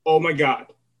 Oh my God.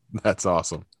 That's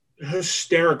awesome.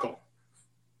 Hysterical.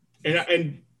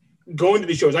 And going to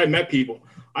these shows, I met people.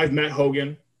 I've met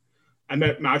Hogan. I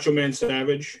met Macho Man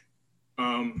Savage.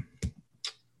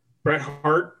 Bret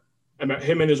Hart. I met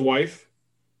him and his wife.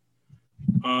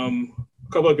 A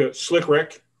couple of people, Slick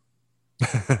Rick.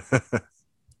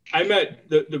 I met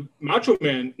the Macho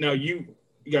Man. Now you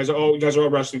guys are all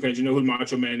wrestling fans. You know who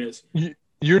Macho Man is.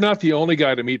 You're not the only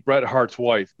guy to meet Bret Hart's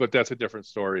wife, but that's a different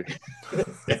story.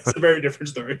 That's a very different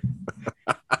story.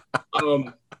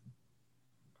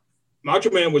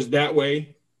 Macho Man was that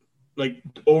way, like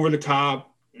over the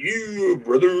top. You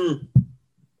brother,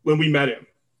 when we met him,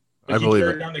 I believe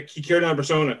it. He carried on a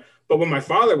persona. But when my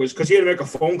father was, because he had to make a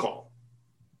phone call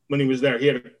when he was there, he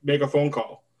had to make a phone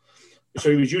call. So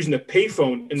he was using the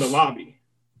payphone in the lobby.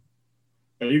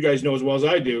 And you guys know as well as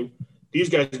I do, these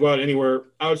guys go out anywhere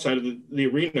outside of the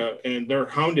arena and they're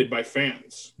hounded by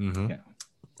fans. Mm-hmm. Yeah.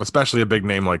 Especially a big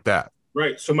name like that.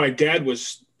 Right. So my dad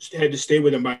had to stay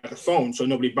with him by the phone so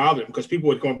nobody bothered him because people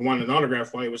would come up and want an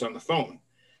autograph while he was on the phone.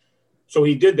 So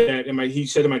he did that. And he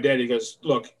said to my dad, he goes,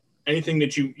 "Look, anything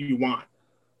that you want,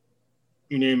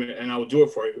 you name it, and I will do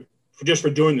it for you. Just for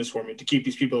doing this for me, to keep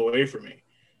these people away from me."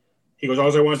 He goes,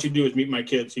 "All I want you to do is meet my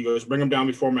kids." He goes, "Bring them down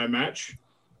before my match.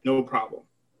 No problem."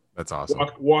 That's awesome.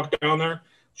 Walked down there,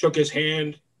 shook his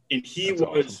hand, and he That's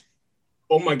was, awesome.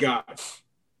 oh my God,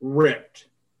 ripped.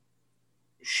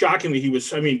 Shockingly, he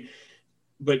was,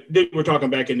 but we're talking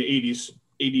back in the 80s,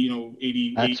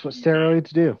 80. That's what steroids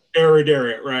do.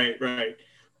 Steroid, right.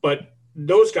 But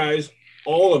those guys,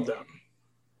 all of them,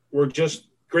 were just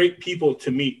great people to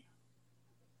meet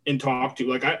and talk to.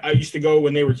 Like I used to go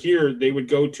when they were here, they would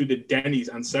go to the Denny's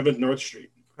on 7th North Street.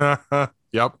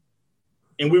 Yep.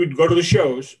 And we would go to the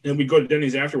shows and we'd go to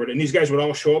Denny's afterward. And these guys would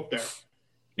all show up there.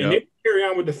 And Yep. they'd carry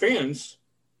on with the fans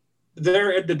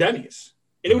there at the Denny's.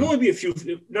 And it would only be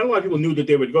not a lot of people knew that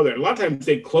they would go there. A lot of times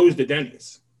they'd close the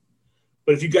Denny's.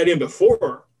 But if you got in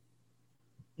before,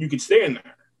 you could stay in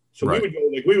there. So Right.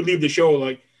 we would leave the show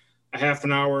like a half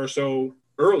an hour or so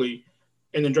early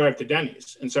and then drive to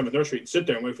Denny's and 7th North Street and sit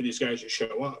there and wait for these guys to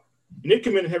show up. And they'd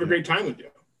come in and have a great time with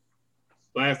you.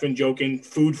 Laughing, joking,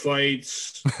 food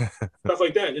fights, stuff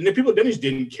like that. And the people at Denny's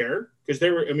didn't care because they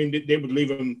would leave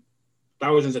them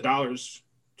thousands of dollars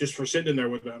just for sitting there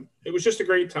with them. It was just a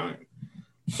great time.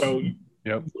 So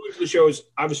Yep. going to the shows,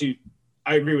 obviously,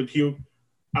 I agree with you.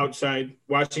 Outside,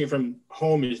 watching it from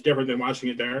home is different than watching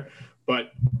it there.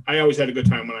 But I always had a good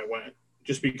time when I went,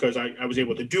 just because I was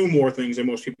able to do more things than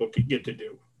most people could get to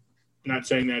do. Not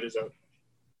saying that as a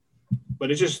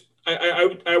But it's just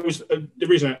I was the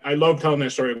reason I love telling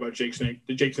that story about Jake Snake,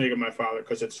 the Jake Snake of my father,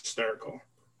 because it's hysterical.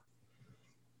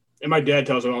 And my dad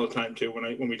tells it all the time too when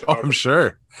we talk. Oh, I'm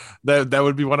sure that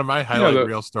would be one of my highlight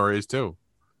reel stories too.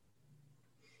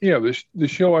 Yeah, the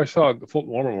show I saw at the Fulton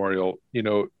War Memorial, you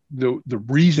know, the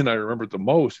reason I remember it the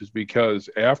most is because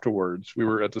afterwards we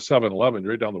were at the 7-Eleven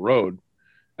right down the road,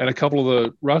 and a couple of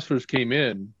the wrestlers came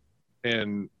in,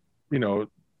 and you know,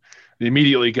 they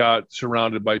immediately got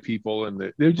surrounded by people,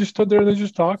 and they just stood there. They're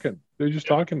just talking. They're just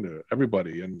talking to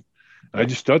everybody, and I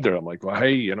just stood there. I'm like, well,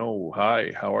 hey, you know,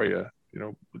 hi, how are you? You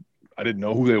know, I didn't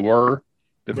know who they were.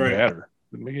 Didn't matter.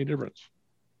 Didn't make any difference.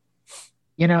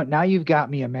 You know, now you've got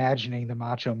me imagining the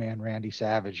Macho Man Randy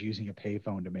Savage using a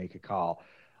payphone to make a call.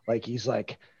 Like he's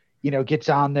like, you know, gets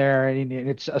on there and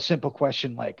it's a simple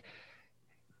question like,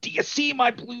 do you see my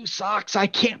blue socks? I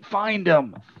can't find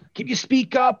them. Can you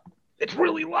speak up? It's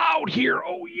really loud here.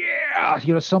 Oh, yeah.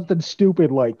 You know, something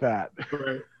stupid like that.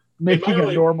 Right. Making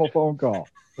a normal phone call.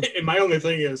 And my only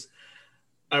thing is,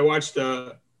 I watched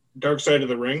Dark Side of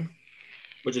the Ring,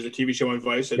 which is a TV show on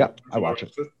Vice. Yeah, I watch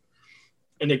it.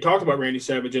 And they talked about Randy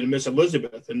Savage and Miss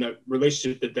Elizabeth and the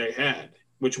relationship that they had,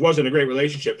 which wasn't a great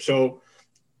relationship. So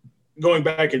going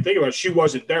back and thinking about it, she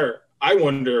wasn't there. I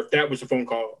wonder if that was a phone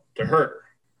call to her.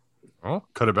 Oh,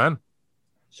 could have been.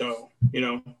 So, you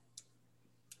know,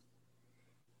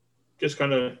 just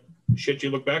kind of shit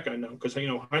you look back on now, because, you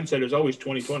know, hindsight is always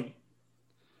 20/20.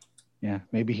 Yeah,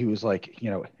 maybe he was like, you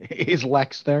know, is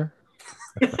Lex there?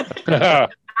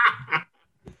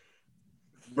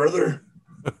 Brother.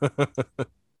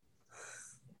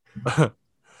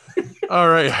 All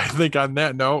right, I think on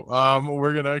that note,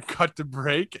 we're gonna cut to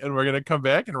break and we're gonna come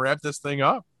back and wrap this thing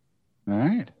up. All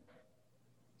right,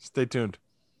 stay tuned.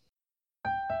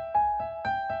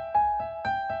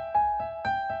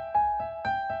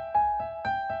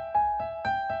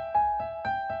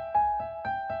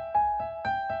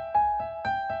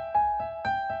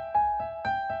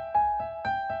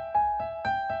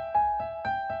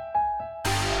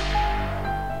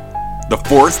 The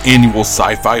 4th annual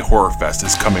Sci-Fi Horror Fest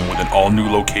is coming with an all-new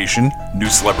location, new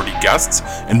celebrity guests,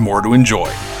 and more to enjoy.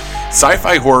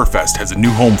 Sci-Fi Horror Fest has a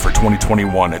new home for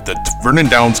 2021 at the Vernon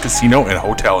Downs Casino and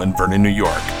Hotel in Vernon, New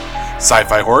York.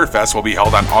 Sci-Fi Horror Fest will be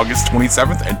held on August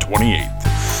 27th and 28th.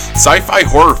 Sci-Fi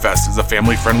Horror Fest is a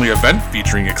family-friendly event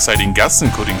featuring exciting guests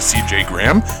including CJ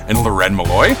Graham and Loren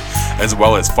Malloy, as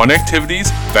well as fun activities,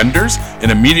 vendors,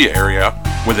 and a media area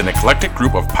with an eclectic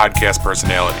group of podcast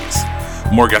personalities.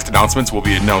 More guest announcements will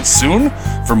be announced soon.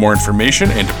 For more information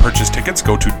and to purchase tickets,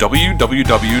 go to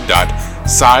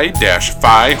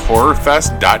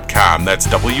www.sci-fihorrorfest.com. That's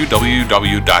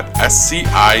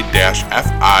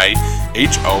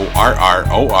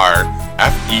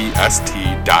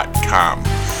www.sci-fihorrorfest.com.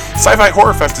 Sci-Fi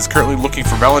Horror Fest is currently looking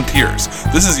for volunteers.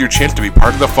 This is your chance to be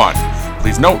part of the fun.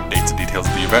 Please note, dates and details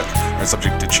of the event are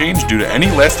subject to change due to any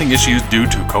lasting issues due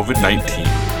to COVID-19.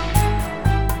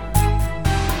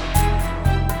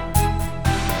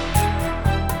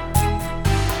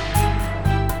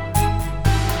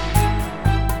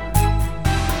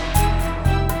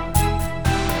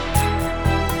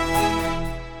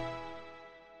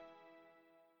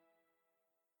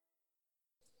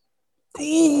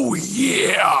 Oh,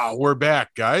 yeah. We're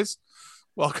back, guys.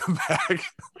 Welcome back.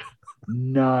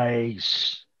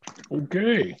 Nice.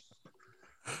 Okay.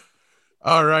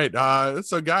 All right.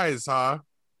 So, guys,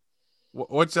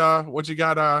 what you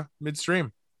got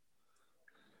midstream?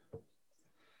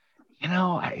 You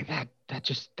know,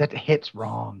 that hits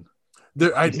wrong.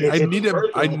 I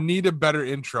need a better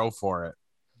intro for it.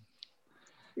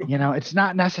 You know, it's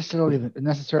not necessarily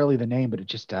the name, but it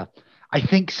just I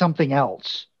think something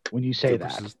else when you say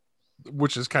that.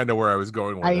 Which is kind of where I was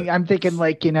going with it. I'm thinking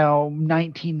like, you know,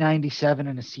 1997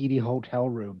 in a seedy hotel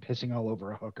room pissing all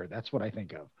over a hooker. That's what I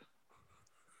think of.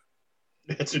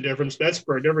 That's a difference. That's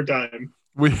for a different time.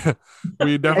 We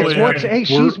definitely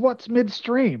she's what's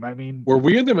midstream. I mean, were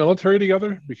we in the military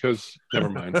together? Because never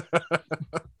mind.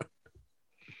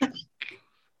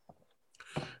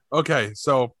 Okay,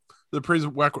 so the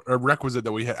prerequisite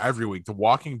that we had every week, The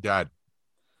Walking Dead.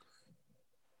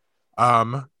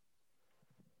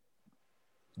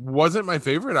 Wasn't my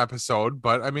favorite episode,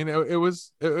 but I mean it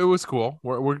was cool.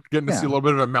 We're getting to see a little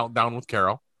bit of a meltdown with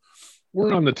Carol.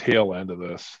 We're on the tail end of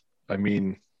this. I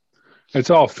mean, it's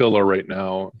all filler right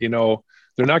now. You know,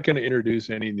 they're not going to introduce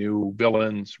any new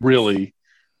villains, really.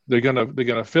 They're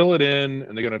gonna fill it in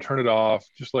and they're gonna turn it off,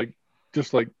 just like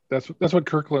that's what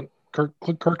Kirkman. That's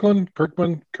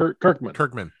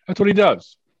what he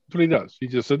does. He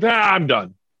just said, I'm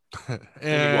done.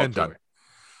 and done.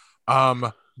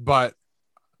 But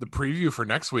the preview for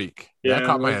next week. Yeah, That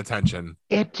caught my attention.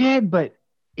 It did, but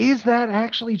is that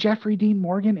actually Jeffrey Dean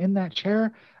Morgan in that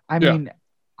chair? I Yeah. mean,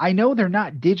 I know they're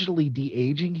not digitally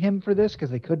de-aging him for this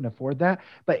because they couldn't afford that,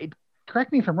 but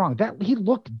correct me if I'm wrong, that he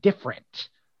looked different.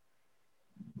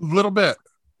 A little bit.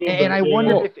 And I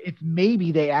wonder if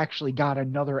maybe they actually got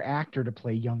another actor to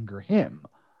play younger him.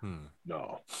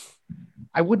 No.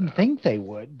 I wouldn't think they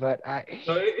would, but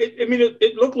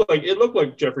it looked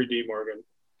like Jeffrey D. Morgan.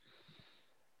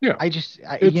 Yeah. I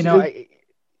think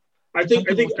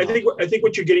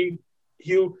what you're getting,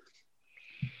 Hugh,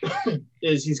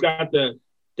 is he's got that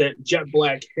jet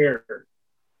black hair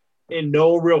and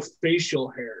no real facial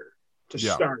hair to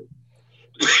start.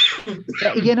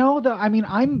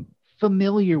 I'm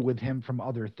familiar with him from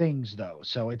other things though,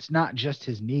 so it's not just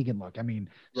his Negan look. I mean,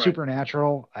 right.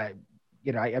 Supernatural. I've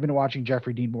been watching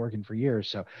Jeffrey Dean Morgan for years,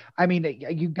 so I mean,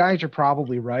 you guys are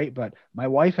probably right. But my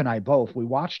wife and I both, we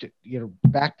watched it,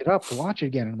 backed it up to watch it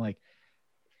again, and I'm like,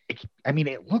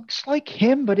 it looks like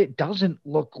him, but it doesn't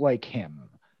look like him.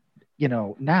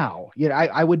 Now,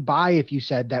 I would buy if you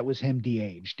said that was him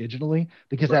de-aged digitally,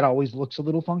 because that always looks a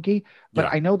little funky. But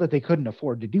I know that they couldn't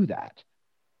afford to do that.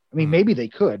 I mean, maybe they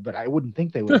could, but I wouldn't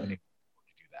think they would have been able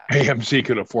to do that. AMC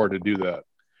could afford to do that.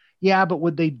 Yeah, but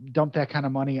would they dump that kind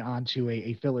of money onto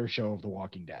a filler show of The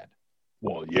Walking Dead?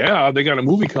 Well, yeah, they got a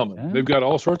movie coming. Yeah. They've got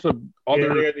all sorts of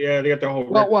other they got the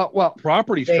whole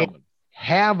properties coming.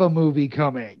 Have a movie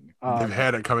coming. They've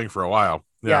had it coming for a while.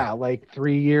 Yeah, like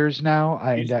 3 years now,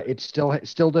 and it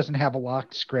still doesn't have a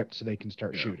locked script, so they can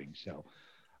start shooting. So,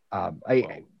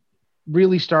 I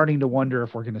really starting to wonder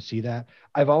if we're going to see that.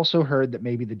 I've also heard that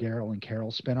maybe the Daryl and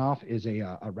Carol spinoff is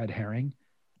a red herring.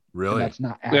 Really, that's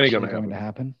not actually going to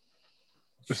happen.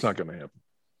 It's not going to happen.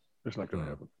 It's not going to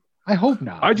happen. I hope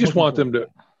not. I just want them to.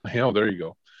 There you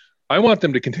go. I want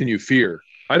them to continue Fear.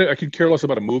 I could care less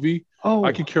about a movie.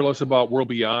 I could care less about World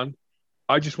Beyond.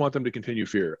 I just want them to continue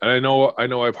Fear. And I know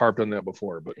I've harped on that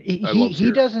before, but he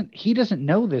doesn't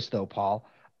know this though, Paul.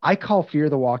 I call Fear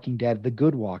the Walking Dead the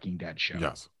good Walking Dead show.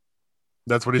 Yes.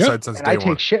 That's what he said since day one. I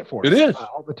take shit for it. It is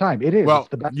all the time. It is. Well, it's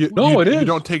the best. it is. You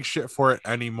don't take shit for it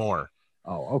anymore.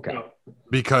 Oh, okay.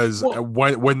 Because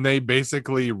when they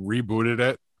basically rebooted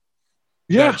it,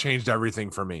 that changed everything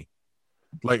for me.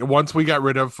 Like once we got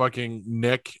rid of fucking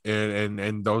Nick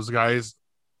and those guys,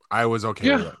 I was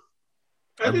okay with it.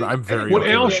 I'm very. When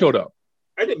Al showed up,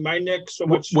 I didn't mind Nick so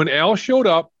much. When Al showed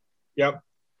up, yep.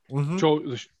 Mm-hmm.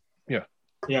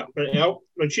 But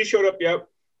when she showed up,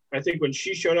 I think when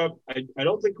she showed up, I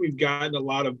don't think we've gotten a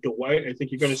lot of Dwight. I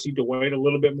think you're going to see Dwight a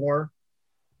little bit more.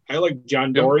 I like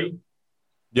John Dory.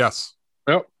 Yes.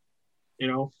 Yep.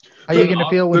 How are you going to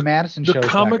feel when Madison shows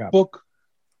back up?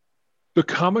 The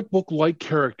comic book like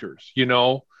characters,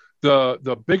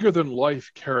 the bigger than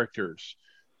life characters.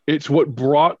 It's what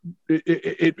brought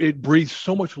it breathed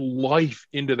so much life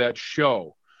into that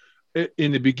show.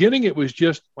 In the beginning, it was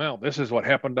just, well, this is what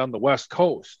happened on the West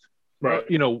Coast, right?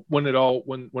 When it all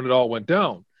went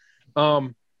down.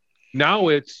 Now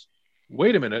it's,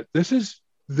 wait a minute, this is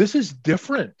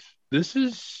different. This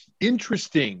is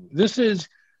interesting. This is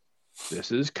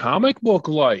comic book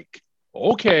like.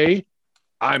 Okay,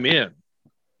 I'm in.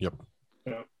 Yep.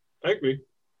 Yeah, I agree.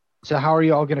 So how are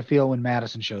you all going to feel when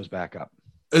Madison shows back up?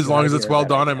 As long as it's well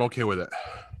done, I'm okay with it.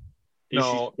 Is she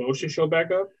supposed to show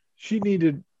back up? She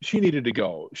needed to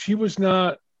go. She was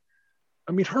not.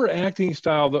 I mean, her acting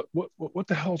style. What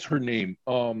the hell's her name?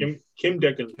 Kim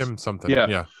Dickens. Kim something.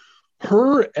 Yeah.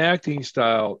 Her acting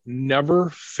style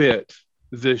never fit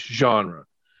this genre.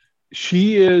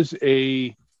 She is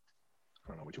I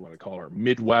don't know what you want to call her,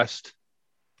 Midwest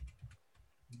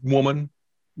woman,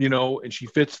 and she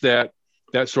fits that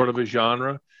sort of a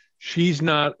genre. She's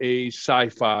not a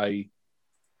sci-fi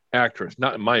actress,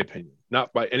 not in my opinion,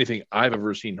 not by anything I've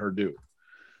ever seen her do.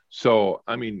 So,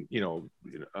 I mean,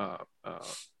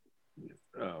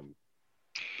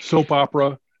 soap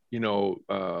opera,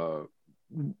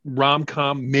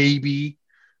 rom-com maybe,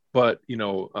 but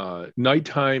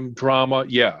nighttime drama,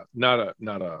 not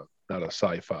a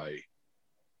sci-fi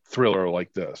thriller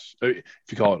like this. If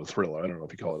you call it a thriller, I don't know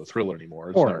if you call it a thriller anymore.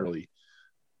 It's not really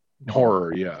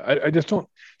horror. Yeah, I just don't.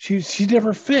 She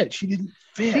never fit. She didn't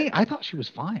fit. See, I thought she was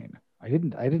fine. I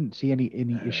didn't see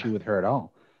any issue with her at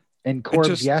all. And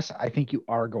Corbs, yes, I think you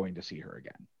are going to see her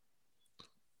again.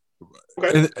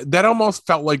 Okay. And that almost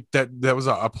felt like that was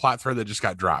a plot thread that just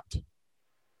got dropped.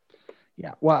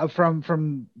 Yeah, well,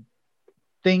 from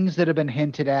things that have been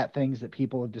hinted at, things that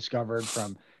people have discovered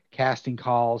from casting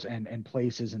calls and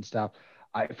places and stuff.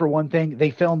 For one thing, they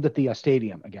filmed at the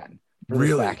stadium again for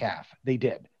the back half. They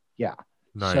did, yeah.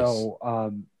 Nice.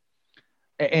 So,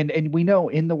 And we know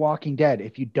in The Walking Dead,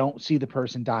 if you don't see the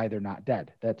person die, they're not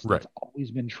dead. That's always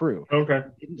been true. Okay.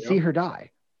 Didn't see her die.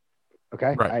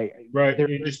 Okay. Right. Right.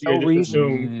 There's You no just reason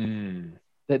assume.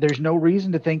 that there's no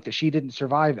reason to think that she didn't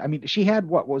survive. I mean, she had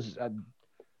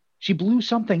she blew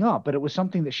something up, but it was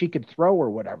something that she could throw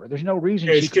or whatever. There's no reason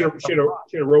Yeah, she had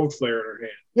a road flare in her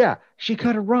hand. Yeah, she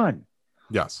could have run.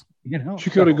 Yes. She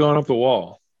could have gone up the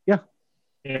wall. Yeah.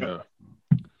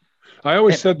 I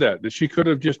always said that she could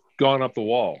have just gone up the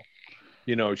wall.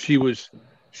 She was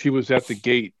at the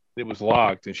gate. It was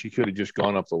locked, and she could have just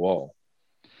gone up the wall.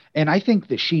 And I think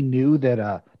that she knew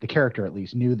that the character at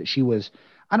least knew that she was,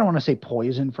 I don't want to say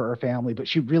poison for her family, but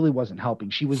she really wasn't helping.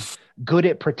 She was good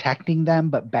at protecting them,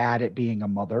 but bad at being a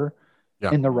mother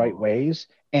in the right ways.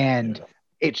 And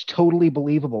it's totally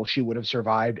believable she would have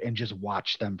survived and just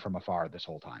watched them from afar this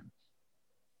whole time.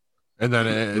 And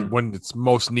then when it's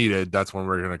most needed, that's when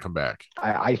we're going to come back.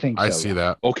 I think so. I see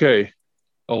that. Okay.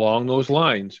 Along those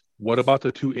lines, what about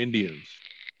the 2 Indians?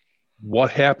 What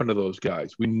happened to those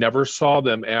guys? We never saw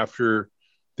them after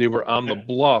they were on the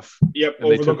bluff. Yep.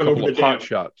 And they took a couple over of the pot dam.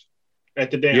 shots.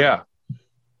 At the dam. Yeah.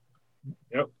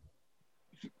 Yep.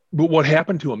 But what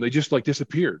happened to them? They just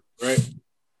disappeared. Right.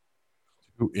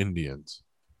 2 Indians.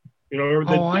 I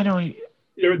know.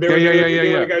 They were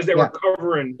the guys that were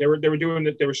covering. They were doing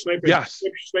that. They were sniping. Yes.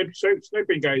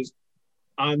 Sniping guys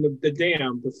on the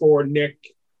dam before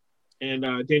Nick and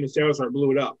Dana Salazar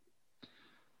blew it up.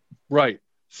 Right.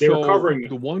 They were covering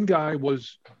the one guy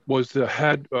was the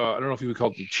head. I don't know if he would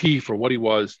call it the chief or what he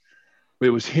was, but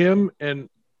it was him, and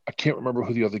I can't remember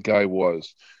who the other guy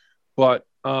was. But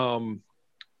the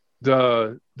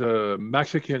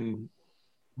Mexican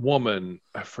woman,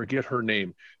 I forget her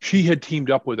name. She had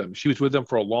teamed up with him. She was with them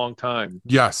for a long time.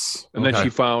 Yes. And then she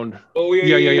found. Oh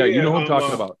yeah. You know who I'm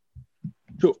talking about.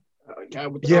 So,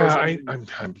 God,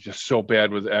 I'm just so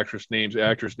bad with actress names.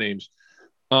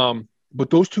 But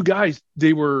those 2 guys,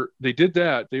 they did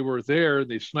that. They were there.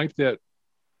 They sniped that.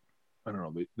 I don't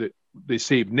know. They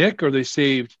saved Nick, or they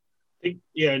saved.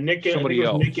 Nick. Somebody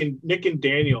else. Nick and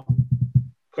Daniel,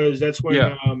 because that's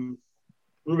when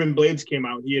Ruben Blades came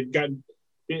out. He had gotten.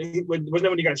 Wasn't that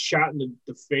when he got shot in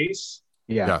the face?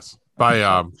 Yeah. Yes.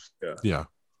 By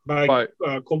By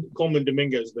Coleman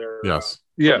Dominguez there. Yes.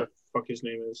 What the fuck his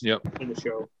name is. Yep. In the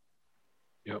show.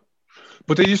 Yep.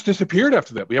 But they just disappeared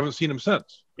after that. We haven't seen them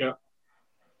since. Yeah.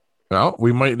 Well,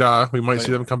 we might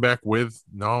see them come back with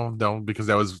no,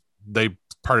 because they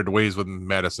parted ways with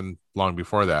Madison long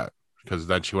before that, because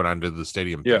then she went on to the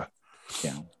stadium. Yeah.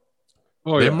 Yeah.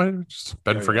 Oh, they might have just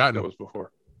been forgotten. That was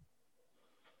before.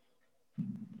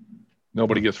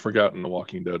 Nobody gets forgotten in The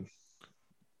Walking Dead.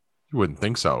 You wouldn't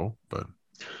think so, but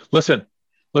listen.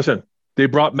 They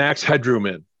brought Max Headroom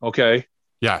in. Okay.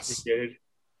 Yes.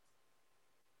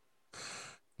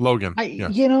 Logan. But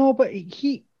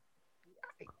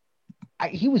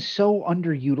he was so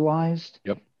underutilized.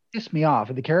 Yep. Pissed me off.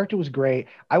 And the character was great.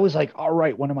 I was like, all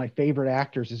right, one of my favorite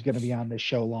actors is going to be on this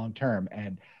show long term.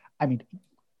 And I mean,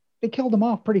 they killed him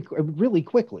off really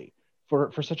quickly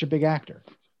for such a big actor.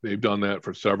 They've done that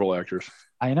for several actors.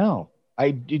 I know.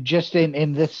 I did just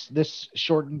in this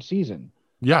shortened season.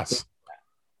 Yes.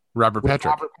 Robert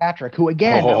Patrick, who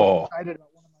again, I was excited about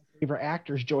one of my favorite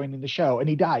actors joining the show, and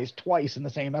he dies twice in the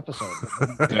same episode.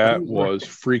 That was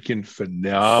freaking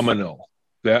phenomenal.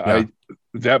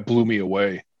 That blew me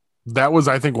away. That was,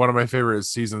 I think, one of my favorite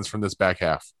seasons from this back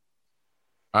half.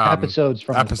 Episodes,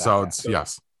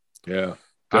 yes. Yeah,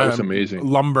 that was amazing.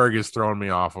 Lumberg is throwing me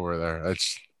off over there.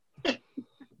 It's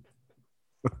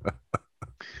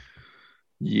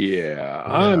yeah,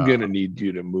 I'm gonna need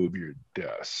you to move your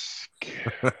desk.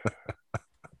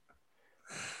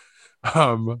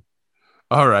 All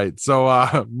right,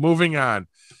 so moving on.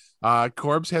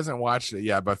 Corbs hasn't watched it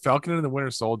yet, but Falcon and the Winter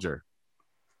Soldier.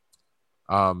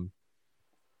 How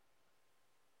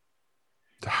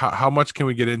much can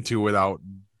we get into without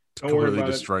completely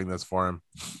destroying this for him?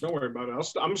 Don't worry about it.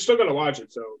 I'm still gonna watch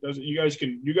it. So you guys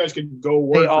can go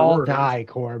word They for all word. die,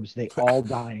 Corbs. They all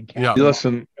die. Yeah.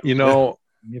 Listen,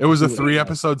 it was a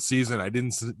 3-episode season. I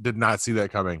did not see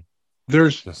that coming.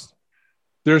 There's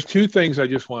 2 things I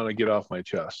just want to get off my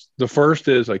chest. The first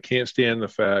is I can't stand the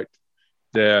fact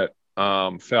that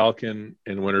Falcon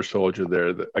and Winter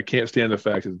Soldier I can't stand the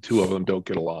fact that the 2 of them don't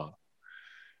get along.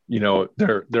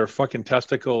 Their fucking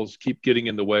testicles keep getting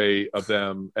in the way of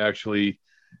them actually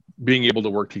being able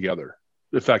to work together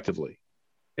effectively.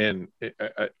 And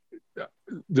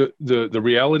the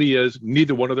reality is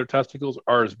neither one of their testicles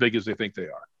are as big as they think they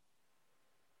are.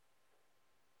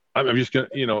 I'm just gonna,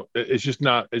 it's just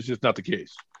not the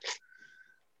case.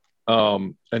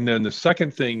 And then the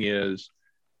second thing is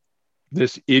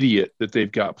this idiot that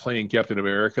they've got playing Captain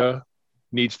America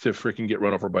needs to freaking get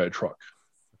run over by a truck.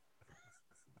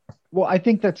 Well, I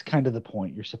think that's kind of the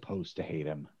point. You're supposed to hate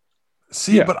him.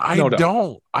 See, Yeah, but I no doubt.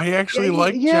 don't. I actually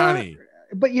like Johnny.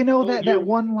 But you know Well, that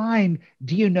one line,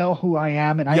 "Do you know who I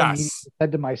am?" And I immediately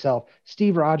said to myself,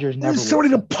 Steve Rogers never. There's somebody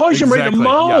to would. punch him right in the Exactly,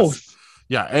 mouth. yes.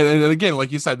 Yeah, and again,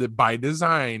 like you said, that by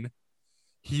design,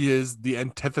 he is the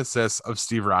antithesis of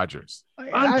Steve Rogers.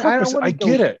 On purpose, wouldn't I go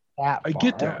get it. that I far.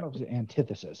 get I that. don't know if it's an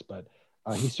antithesis, but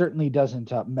he certainly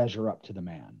doesn't measure up to the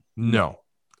man. No,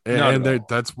 Not and at all.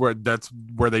 that's where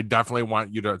they definitely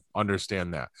want you to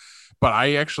understand that. But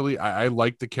I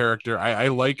like the character. I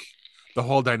like the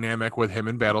whole dynamic with him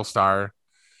and Battlestar,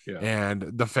 and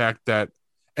the fact that,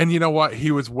 and you know what,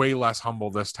 he was way less humble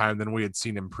this time than we had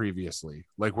seen him previously.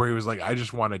 Like where he was like, I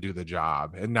just want to do the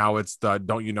job, and now it's the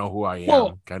don't you know who I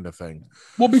am kind of thing.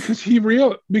 Well, because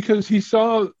he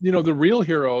saw the real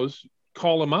heroes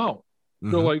call him out.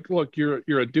 They're like, look, you're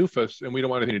a doofus, and we don't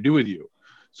want anything to do with you.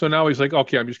 So now he's like,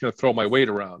 okay, I'm just going to throw my weight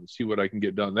around and see what I can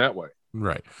get done that way.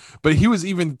 Right. But he was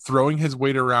even throwing his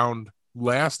weight around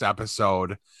last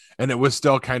episode, and it was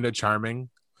still kind of charming.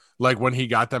 Like when he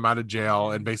got them out of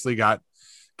jail and basically got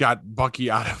Bucky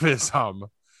out of his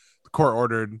court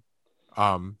ordered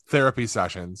therapy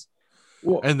sessions.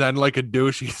 Well, and then like a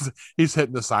douche, he's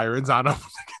hitting the sirens on them to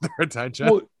get their attention.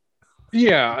 Well,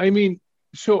 yeah, I mean,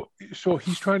 so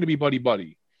he's trying to be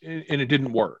buddy, and it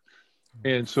didn't work.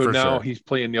 And so now he's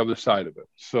playing the other side of it.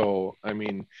 So, I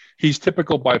mean, he's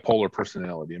typical bipolar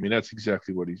personality. I mean, that's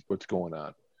exactly what's going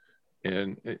on.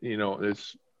 And,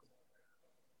 it's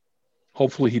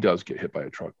hopefully he does get hit by a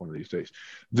truck one of these days.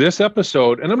 This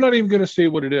episode, and I'm not even going to say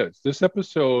what it is. This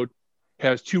episode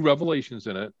has 2 revelations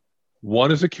in it.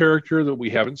 One is a character that we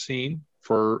haven't seen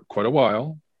for quite a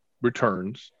while,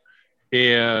 returns.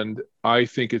 And I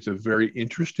think it's a very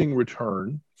interesting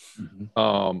return.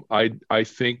 I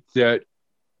think that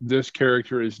this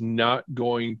character is not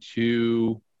going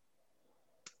to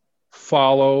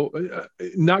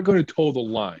not going to toe the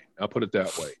line. I'll put it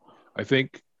that way. I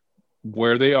think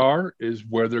where they are is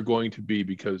where they're going to be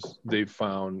because they've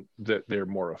found that they're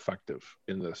more effective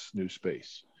in this new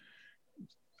space.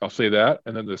 I'll say that.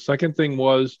 And then the second thing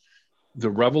was the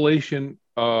revelation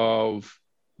of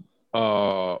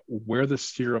where the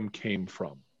serum came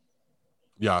from.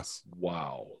 Yes.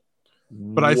 Wow.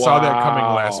 But I saw that coming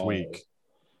last week.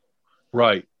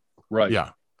 Right.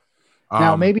 Yeah.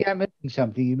 Now, maybe I'm missing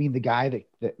something. You mean the guy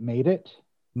that made it?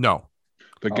 No.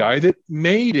 The guy that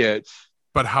made it.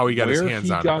 But how he got his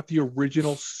hands on it. Where he got the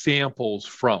original samples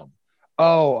from.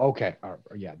 Oh, okay.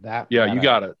 Yeah, Yeah, you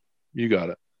got it. You got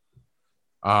it.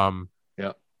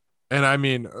 Yeah. And I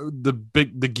mean, the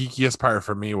geekiest part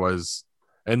for me was,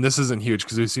 and this isn't huge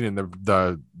because we've seen it in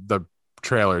the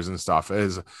trailers and stuff,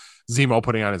 is Zemo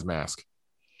putting on his mask.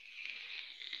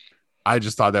 I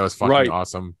just thought that was fucking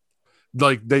awesome.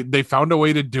 Like they found a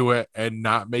way to do it and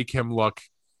not make him look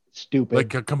stupid,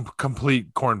 like a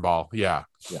complete cornball. Yeah.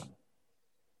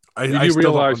 I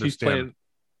still realize he's playing.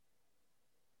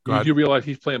 You realize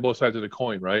he's playing both sides of the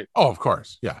coin, right? Oh, of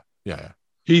course. Yeah.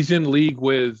 He's in league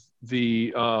with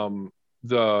the Freedom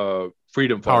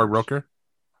Power Fighters. Broker.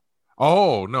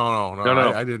 Oh no!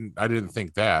 I didn't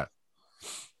think that.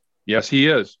 Yes, he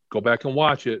is. Go back and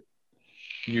watch it.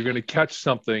 You're going to catch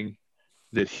something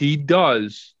that he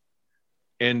does,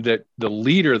 and that the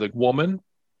leader, the woman,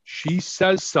 she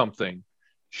says something.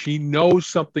 She knows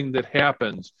something that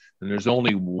happens, and there's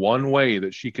only one way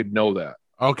that she could know that.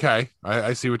 Okay,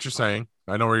 I see what you're saying.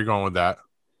 I know where you're going with that.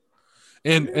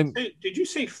 And did you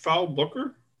say Foul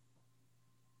Booker?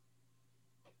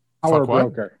 Power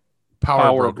Broker.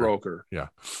 Power Broker. Yeah.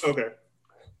 Okay.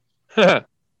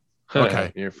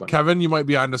 Okay. You're funny. Kevin, you might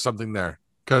be onto something there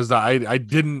because I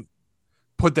didn't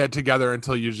put that together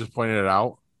until you just pointed it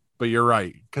out. But you're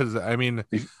right, because I mean,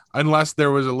 unless there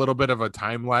was a little bit of a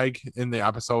time lag in the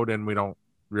episode, and they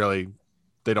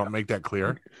don't make that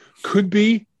clear. Could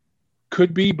be,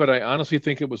 but I honestly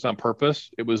think it was on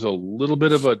purpose. It was a little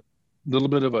bit of a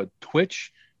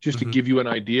twitch just to give you an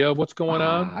idea of what's going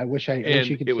on. I wish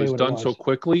you could. It was done so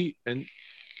quickly and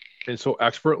so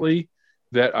expertly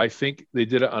that I think they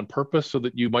did it on purpose so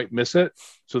that you might miss it,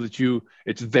 so that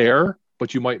it's there,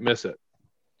 but you might miss it.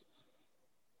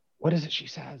 What is it she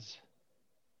says?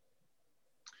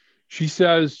 She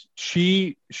says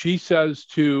she says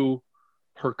to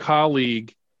her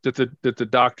colleague that the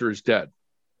doctor is dead.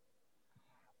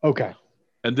 Okay.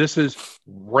 And this is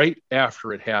right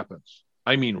after it happens.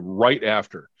 I mean, right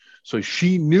after. So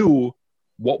she knew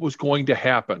what was going to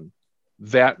happen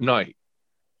that night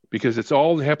because it's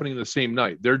all happening the same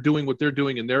night. They're doing what they're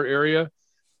doing in their area.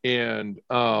 and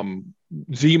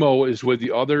Zemo is with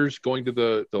the others going to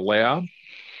the lab.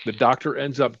 The doctor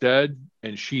ends up dead,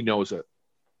 and she knows it.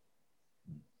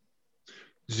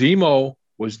 Zemo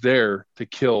was there to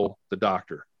kill the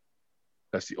doctor.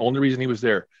 That's the only reason he was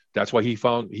there. That's why he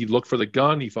looked for the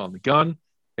gun. He found the gun,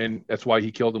 and that's why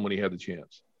he killed him when he had the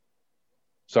chance.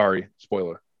 Sorry,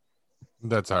 spoiler.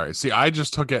 That's all right. See, I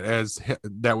just took it as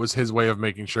that was his way of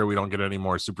making sure we don't get any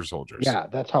more super soldiers. Yeah,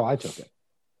 that's how I took it.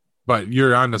 But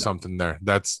you're onto something there.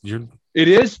 It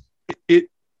is, and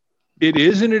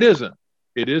it isn't.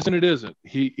 It is and it isn't.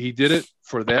 He did it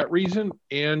for that reason,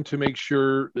 and to make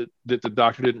sure that the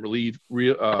doctor didn't release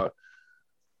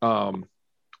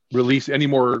any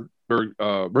more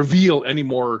or reveal any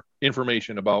more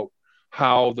information about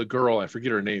how the girl, I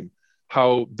forget her name,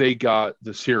 how they got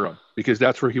the serum, because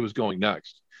that's where he was going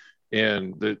next.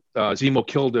 And the Zemo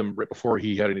killed him right before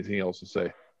he had anything else to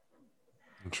say.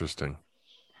 Interesting.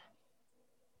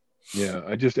 Yeah,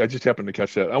 I just happened to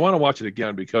catch that. I want to watch it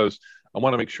again because I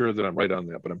want to make sure that I'm right on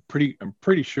that, but I'm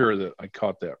pretty sure that I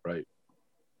caught that right.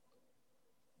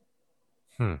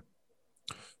 And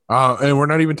we're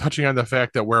not even touching on the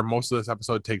fact that where most of this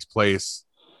episode takes place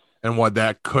and what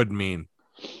that could mean.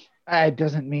 It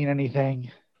doesn't mean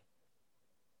anything.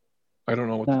 I don't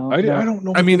know what. No, I don't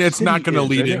know. I mean, it's not going to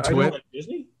lead into it. Like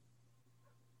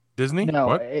Disney? No,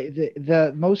 What?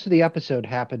 the most of the episode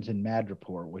happens in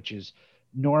Madripoor, which is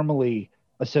normally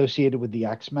associated with the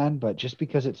X-Men, but just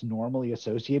because it's normally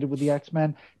associated with the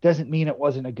X-Men doesn't mean it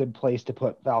wasn't a good place to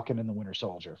put Falcon and the Winter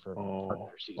Soldier for part of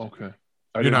their season. Okay.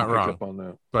 You're not wrong up on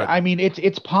that. But I mean,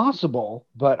 it's possible,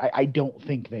 but I don't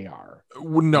think they are.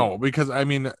 no, because I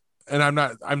mean, and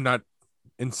I'm not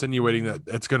insinuating that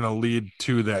it's going to lead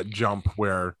to that jump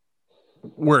where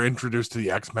we're introduced to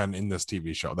the X-Men in this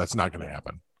TV show. That's not going to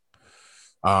happen.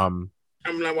 I'm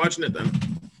not watching it then.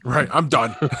 Right. I'm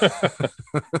done.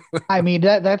 I mean,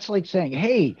 that's like saying,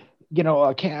 hey,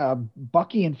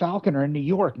 Bucky and Falcon are in New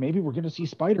York. Maybe we're going to see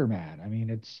Spider-Man. I mean,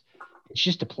 it's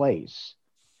just a place.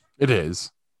 It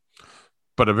is,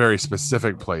 but a very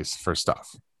specific place for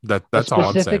stuff. That's all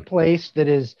I'm saying. A specific place that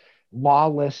is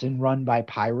lawless and run by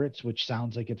pirates, which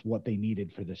sounds like it's what they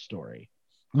needed for this story.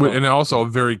 And also a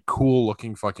very cool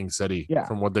looking fucking city. Yeah.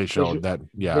 From what they showed.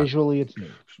 Visually, it's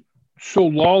new. So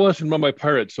lawless and run by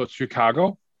pirates. So it's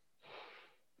Chicago.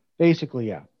 Basically,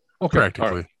 yeah. Okay.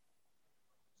 Practically.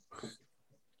 Right.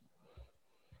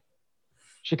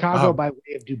 Chicago by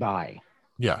way of Dubai.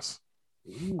 Yes.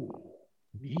 Ooh,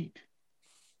 neat.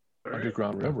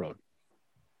 Underground Railroad.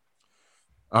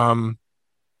 I'm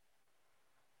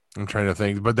trying to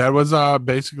think, but that was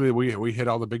basically we hit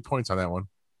all the big points on that one,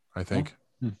 I think.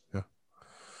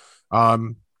 Yeah.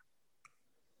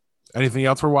 Anything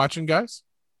else we're watching, guys?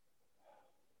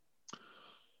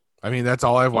 I mean, that's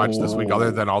all I've watched this week,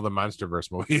 other than all the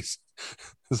MonsterVerse movies.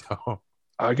 So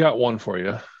I got one for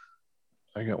you.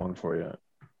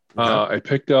 I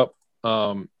picked up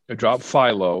I dropped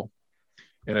Philo,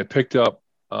 and I picked up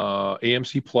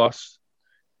AMC Plus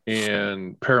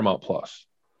and Paramount Plus.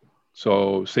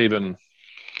 So saving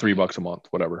 $3 a month,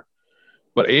 whatever.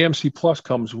 But AMC Plus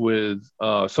comes with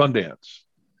Sundance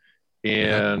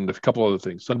and a couple other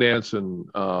things. Sundance and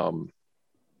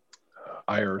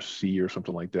IRC or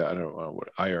something like that. I don't know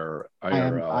what IRL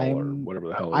or whatever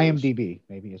the hell it is. IMDb,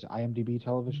 maybe. Is it IMDb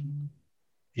television?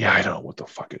 Yeah, I don't know what the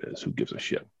fuck it is. Who gives a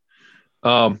shit?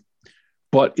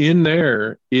 But in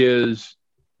there is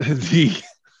the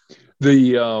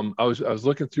I was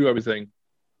looking through everything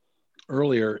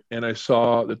earlier, and I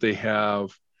saw that they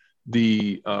have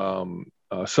the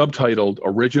subtitled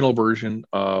original version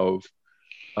of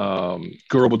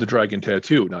Girl with the Dragon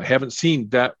Tattoo. Now, I haven't seen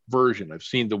that version. I've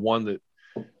seen the one that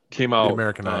came out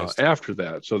Americanized after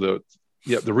that. So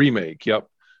the remake,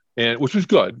 and which was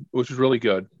good, which was really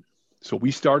good. So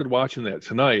we started watching that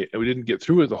tonight, and we didn't get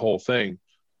through the whole thing.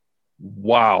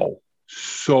 Wow,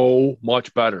 so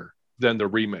much better than the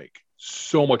remake.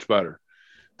 So much better.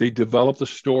 They developed the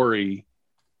story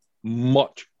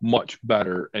much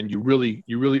better, and you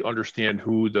really understand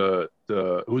who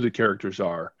the characters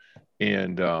are,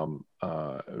 and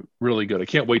really good. I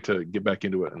can't wait to get back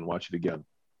into it and watch it again.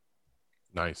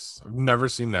 Nice. I've never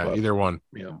seen that, either one.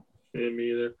 Yeah,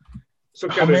 me either. So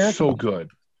Kevin, it's so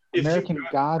good. American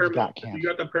Gods got If canceled. you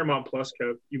got the Paramount Plus,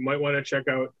 Kev, you might want to check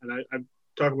out, and I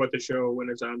talk about the show when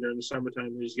it's on during the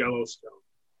summertime, is Yellowstone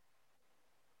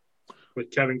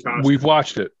with Kevin Costner. We've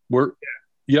watched it. We're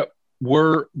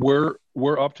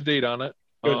up to date on it.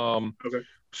 Good. Okay.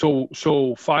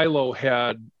 So Philo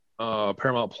had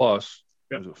Paramount Plus.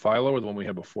 Yep. Was it Philo or the one we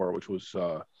had before, which was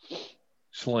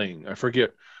Sling? I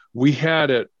forget. We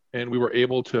had it, and we were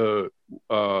able to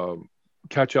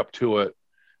catch up to it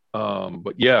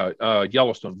But yeah,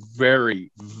 Yellowstone,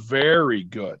 very, very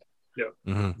good. Yeah.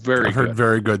 Mm-hmm. Very I've heard good.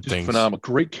 very good Just things. phenomenal.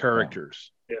 Great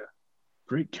characters. Yeah.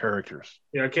 Great characters.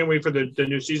 Yeah, I can't wait for the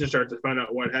new season start to find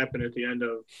out what happened at the end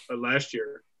of last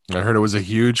year. I heard it was a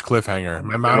huge cliffhanger.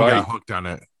 My mom Right. got hooked on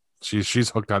it. She's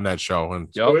hooked on that show, and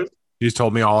Yep. she's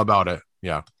told me all about it.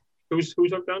 Yeah, Who's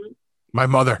hooked on it? my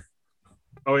mother.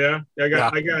 Oh yeah, I've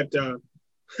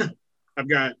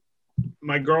got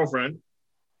my girlfriend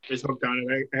is hooked on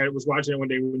it. I was watching it one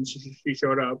day when she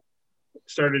showed up.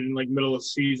 Started in like middle of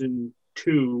season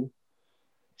 2.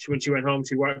 When she went home,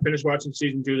 she finished watching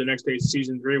season 2. The next day,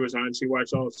 season 3 was on. She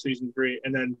watched all of season 3,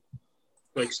 and then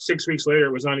like 6 weeks later,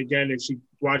 it was on again, and she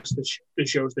watched the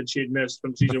shows that she had missed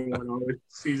from season 1 all the way to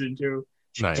season 2.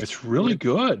 Nice. It's really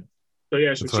good. So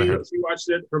yeah, so That's what I heard. she watched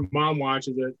it. Her mom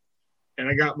watches it, and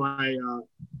I got my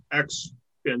ex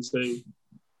fiance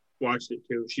watched it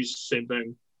too. She's the same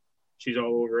thing. She's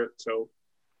all over it. So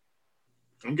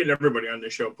I'm getting everybody on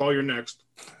this show. Paul, you're next.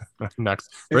 Next,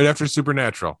 right after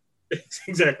Supernatural.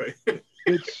 Exactly.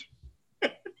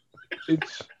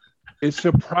 It's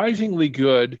surprisingly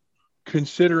good,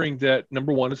 considering that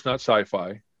number one, it's not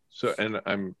sci-fi. So, and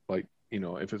I'm like,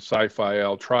 if it's sci-fi,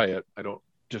 I'll try it. I don't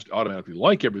just automatically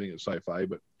like everything that's sci-fi,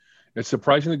 but it's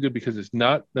surprisingly good because it's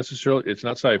not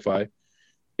sci-fi.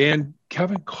 And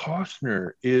Kevin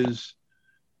Costner is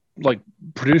like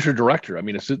producer director. I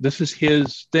mean, this is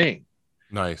his thing.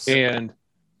 Nice. And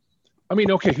I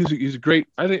mean, okay, he's a great.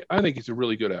 I think he's a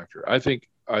really good actor. I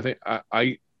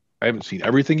haven't seen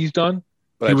everything he's done,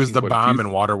 but He I've was seen the quite a bomb few.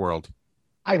 in Waterworld.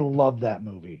 I love that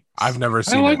movie. I've never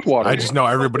seen like it. Waterworld. I just know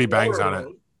everybody bangs on it.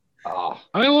 Oh,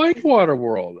 I like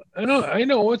Waterworld. I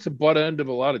know it's a butt end of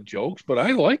a lot of jokes, but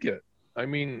I like it. I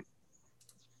mean,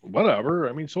 whatever.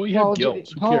 I mean, so you have guilt.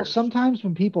 Who Paul, cares? sometimes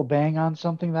when people bang on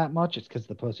something that much, it's because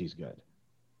the pussy's good.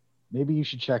 Maybe you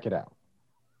should check it out.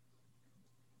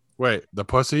 Wait, the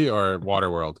pussy or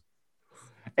Waterworld?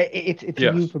 It's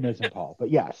Yes. a euphemism, Paul. But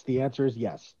yes, the answer is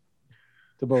yes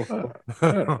to both. I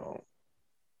don't know.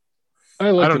 I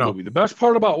like don't the know. movie. The best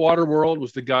part about Waterworld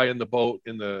was the guy in the boat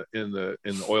in the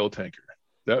oil tanker.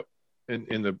 That in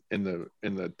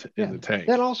the tank.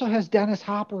 That also has Dennis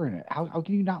Hopper in it. How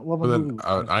can you not love a With movie? an with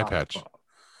eye Dennis Hopper? patch.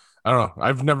 I don't know.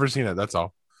 I've never seen it. That's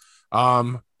all.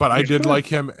 But I did like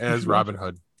him as Robin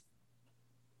Hood.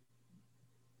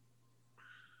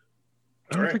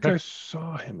 I don't think I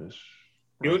saw him as.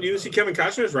 You didn't see Kevin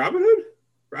Costner as Robin Hood?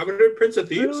 Robin Hood, Prince of I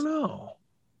Thieves? don't know.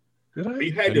 Did I?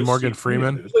 You had And to Morgan see-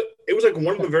 Freeman. It was like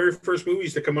one of the very first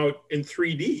movies to come out in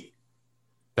 3D.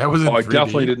 That was in Oh, I 3D.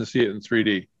 definitely didn't see it in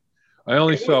 3D. I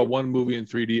only saw one movie in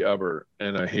 3D ever,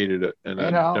 and I hated it, and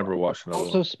I never watched another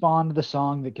Also one. spawned the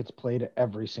song that gets played at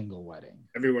every single wedding.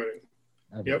 Every wedding.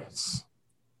 Every Yep. wedding.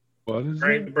 What is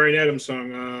Brian, it? Brian Adams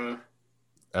song.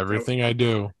 Everything I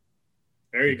do.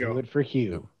 There you Do go. it for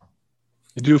Hugh.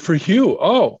 Do for Hugh.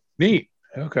 Oh, neat.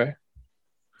 Okay.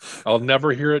 I'll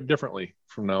never hear it differently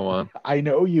from now on. I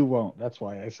know you won't. That's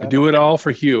why I I said do it all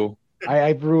for Hugh.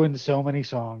 I've ruined so many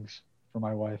songs for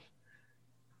my wife.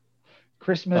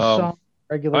 Christmas Um, song,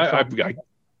 regular song.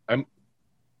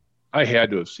 I had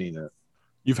to have seen it.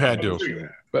 You've had to.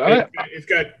 But It's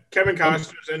got Kevin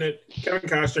Costner's in it. Kevin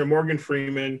Costner, Morgan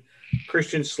Freeman,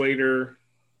 Christian Slater.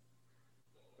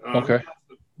 Okay.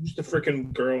 Who's the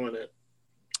freaking girl in it?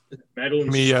 Madeline.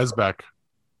 Amy Yazbek.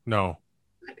 No.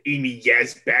 Amy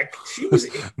Yazbek. She was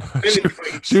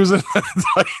in she was in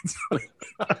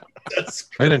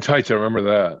Men in Tights, I remember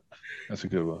that. That's a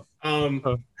good one.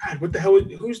 God, what the hell?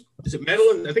 Is it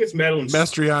Madeline? I think it's Madeline.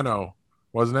 Mastriano,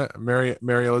 wasn't it?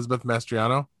 Mary Elizabeth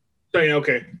Mastriano. Oh, yeah,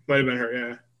 okay. Might have been her,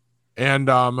 yeah. And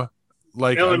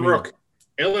like Alan Rook.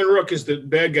 Alan Rook is the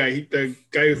bad guy. The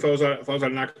guy who falls out of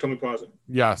Nakatomi Plaza.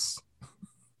 Yes.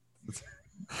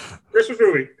 Christmas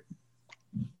movie.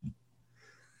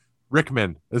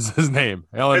 Rickman is his name.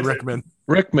 Alan That's it. Rickman.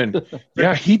 Rickman.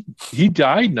 Yeah, he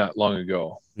died not long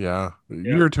ago. Yeah. A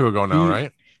year or two ago now,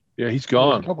 right? Yeah, he's A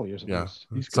gone. couple years. Yeah.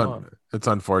 He's It's, gone. it's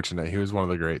unfortunate. He was one of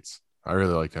the greats. I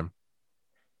really liked him.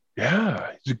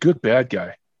 Yeah, he's a good bad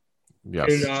guy.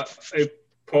 Yes. And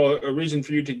Paul, a reason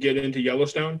for you to get into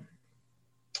Yellowstone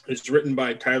is written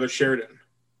by Tyler Sheridan.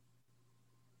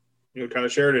 You know who Tyler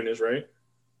Sheridan is, right?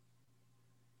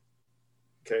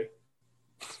 Okay.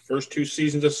 First 2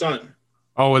 seasons of Sun.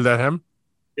 Oh, was that him?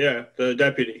 Yeah, the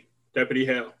Deputy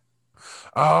Hale.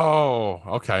 Oh,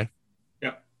 okay.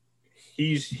 Yeah,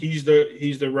 he's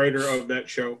the writer of that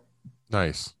show.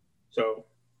 Nice. So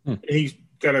he's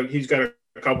got a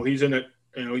couple. He's in it.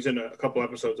 He's in a couple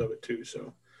episodes of it too.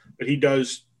 So, but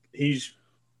he's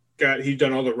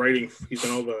done all the writing. He's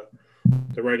done all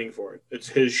the writing for it. It's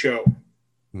his show.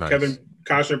 Nice. Kevin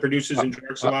Costner produces and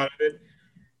directs a lot of it.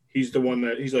 He's the one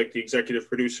he's like the executive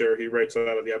producer. He writes a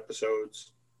lot of the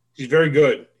episodes. He's very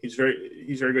good. He's very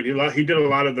good. He did a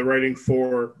lot of the writing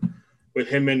with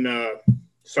him and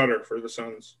Sutter for the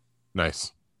Suns.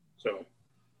 Nice. So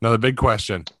now the big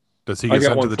question: does he get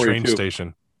sent to the train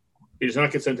station? He does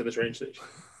not get sent to the train station.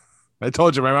 I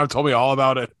told you, my mom told me all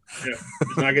about it. Yeah,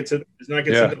 does not get sent.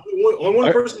 Only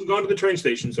one person's gone to the train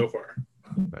station so far.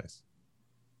 Nice.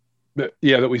 That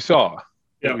we saw.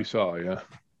 Yeah, we saw. Yeah.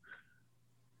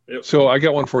 Yep. So I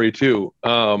got one for you too.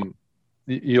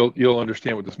 You'll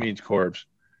understand what this means, Corbs.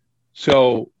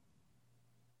 So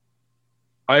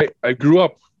I grew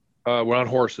up around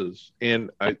horses,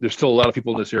 and there's still a lot of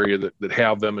people in this area that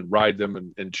have them and ride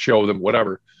them and show them,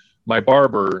 whatever. My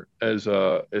barber, as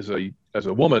a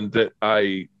woman that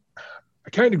I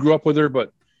kind of grew up with her,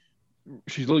 but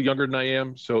she's a little younger than I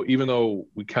am. So even though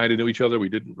we kind of knew each other, we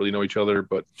didn't really know each other,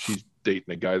 but she's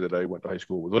dating a guy that I went to high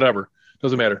school with, whatever.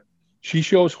 Doesn't matter. She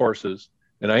shows horses.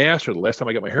 And I asked her the last time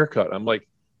I got my hair cut, I'm like,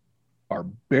 are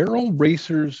barrel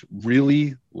racers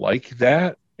really like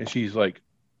that? And she's like,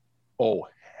 oh,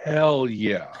 hell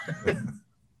yeah.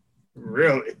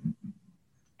 Really?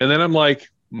 And then I'm like,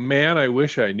 man, I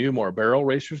wish I knew more barrel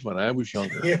racers when I was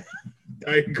younger. Yeah,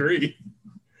 I agree.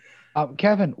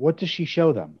 Kevin, what does she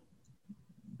show them?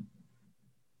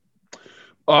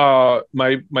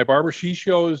 My barber, she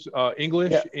shows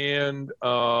English and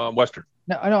Western.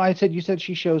 No, I know. You said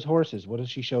she shows horses. What does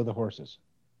she show the horses?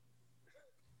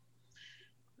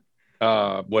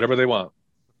 Whatever they want.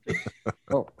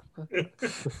 Oh,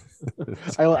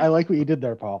 I like what you did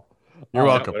there, Paul. You're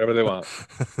welcome. Whatever they want.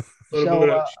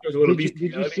 So, did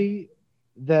you see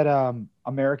that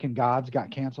American Gods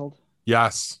got canceled?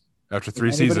 Yes, after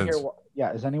 3 seasons.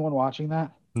 Is anyone watching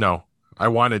that? No, I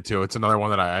wanted to. It's another one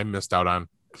that I missed out on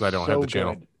because I don't have the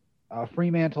channel.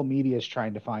 Fremantle Media is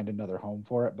trying to find another home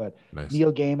for it, but nice.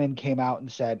 Neil Gaiman came out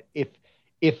and said, if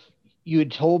you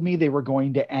had told me they were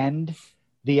going to end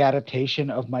the adaptation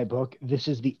of my book, this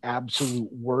is the absolute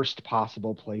worst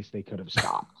possible place they could have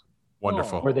stopped.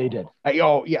 Wonderful. Where they did.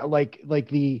 Like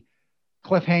the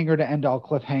cliffhanger to end all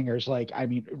cliffhangers. Like, I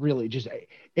mean, really just,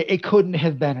 it couldn't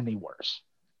have been any worse.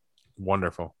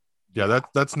 Wonderful. Yeah,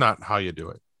 that's not how you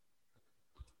do it.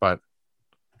 But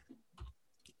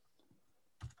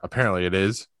apparently it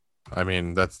is. I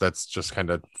mean, that's just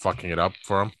kind of fucking it up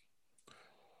for them.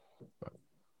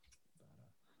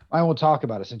 I won't talk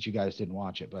about it since you guys didn't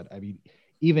watch it, but I mean,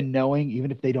 even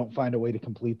if they don't find a way to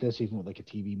complete this, even with like a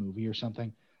TV movie or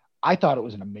something, I thought it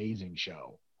was an amazing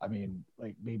show. I mean,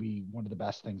 like maybe one of the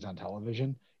best things on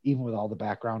television, even with all the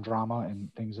background drama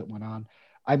and things that went on.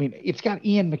 I mean, it's got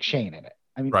Ian McShane in it.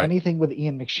 I mean, anything with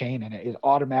Ian McShane in it is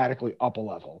automatically up a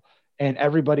level. And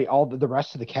everybody, all the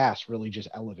rest of the cast really just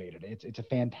elevated it. It's a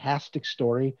fantastic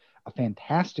story, a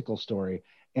fantastical story,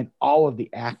 and all of the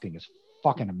acting is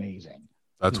fucking amazing.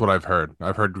 That's what I've heard.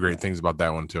 I've heard great things about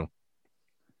that one too.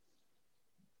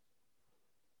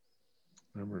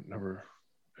 Never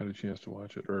had a chance to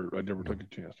watch it, or I never took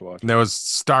a chance to watch it. And that was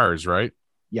Stars, right?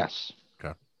 Yes.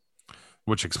 Okay.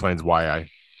 Which explains why I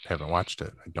haven't watched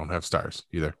it. I don't have Stars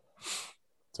either.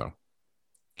 So.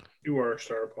 You are a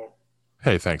star, Paul.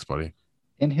 Hey, thanks, buddy.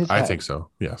 In his I head. think so.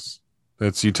 Yes.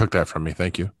 You took that from me.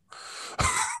 Thank you.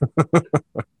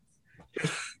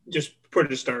 just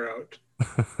put a star out.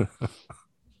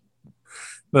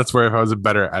 That's where if I was a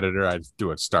better editor, I'd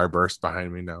do a starburst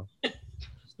behind me now.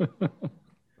 Got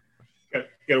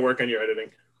to work on your editing.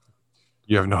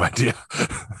 You have no idea.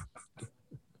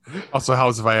 Also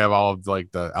helps if I have all of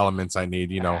like the elements I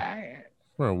need,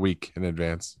 for a week in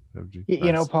advance.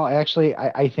 You know, Paul, actually,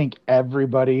 I think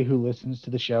everybody who listens to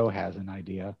the show has an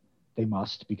idea. They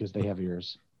must, because they have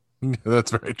ears.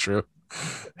 That's very true.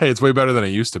 Hey, it's way better than it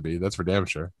used to be. That's for damn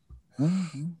sure.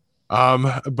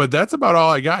 Mm-hmm. But that's about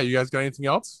all I got. You guys got anything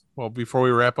else? Well, before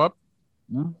we wrap up?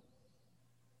 No.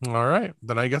 All right.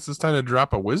 Then I guess it's time to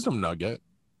drop a wisdom nugget.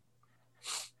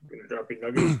 I'm going to drop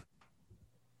your nugget.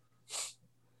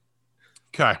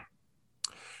 Okay.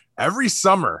 Every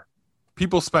summer,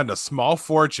 people spend a small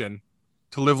fortune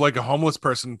to live like a homeless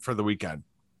person for the weekend.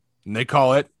 And they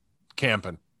call it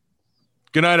camping.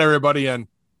 Good night, everybody, and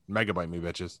megabyte me,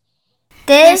 bitches.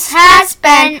 This has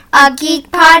been a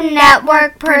GeekPod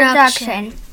Network production.